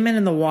 Like Ant-Man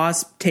and the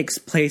Wasp takes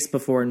place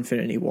before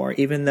Infinity War,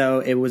 even though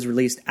it was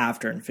released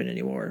after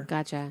Infinity War.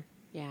 gotcha.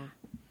 Yeah.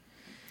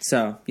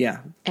 So yeah,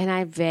 And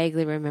I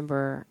vaguely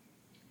remember,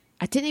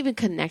 I didn't even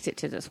connect it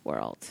to this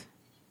world.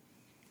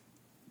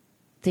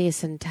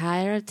 This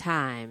entire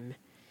time,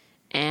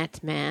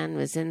 Ant-Man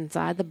was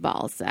inside the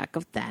ballsack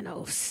of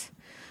Thanos.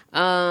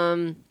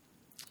 I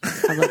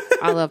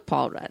love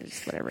Paul Rudd.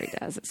 Just whatever he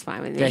does, it's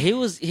fine with me. yeah, he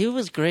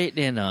was great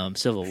in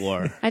Civil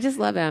War. I just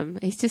love him.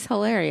 He's just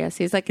hilarious.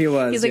 He's like He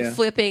was, he's like yeah.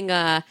 flipping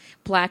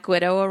Black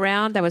Widow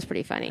around. That was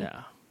pretty funny.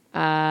 Yeah.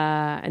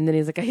 And then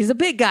he's a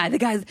big guy.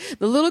 The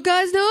little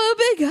guys know a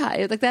big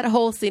guy. Like that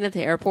whole scene at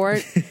the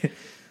airport.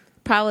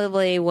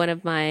 Probably one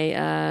of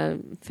my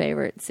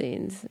favorite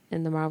scenes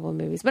in the Marvel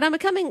movies. But I'm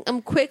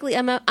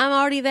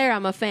already there.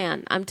 I'm a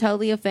fan. I'm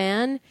totally a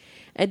fan.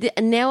 And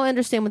now I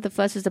understand what the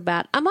fuss is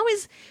about. I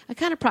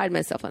kind of pride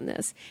myself on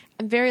this.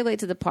 I'm very late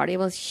to the party.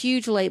 I'm a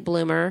huge late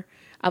bloomer.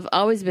 I've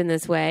always been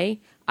this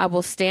way. I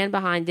will stand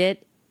behind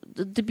it.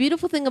 The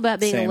beautiful thing about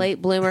being a Same.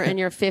 late bloomer in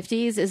your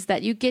 50s is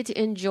that you get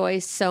to enjoy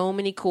so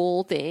many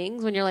cool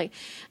things when you're like,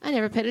 I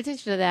never paid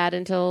attention to that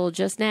until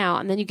just now.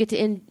 And then you get to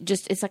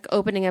it's like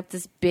opening up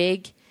this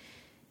big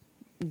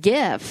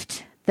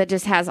gift that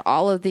just has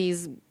all of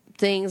these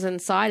things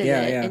inside of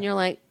Yeah, it. yeah. And you're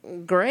like,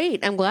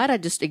 great. I'm glad I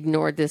just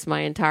ignored this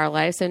my entire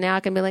life. So now I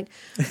can be like,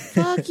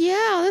 fuck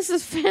yeah, this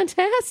is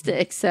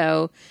fantastic.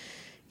 So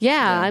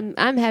yeah,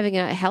 I'm having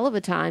a hell of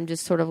a time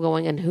just sort of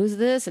going, and who's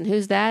this and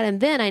who's that? And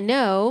then I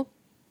know,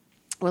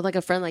 with like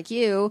a friend like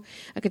you,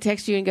 I could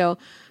text you and go,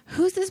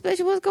 who's this bitch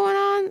and what's going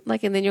on?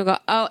 Like, and then you'll go,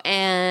 oh,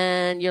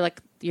 and you're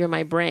like, you're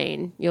my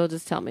brain. You'll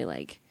just tell me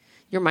like,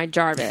 you're my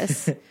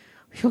Jarvis.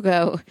 You'll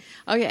go,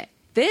 okay,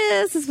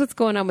 this is what's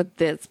going on with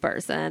this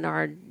person,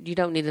 or you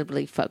don't need to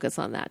really focus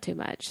on that too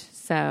much.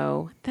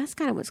 So that's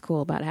kind of what's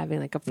cool about having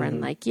like a friend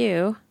like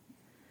you,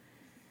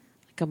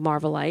 like a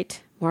Marvelite,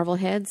 Marvel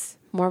heads,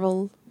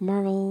 Marvel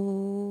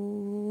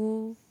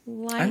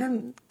light. I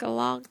don't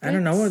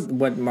Galactics. know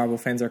what Marvel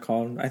fans are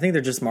called. I think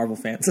they're just Marvel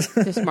fans.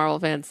 Just Marvel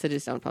fans that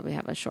just don't probably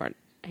have a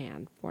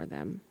shorthand for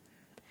them.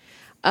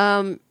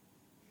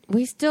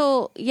 We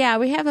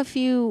have a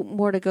few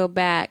more to go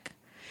back.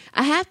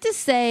 I have to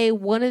say,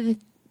 one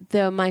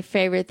of my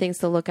favorite things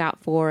to look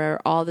out for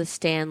are all the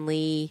Stan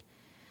Lee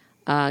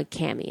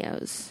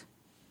cameos.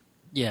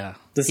 Yeah.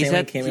 The He's same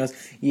had- cameos.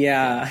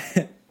 Yeah.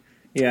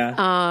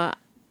 Yeah.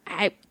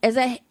 I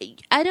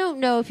don't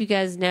know if you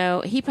guys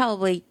know.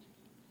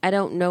 I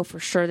don't know for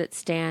sure that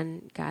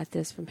Stan got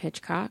this from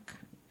Hitchcock.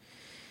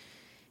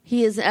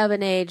 he is of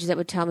an age that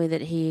would tell me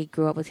that he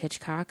grew up with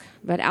Hitchcock.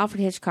 But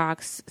Alfred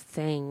Hitchcock's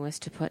thing was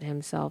to put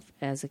himself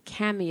as a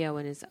cameo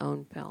in his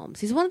own films.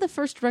 He's one of the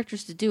first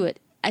directors to do it.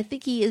 I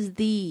think he is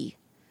the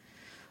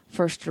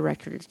first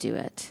director to do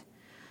it.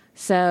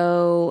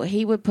 So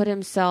he would put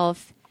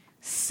himself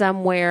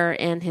somewhere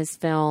in his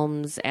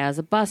films as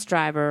a bus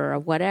driver or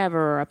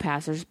whatever, or a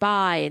passersby,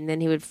 and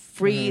then he would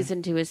freeze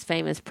into his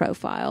famous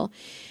profile.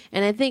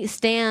 And I think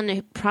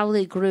Stan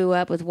probably grew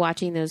up with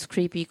watching those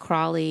creepy,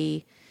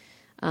 crawly,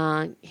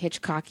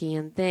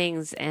 Hitchcockian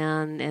things,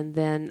 and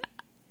then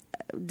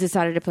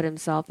decided to put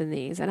himself in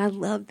these. And I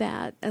love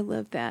that. I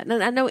love that.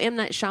 And I know M.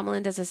 Night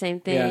Shyamalan does the same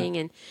thing,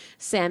 and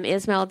Sam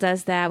Esmail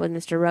does that with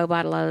Mr.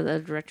 Robot. A lot of the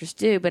directors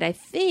do. But I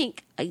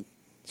think, I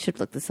should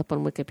look this up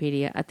on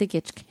Wikipedia, I think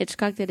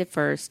Hitchcock did it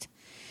first,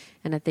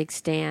 and I think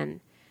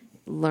Stan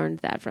learned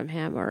that from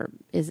him or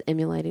is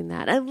emulating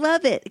that. I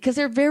love it because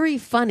they're very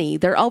funny.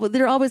 They're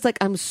always like,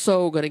 I'm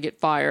so going to get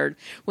fired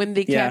when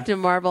the Captain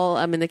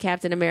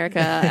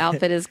America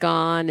outfit is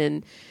gone,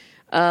 and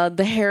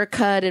the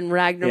haircut in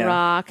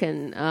Ragnarok,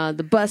 and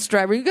the bus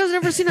driver. You guys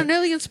ever seen an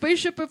alien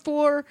spaceship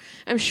before?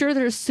 I'm sure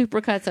there's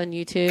supercuts on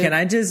YouTube. Can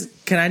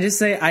I just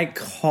say I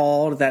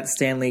called that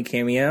Stan Lee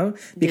cameo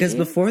because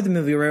before the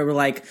movie we were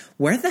like,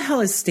 where the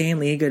hell is Stan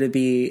Lee going to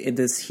be in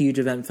this huge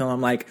event film?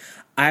 I'm like,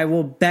 I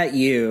will bet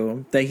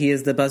you that he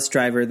is the bus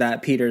driver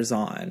that Peter's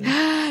on.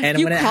 And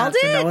you when it called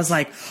happened, it? I was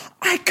like,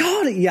 I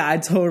called it. Yeah, I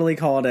totally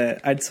called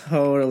it.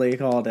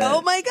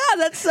 Oh my God,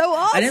 that's so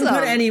awesome. I didn't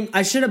put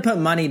I should have put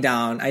money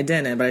down. I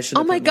didn't, but I should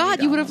have. Oh my put money God,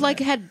 down you would have on it.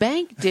 had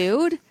bank,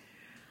 dude.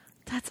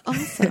 That's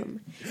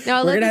awesome.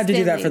 Now, We're gonna have to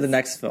do that for the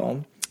next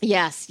film.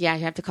 Yes, yeah,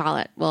 you have to call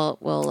it. We'll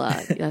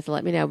you have to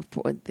let me know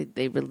before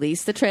they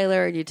release the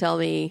trailer, and you tell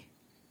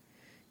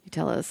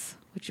us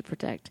what you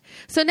protect.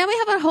 So now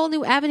we have a whole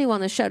new avenue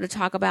on the show to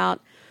talk about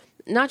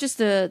not just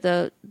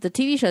the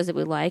TV shows that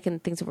we like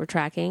and things that we're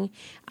tracking.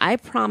 I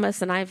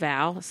promise and I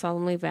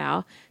solemnly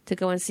vow, to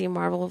go and see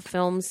Marvel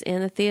films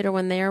in the theater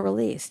when they are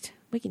released.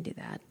 We can do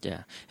that.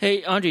 Yeah.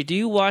 Hey, Andre, did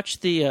you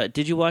watch the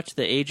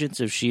Agents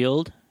of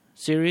S.H.I.E.L.D.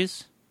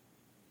 series?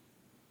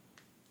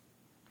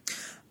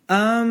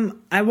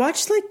 I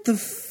watched like the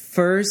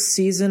first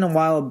season a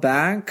while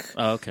back.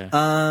 Oh, okay.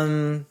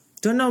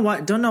 Don't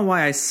know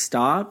why I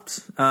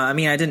stopped. I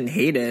mean, I didn't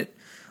hate it.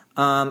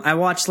 I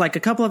watched like a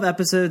couple of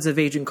episodes of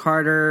Agent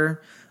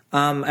Carter.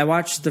 I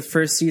watched the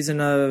first season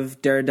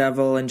of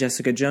Daredevil and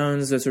Jessica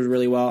Jones. Those were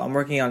really well. I'm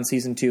working on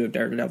season 2 of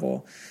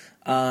Daredevil.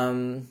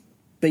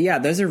 But yeah,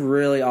 those are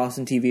really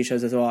awesome TV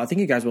shows as well. I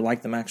think you guys would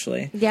like them,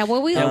 actually. Yeah,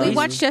 well, we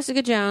watched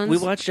Jessica Jones. We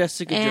watched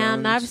Jessica Jones.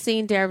 And I've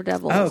seen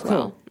Daredevil as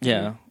well. Cool.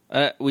 Yeah.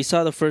 We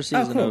saw the first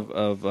season cool.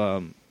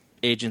 of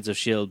Agents of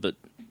S.H.I.E.L.D., but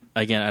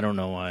again, I don't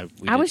know why.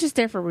 I was just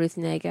there for Ruth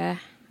Negga.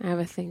 I have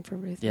a thing for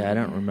Ruth Negga. Yeah, I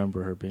don't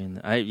remember her being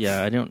there.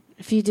 I don't.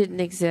 If you didn't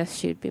exist,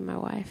 she would be my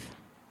wife.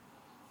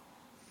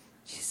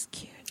 She's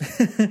cute.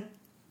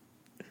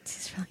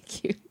 She's really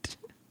cute.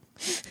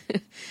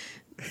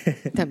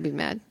 Don't be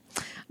mad.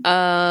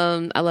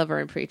 I love her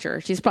in Preacher.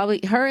 She's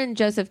probably, her and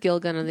Joseph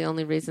Gilgun are the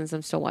only reasons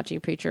I'm still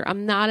watching Preacher.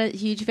 I'm not a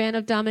huge fan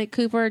of Dominic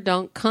Cooper.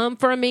 Don't come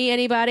for me,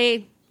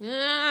 anybody.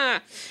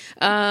 I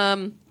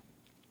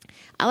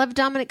love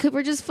Dominic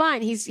Cooper just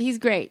fine. He's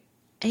great.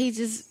 He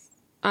just,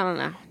 I don't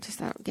know.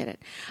 Just I don't get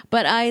it.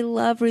 But I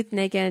love Ruth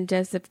Negga and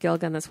Joseph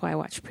Gilgun. That's why I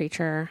watch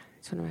Preacher.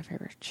 It's one of my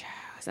favorite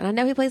shows. And I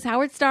know he plays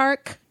Howard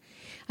Stark.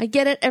 I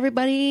get it,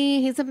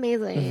 everybody. He's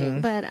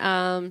amazing. But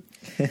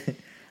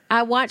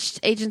I watched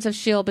Agents of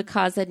S.H.I.E.L.D.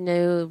 because I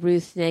knew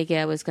Ruth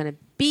Negga was going to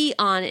be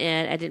on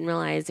it. I didn't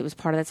realize it was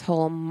part of this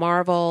whole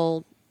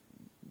Marvel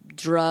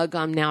drug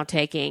I'm now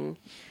taking.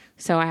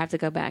 So I have to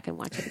go back and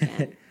watch it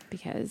again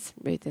because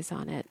Ruth is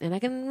on it. And I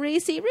can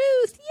re-see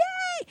Ruth.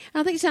 Yay!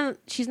 I don't think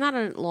she's not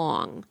on it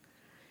long.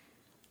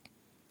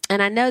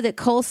 And I know that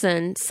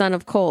Coulson, son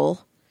of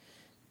Cole,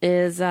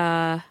 is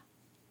the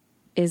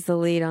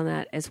lead on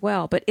that as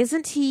well. But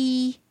isn't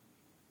he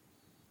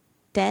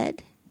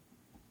dead?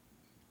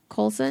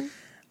 Coulson?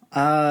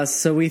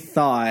 So we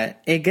thought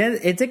it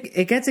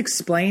gets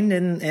explained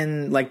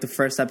in like the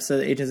first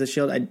episode of Agents of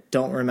S.H.I.E.L.D. I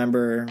don't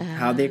remember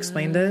how they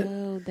explained it.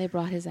 Oh, they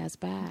brought his ass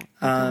back.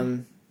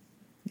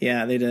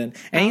 Yeah, they did.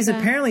 And he's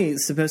apparently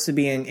supposed to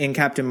be in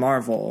Captain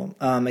Marvel,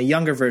 a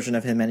younger version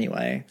of him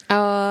anyway.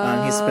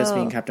 Oh. He's supposed to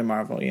be in Captain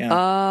Marvel, yeah.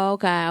 Oh,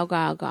 okay. I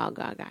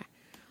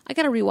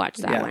got to rewatch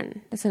that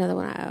one. That's another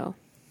one I owe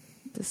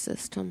the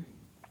system.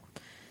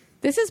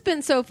 This has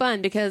been so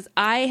fun because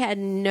I had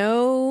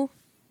no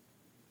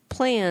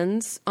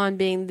plans on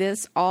being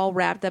this all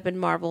wrapped up in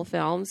Marvel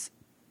films.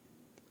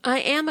 I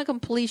am a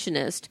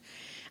completionist.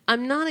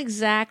 I'm not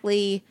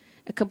exactly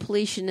a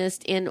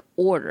completionist in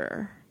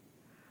order,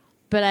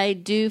 but I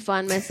do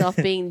find myself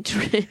being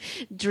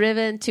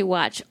driven to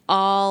watch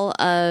all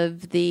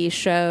of the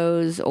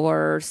shows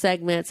or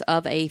segments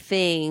of a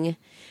thing,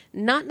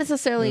 not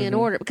necessarily in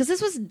order, because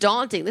this was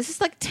daunting. This is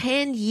like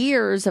 10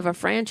 years of a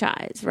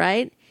franchise,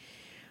 right?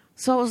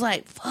 So I was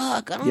like,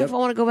 fuck, I don't know if I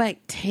want to go back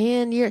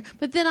 10 years.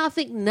 But then I'll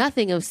think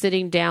nothing of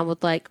sitting down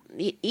with, like,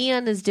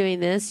 Ian is doing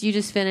this. You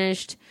just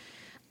finished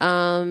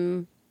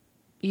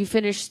You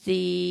finished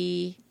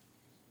the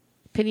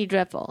Penny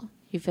Dreadful.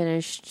 You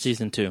finished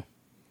Season 2.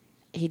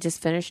 He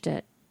just finished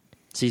it.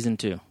 Season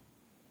 2.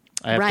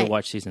 I have to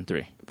watch Season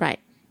 3. Right.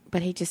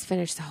 But he just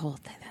finished the whole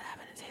thing that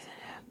happened in Season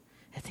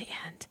 2 at the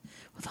end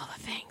with all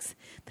the things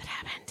that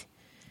happened.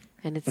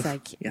 And it's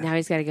like, now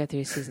he's got to go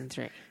through Season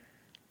 3.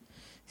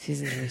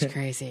 Season 3 is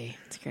crazy.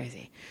 It's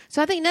crazy.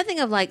 So I think nothing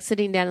of like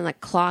sitting down and like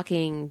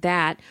clocking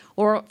that,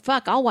 or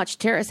fuck, I'll watch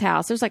Terrace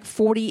House. There's like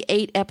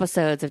 48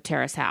 episodes of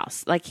Terrace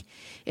House. Like,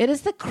 it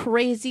is the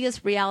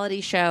craziest reality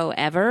show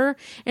ever.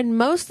 And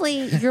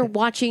mostly you're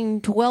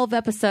watching 12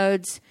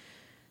 episodes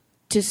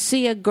to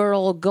see a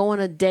girl go on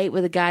a date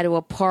with a guy to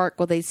a park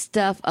where they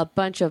stuff a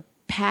bunch of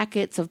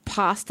packets of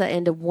pasta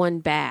into one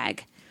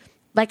bag.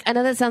 Like, I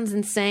know that sounds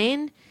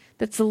insane.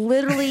 That's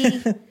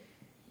literally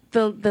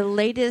the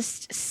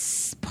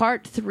latest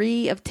part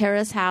 3 of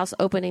Terrace House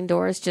Opening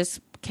Doors just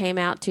came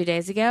out 2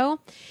 days ago.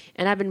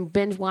 And I've been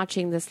binge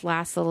watching this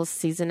last little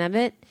season of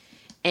it.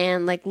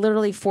 And like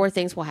literally 4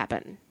 things will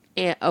happen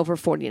over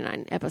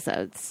 49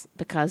 episodes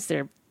because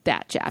they're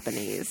that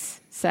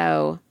Japanese.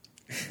 So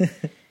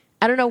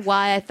I don't know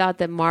why I thought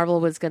that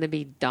Marvel was going to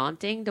be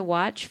daunting to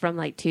watch from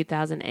like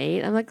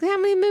 2008. I'm like, how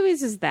many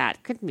movies is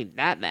that? Couldn't be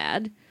that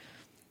bad.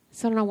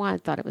 So I don't know why I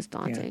thought it was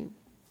daunting. Yeah.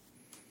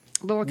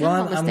 But we're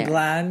kind of almost there.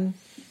 Glad.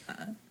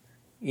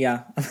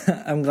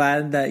 I'm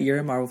glad that you're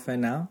a Marvel fan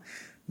now.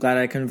 Glad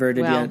I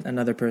converted yet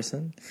another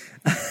person.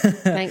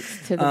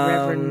 Thanks to the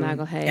Reverend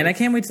Michael Hayes. And I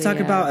can't wait to talk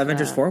about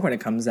Avengers 4 when it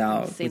comes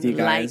out with you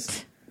guys.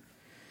 Light.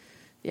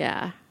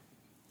 Yeah.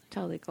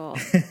 Totally cool.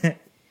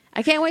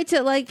 I can't wait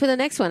to for the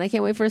next one. I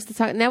can't wait for us to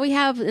talk. Now we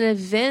have an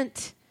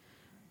event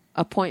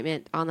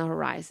appointment on the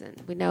horizon.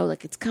 We know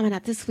it's coming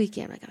out this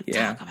weekend. I got to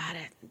talk about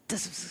it.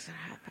 This is going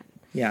to happen.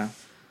 Yeah.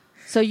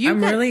 So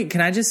can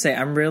I just say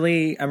I'm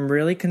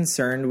really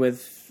concerned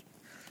with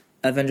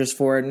Avengers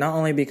 4, not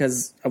only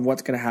because of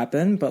what's going to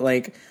happen,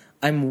 but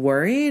I'm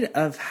worried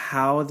of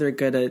how they're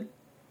going to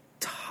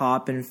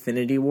top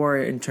Infinity War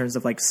in terms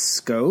of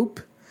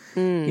scope.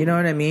 You know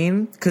what I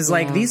mean? Because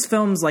these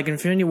films like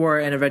Infinity War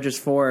and Avengers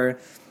 4,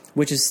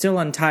 which is still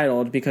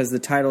untitled because the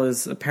title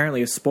is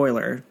apparently a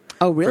spoiler.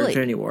 Oh, really? For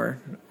Infinity War,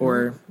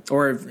 or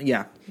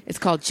yeah, it's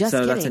called Just so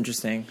Kidding. That's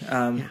interesting.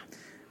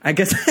 I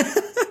guess.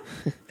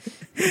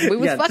 We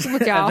was fucking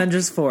with y'all.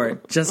 Avengers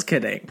 4. Just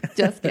kidding.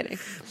 Just kidding.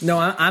 No,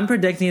 I'm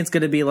predicting it's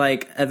going to be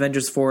like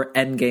Avengers 4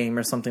 Endgame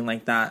or something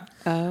like that.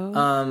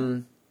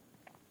 Oh.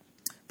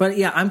 But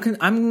yeah,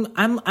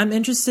 I'm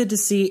interested to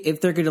see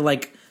if they're going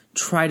to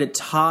try to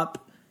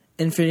top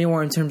Infinity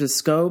War in terms of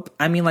scope.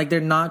 I mean, they're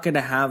not going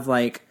to have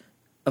a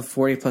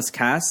 40+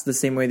 cast the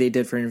same way they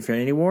did for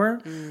Infinity War.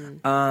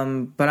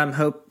 But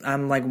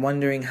I'm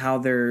wondering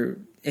how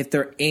if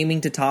they're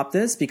aiming to top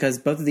this, because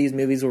both of these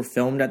movies were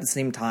filmed at the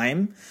same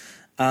time.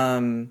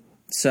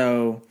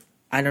 So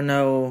I don't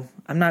know.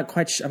 I'm not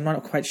quite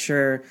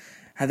sure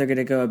how they're going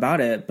to go about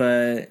it,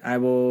 but I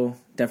will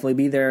definitely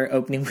be there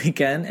opening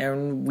weekend,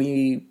 and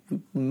we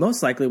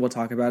most likely will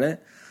talk about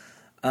it.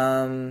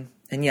 And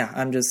yeah,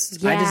 I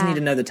just need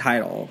to know the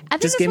title.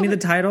 Just give me the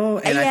title,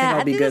 and I think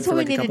I'll be good for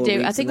a couple of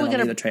weeks. I think we're going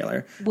to the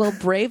trailer. We'll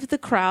brave the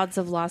crowds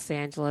of Los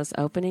Angeles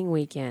opening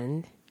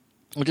weekend.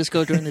 We'll just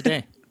go during the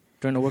day,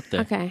 during the work day.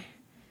 Okay.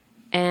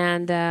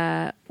 And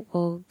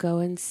we'll go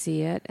and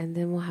see it, and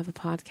then we'll have a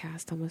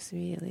podcast almost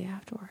immediately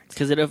afterwards.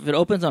 Because if it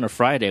opens on a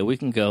Friday, we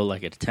can go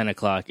at 10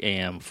 o'clock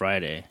a.m.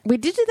 Friday. We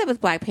did do that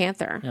with Black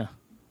Panther. Yeah.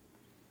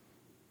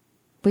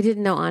 We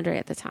didn't know Andre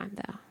at the time,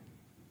 though.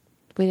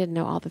 We didn't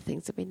know all the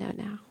things that we know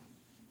now.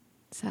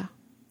 So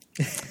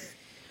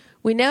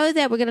we know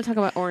that we're going to talk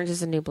about Orange is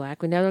the New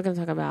Black. We know we're going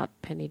to talk about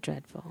Penny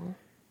Dreadful.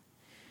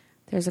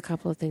 There's a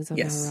couple of things on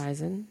the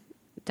horizon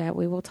that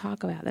we will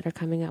talk about that are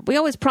coming up. We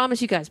always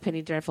promise you guys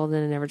Penny Dreadful,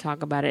 then never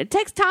talk about it. It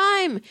takes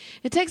time.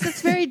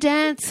 It's very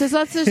dense. There's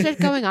lots of shit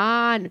going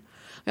on.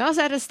 We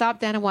also had to stop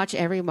down and watch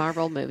every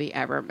Marvel movie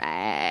ever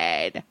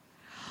made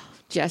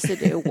just to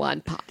do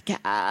one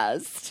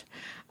podcast.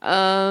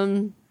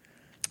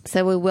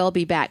 So we will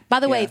be back. By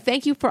the way,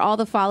 thank you for all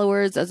the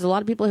followers. There's a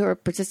lot of people who are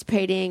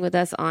participating with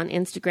us on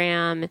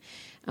Instagram,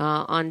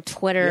 on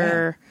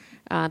Twitter.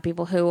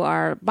 People who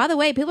are, by the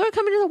way, people are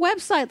coming to the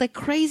website like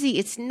crazy.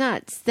 It's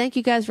nuts. Thank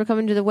you guys for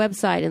coming to the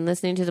website and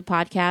listening to the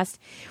podcast.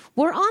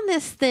 We're on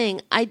this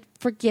thing.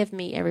 Forgive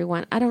me,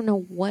 everyone. I don't know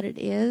what it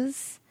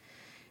is.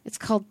 It's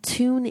called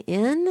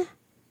TuneIn.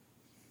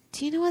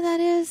 Do you know what that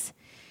is?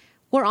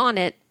 We're on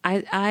it.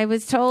 I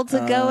was told to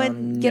go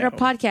and get our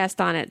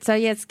podcast on it. So,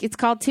 yes, it's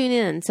called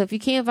TuneIn. So, if you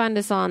can't find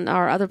us on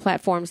our other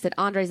platforms that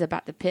Andre's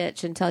about to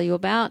pitch and tell you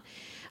about,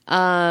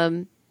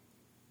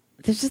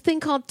 there's this thing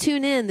called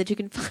TuneIn that you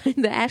can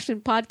find the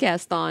Ashland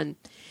podcast on.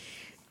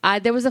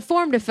 There was a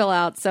form to fill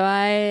out, so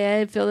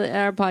I filled it.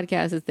 Our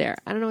podcast is there.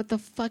 I don't know what the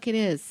fuck it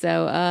is.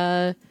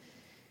 So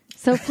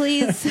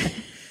please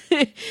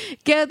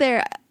go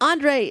there.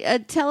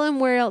 Andre, tell them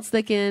where else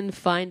they can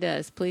find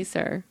us, please,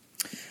 sir.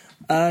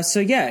 So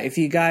yeah, if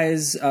you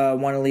guys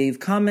want to leave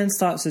comments,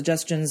 thoughts,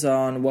 suggestions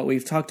on what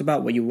we've talked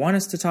about, what you want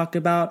us to talk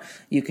about,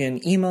 you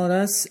can email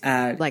us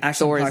at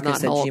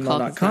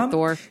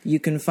ashlandpodcast@gmail.com. You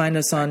can find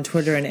us on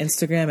Twitter and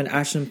Instagram at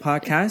Ashland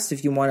Podcast.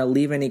 If you want to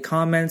leave any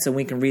comments and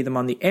we can read them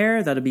on the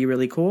air, that'll be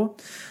really cool.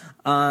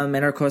 And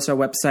of course our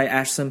website,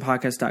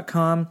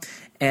 ashlandpodcast.com.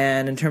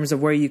 And in terms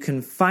of where you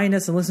can find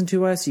us and listen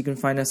to us, you can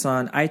find us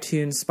on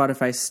iTunes,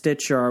 Spotify,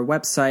 Stitcher, our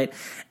website,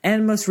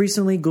 and most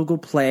recently Google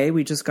Play.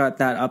 We just got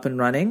that up and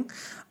running.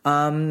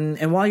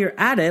 And while you're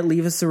at it,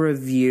 leave us a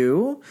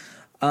review.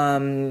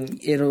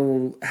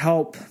 It'll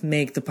help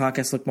make the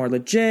podcast look more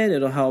legit.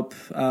 It'll help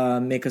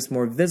make us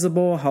more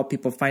visible, help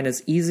people find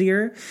us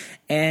easier.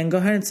 And go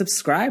ahead and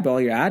subscribe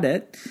while you're at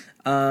it.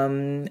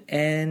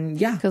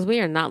 And yeah. Because we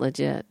are not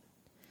legit.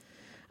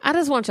 I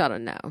just want y'all to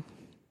know.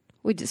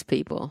 We just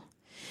people.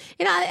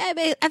 You know,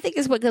 I think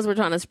it's because we're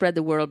trying to spread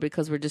the word,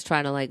 because we're just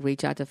trying to like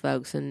reach out to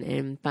folks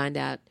and find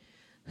out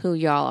who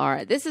y'all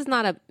are. This is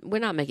not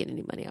we're not making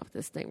any money off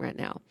this thing right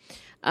now.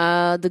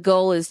 The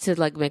goal is to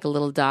like make a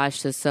little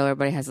dash just so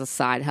everybody has a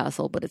side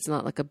hustle, but it's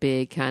not like a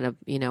big kind of,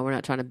 you know, we're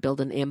not trying to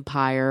build an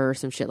empire or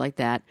some shit like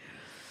that.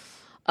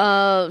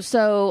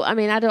 So, I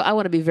mean, I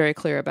want to be very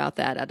clear about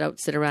that. I don't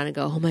sit around and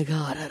go, oh my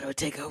God, how do I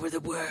take over the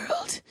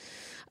world?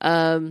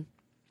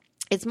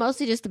 It's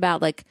mostly just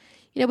about like,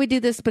 you know, we do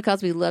this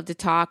because we love to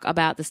talk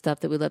about the stuff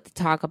that we love to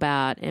talk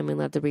about, and we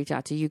love to reach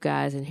out to you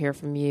guys and hear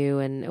from you.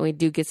 And we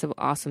do get some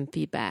awesome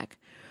feedback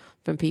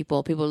from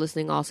people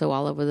listening also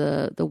all over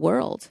the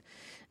world.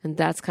 And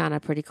that's kind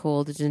of pretty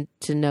cool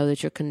to know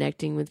that you're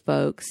connecting with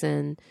folks.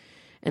 And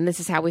this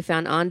is how we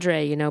found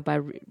Andre, you know,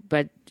 by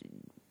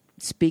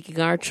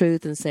speaking our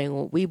truth and saying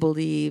what we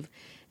believe.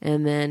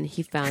 And then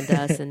he found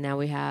us, and now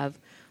we have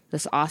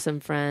this awesome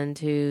friend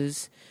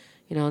who's,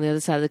 you know, on the other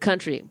side of the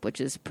country, which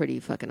is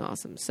pretty fucking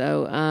awesome.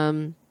 So,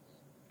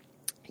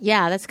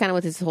 yeah, that's kind of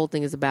what this whole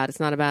thing is about. It's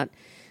not about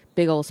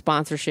big old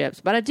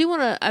sponsorships, but I do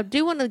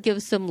want to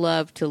give some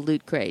love to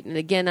Loot Crate. And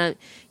again, I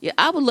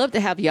would love to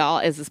have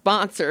y'all as a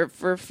sponsor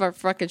for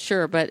fucking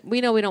sure, but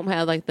we know we don't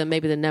have like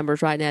maybe the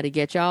numbers right now to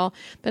get y'all.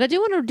 But I do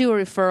want to do a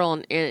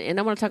referral, and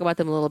I want to talk about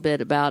them a little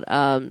bit about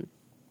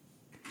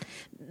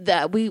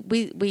that we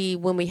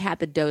when we had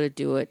the dough to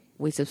do it,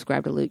 we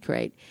subscribe to Loot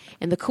Crate.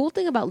 And the cool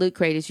thing about Loot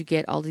Crate is you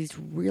get all these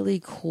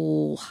really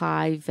cool,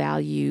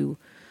 high-value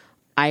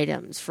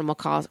items from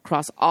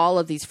across all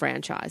of these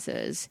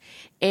franchises.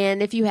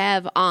 And if you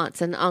have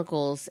aunts and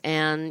uncles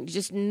and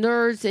just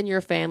nerds in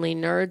your family,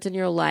 nerds in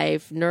your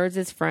life, nerds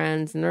as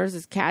friends, nerds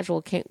as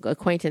casual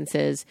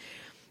acquaintances,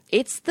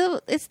 it's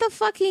the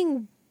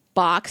fucking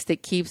box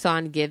that keeps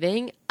on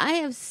giving. I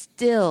am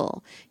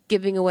still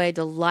giving away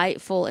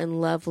delightful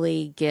and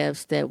lovely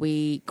gifts that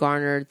we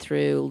garnered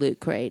through Loot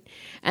Crate,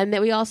 and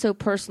that we also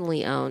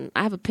personally own.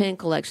 I have a pin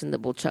collection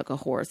that will chuck a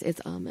horse.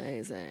 It's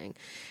amazing.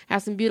 I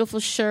have some beautiful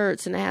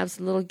shirts, and I have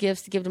some little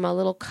gifts to give to my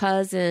little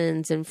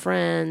cousins and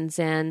friends,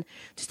 and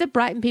just to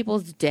brighten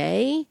people's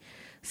day.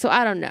 So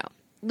I don't know.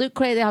 Loot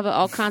Crate, they have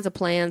all kinds of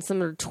plans.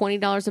 Some are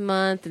 $20 a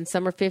month, and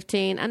some are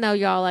 $15. I know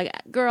y'all like,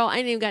 girl, I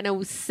ain't even got no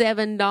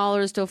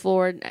 $7 to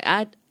afford.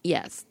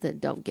 Yes, then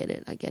don't get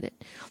it. I get it.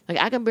 Like,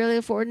 I can barely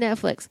afford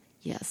Netflix.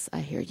 Yes,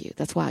 I hear you.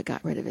 That's why I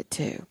got rid of it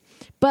too.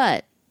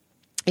 But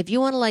if you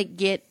want to like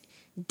get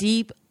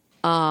deep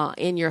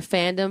in your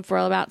fandom for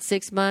about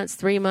 6 months,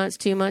 3 months,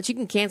 2 months, you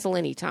can cancel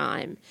any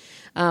time.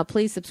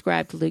 Please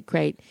subscribe to Loot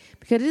Crate,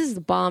 because this is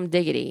the bomb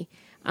diggity.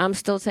 I'm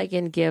still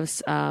taking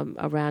gifts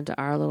around to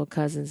our little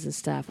cousins and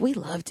stuff. We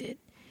loved it.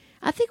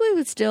 I think we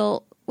would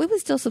still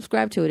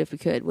subscribe to it if we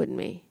could, wouldn't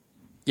we?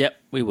 Yep,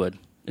 we would.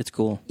 It's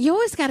cool. You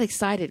always got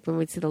excited when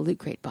we'd see the Loot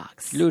Crate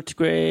box. Loot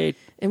Crate.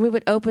 And we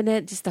would open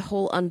it, just the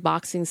whole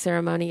unboxing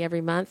ceremony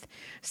every month.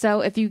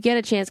 So if you get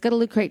a chance, go to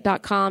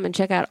lootcrate.com and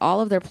check out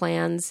all of their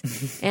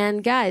plans.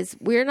 And guys,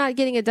 we're not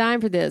getting a dime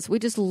for this. We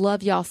just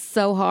love y'all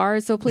so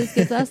hard. So please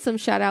give us some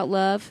shout out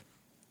love.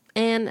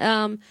 And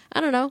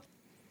I don't know.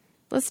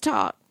 Let's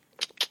talk.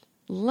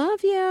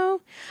 Love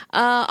you.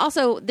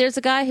 Also, there's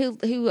a guy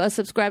who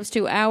subscribes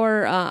to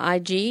our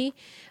IG.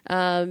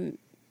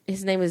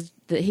 His name is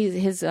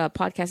his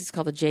podcast is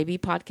called the JB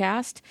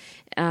Podcast.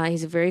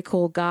 He's a very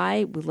cool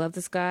guy. We love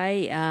this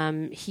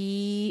guy.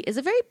 He is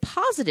a very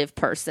positive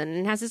person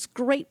and has this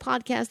great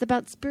podcast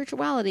about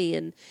spirituality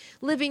and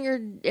living your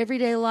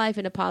everyday life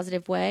in a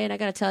positive way. And I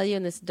got to tell you,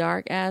 in this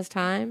dark ass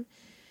time,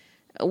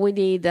 we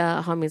need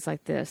homies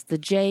like this. The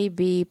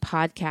JB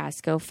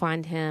Podcast. Go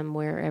find him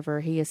wherever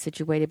he is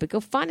situated. But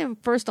go find him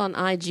first on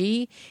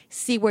IG.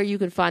 See where you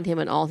can find him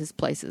in all his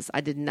places.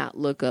 I did not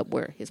look up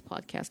where his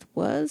podcast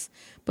was,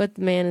 but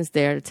the man is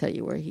there to tell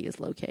you where he is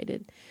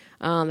located.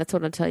 That's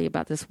what I'll tell you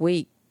about this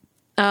week.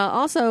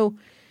 Also,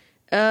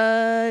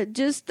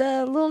 just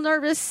a little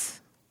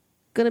nervous.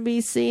 Going to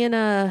be seeing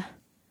a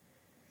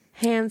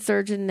hand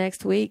surgeon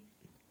next week.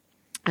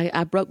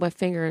 I broke my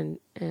finger in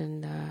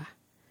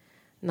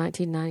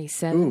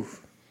 1997.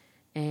 Oof.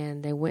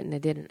 And they went and they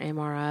did an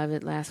MRI of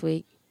it last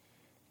week.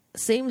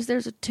 Seems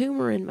there's a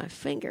tumor in my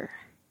finger.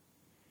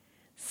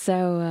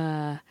 So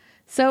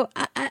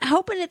I'm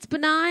hoping it's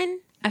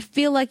benign. I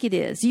feel like it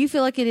is. You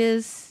feel like it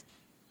is?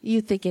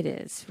 You think it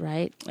is,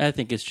 right? I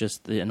think it's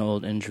just an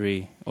old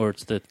injury, or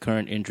it's the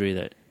current injury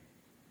that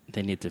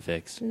they need to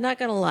fix. I'm not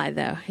gonna lie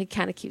though, it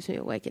kind of keeps me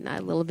awake at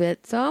night a little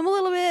bit. So I'm a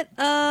little bit.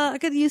 I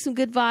could use some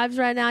good vibes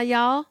right now,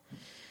 y'all.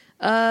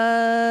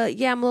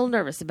 Yeah, I'm a little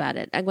nervous about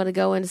it. I'm gonna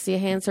go in to see a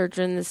hand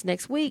surgeon this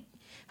next week.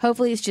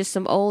 Hopefully, it's just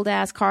some old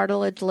ass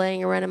cartilage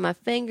laying around in my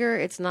finger.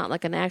 It's not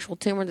like an actual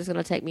tumor that's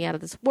gonna take me out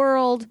of this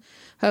world.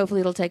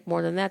 Hopefully, it'll take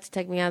more than that to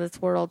take me out of this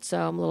world.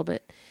 So I'm a little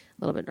bit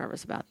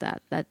nervous about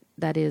that.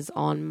 That is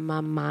on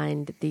my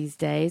mind these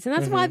days, and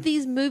that's why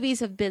these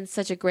movies have been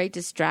such a great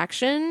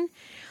distraction.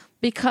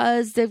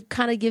 Because they've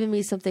kind of given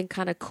me something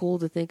kind of cool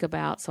to think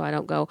about, so I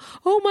don't go,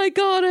 "Oh my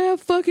God, I have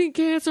fucking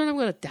cancer and I'm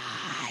gonna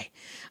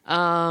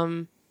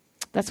die."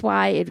 That's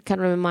why it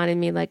kind of reminded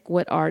me like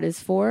what art is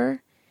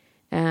for,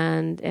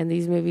 and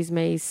these movies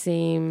may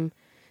seem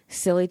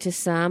silly to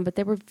some, but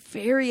they were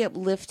very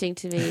uplifting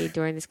to me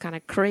during this kind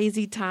of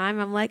crazy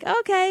time. I'm like,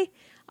 okay,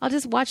 I'll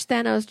just watch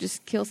Thanos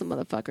just kill some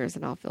motherfuckers,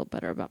 and I'll feel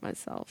better about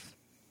myself.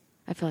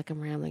 I feel like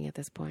I'm rambling at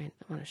this point.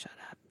 I want to shut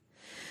up.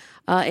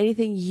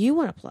 Anything you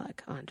want to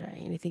plug,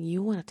 Andre? Anything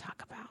you want to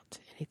talk about?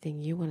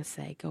 Anything you want to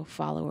say? Go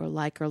follow or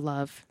like or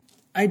love.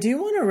 I do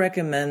want to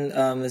recommend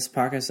this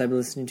podcast I've been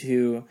listening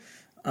to.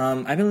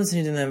 I've been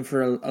listening to them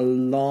for a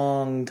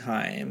long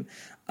time.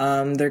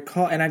 They're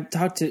called, and I've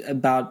talked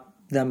about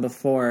them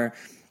before,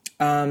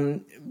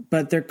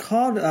 but they're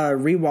called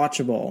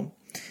Rewatchable,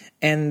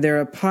 and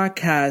they're a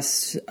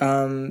podcast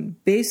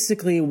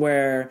basically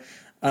where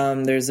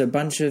there's a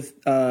bunch of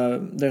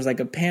there's like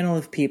a panel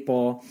of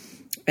people.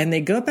 And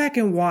they go back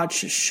and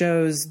watch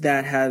shows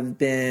that have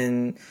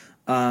been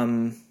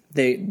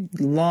they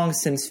long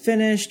since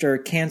finished or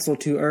canceled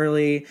too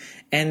early.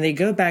 And they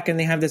go back and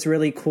they have this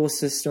really cool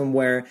system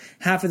where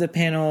half of the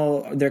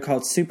panel, they're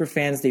called super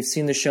fans. They've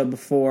seen the show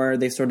before.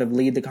 They sort of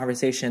lead the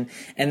conversation.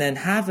 And then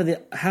half of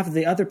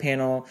the other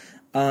panel,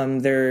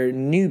 they're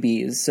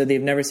newbies. So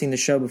they've never seen the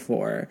show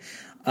before.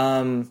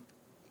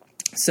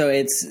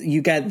 So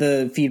you get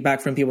the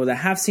feedback from people that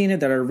have seen it,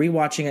 that are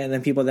rewatching it, and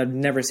then people that have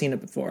never seen it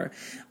before.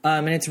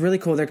 And it's really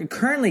cool. They're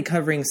currently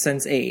covering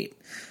Sense8.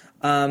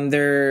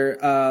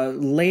 Their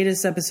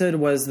latest episode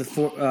was the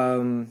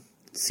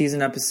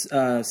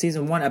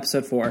season 1,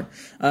 episode 4.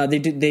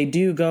 They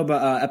do go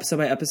episode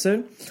by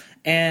episode,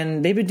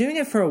 and they've been doing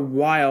it for a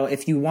while.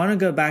 If you want to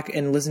go back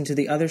and listen to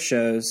the other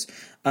shows,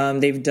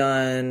 they've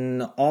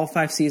done all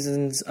 5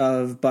 seasons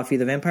of Buffy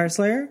the Vampire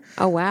Slayer.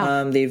 Oh,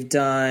 wow. They've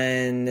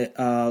done,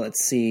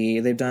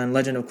 they've done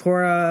Legend of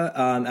Korra,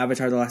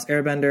 Avatar The Last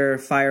Airbender,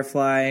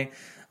 Firefly,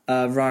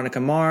 Veronica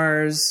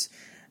Mars,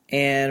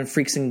 and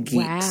Freaks and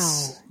Geeks.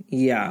 Wow.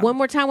 Yeah. One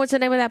more time, what's the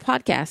name of that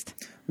podcast?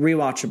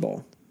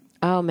 Rewatchable.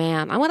 Oh,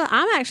 man.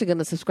 I'm actually going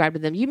to subscribe to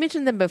them. You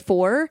mentioned them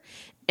before,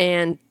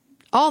 and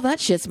all that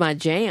shit's my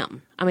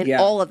jam. I mean,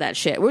 all of that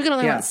shit. We're going to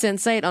learn about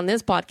Sense8 on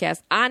this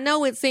podcast. I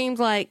know it seems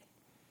like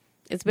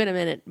it's been a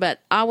minute, but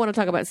I want to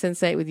talk about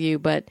Sense8 with you,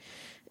 but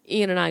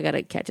Ian and I got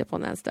to catch up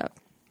on that stuff.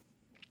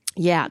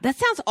 Yeah, that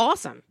sounds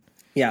awesome.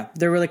 Yeah,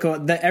 they're really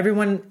cool.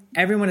 Everyone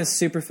is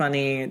super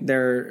funny.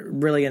 They're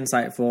really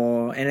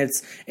insightful, and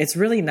it's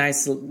really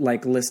nice,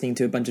 like listening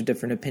to a bunch of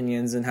different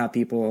opinions and how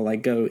people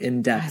like go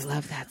in depth. I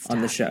love that stuff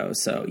on the show.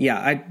 So yeah,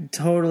 I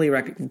totally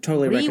recommend it.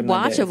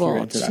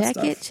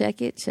 Rewatchable. Check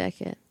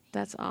it.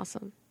 That's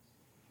awesome.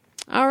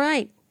 All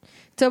right,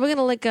 so we're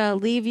gonna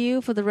leave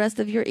you for the rest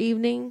of your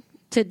evening,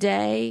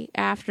 today,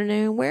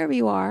 afternoon, wherever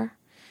you are.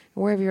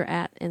 Wherever you're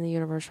at in the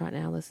universe right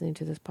now listening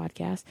to this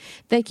podcast.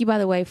 Thank you, by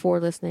the way, for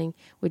listening.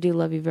 We do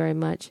love you very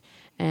much.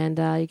 And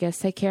you guys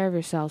take care of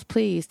yourselves.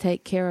 Please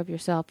take care of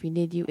yourself. We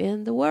need you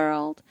in the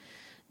world.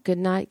 Good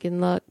night, good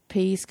luck,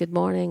 peace, good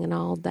morning, and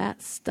all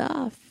that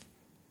stuff.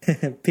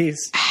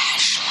 Peace.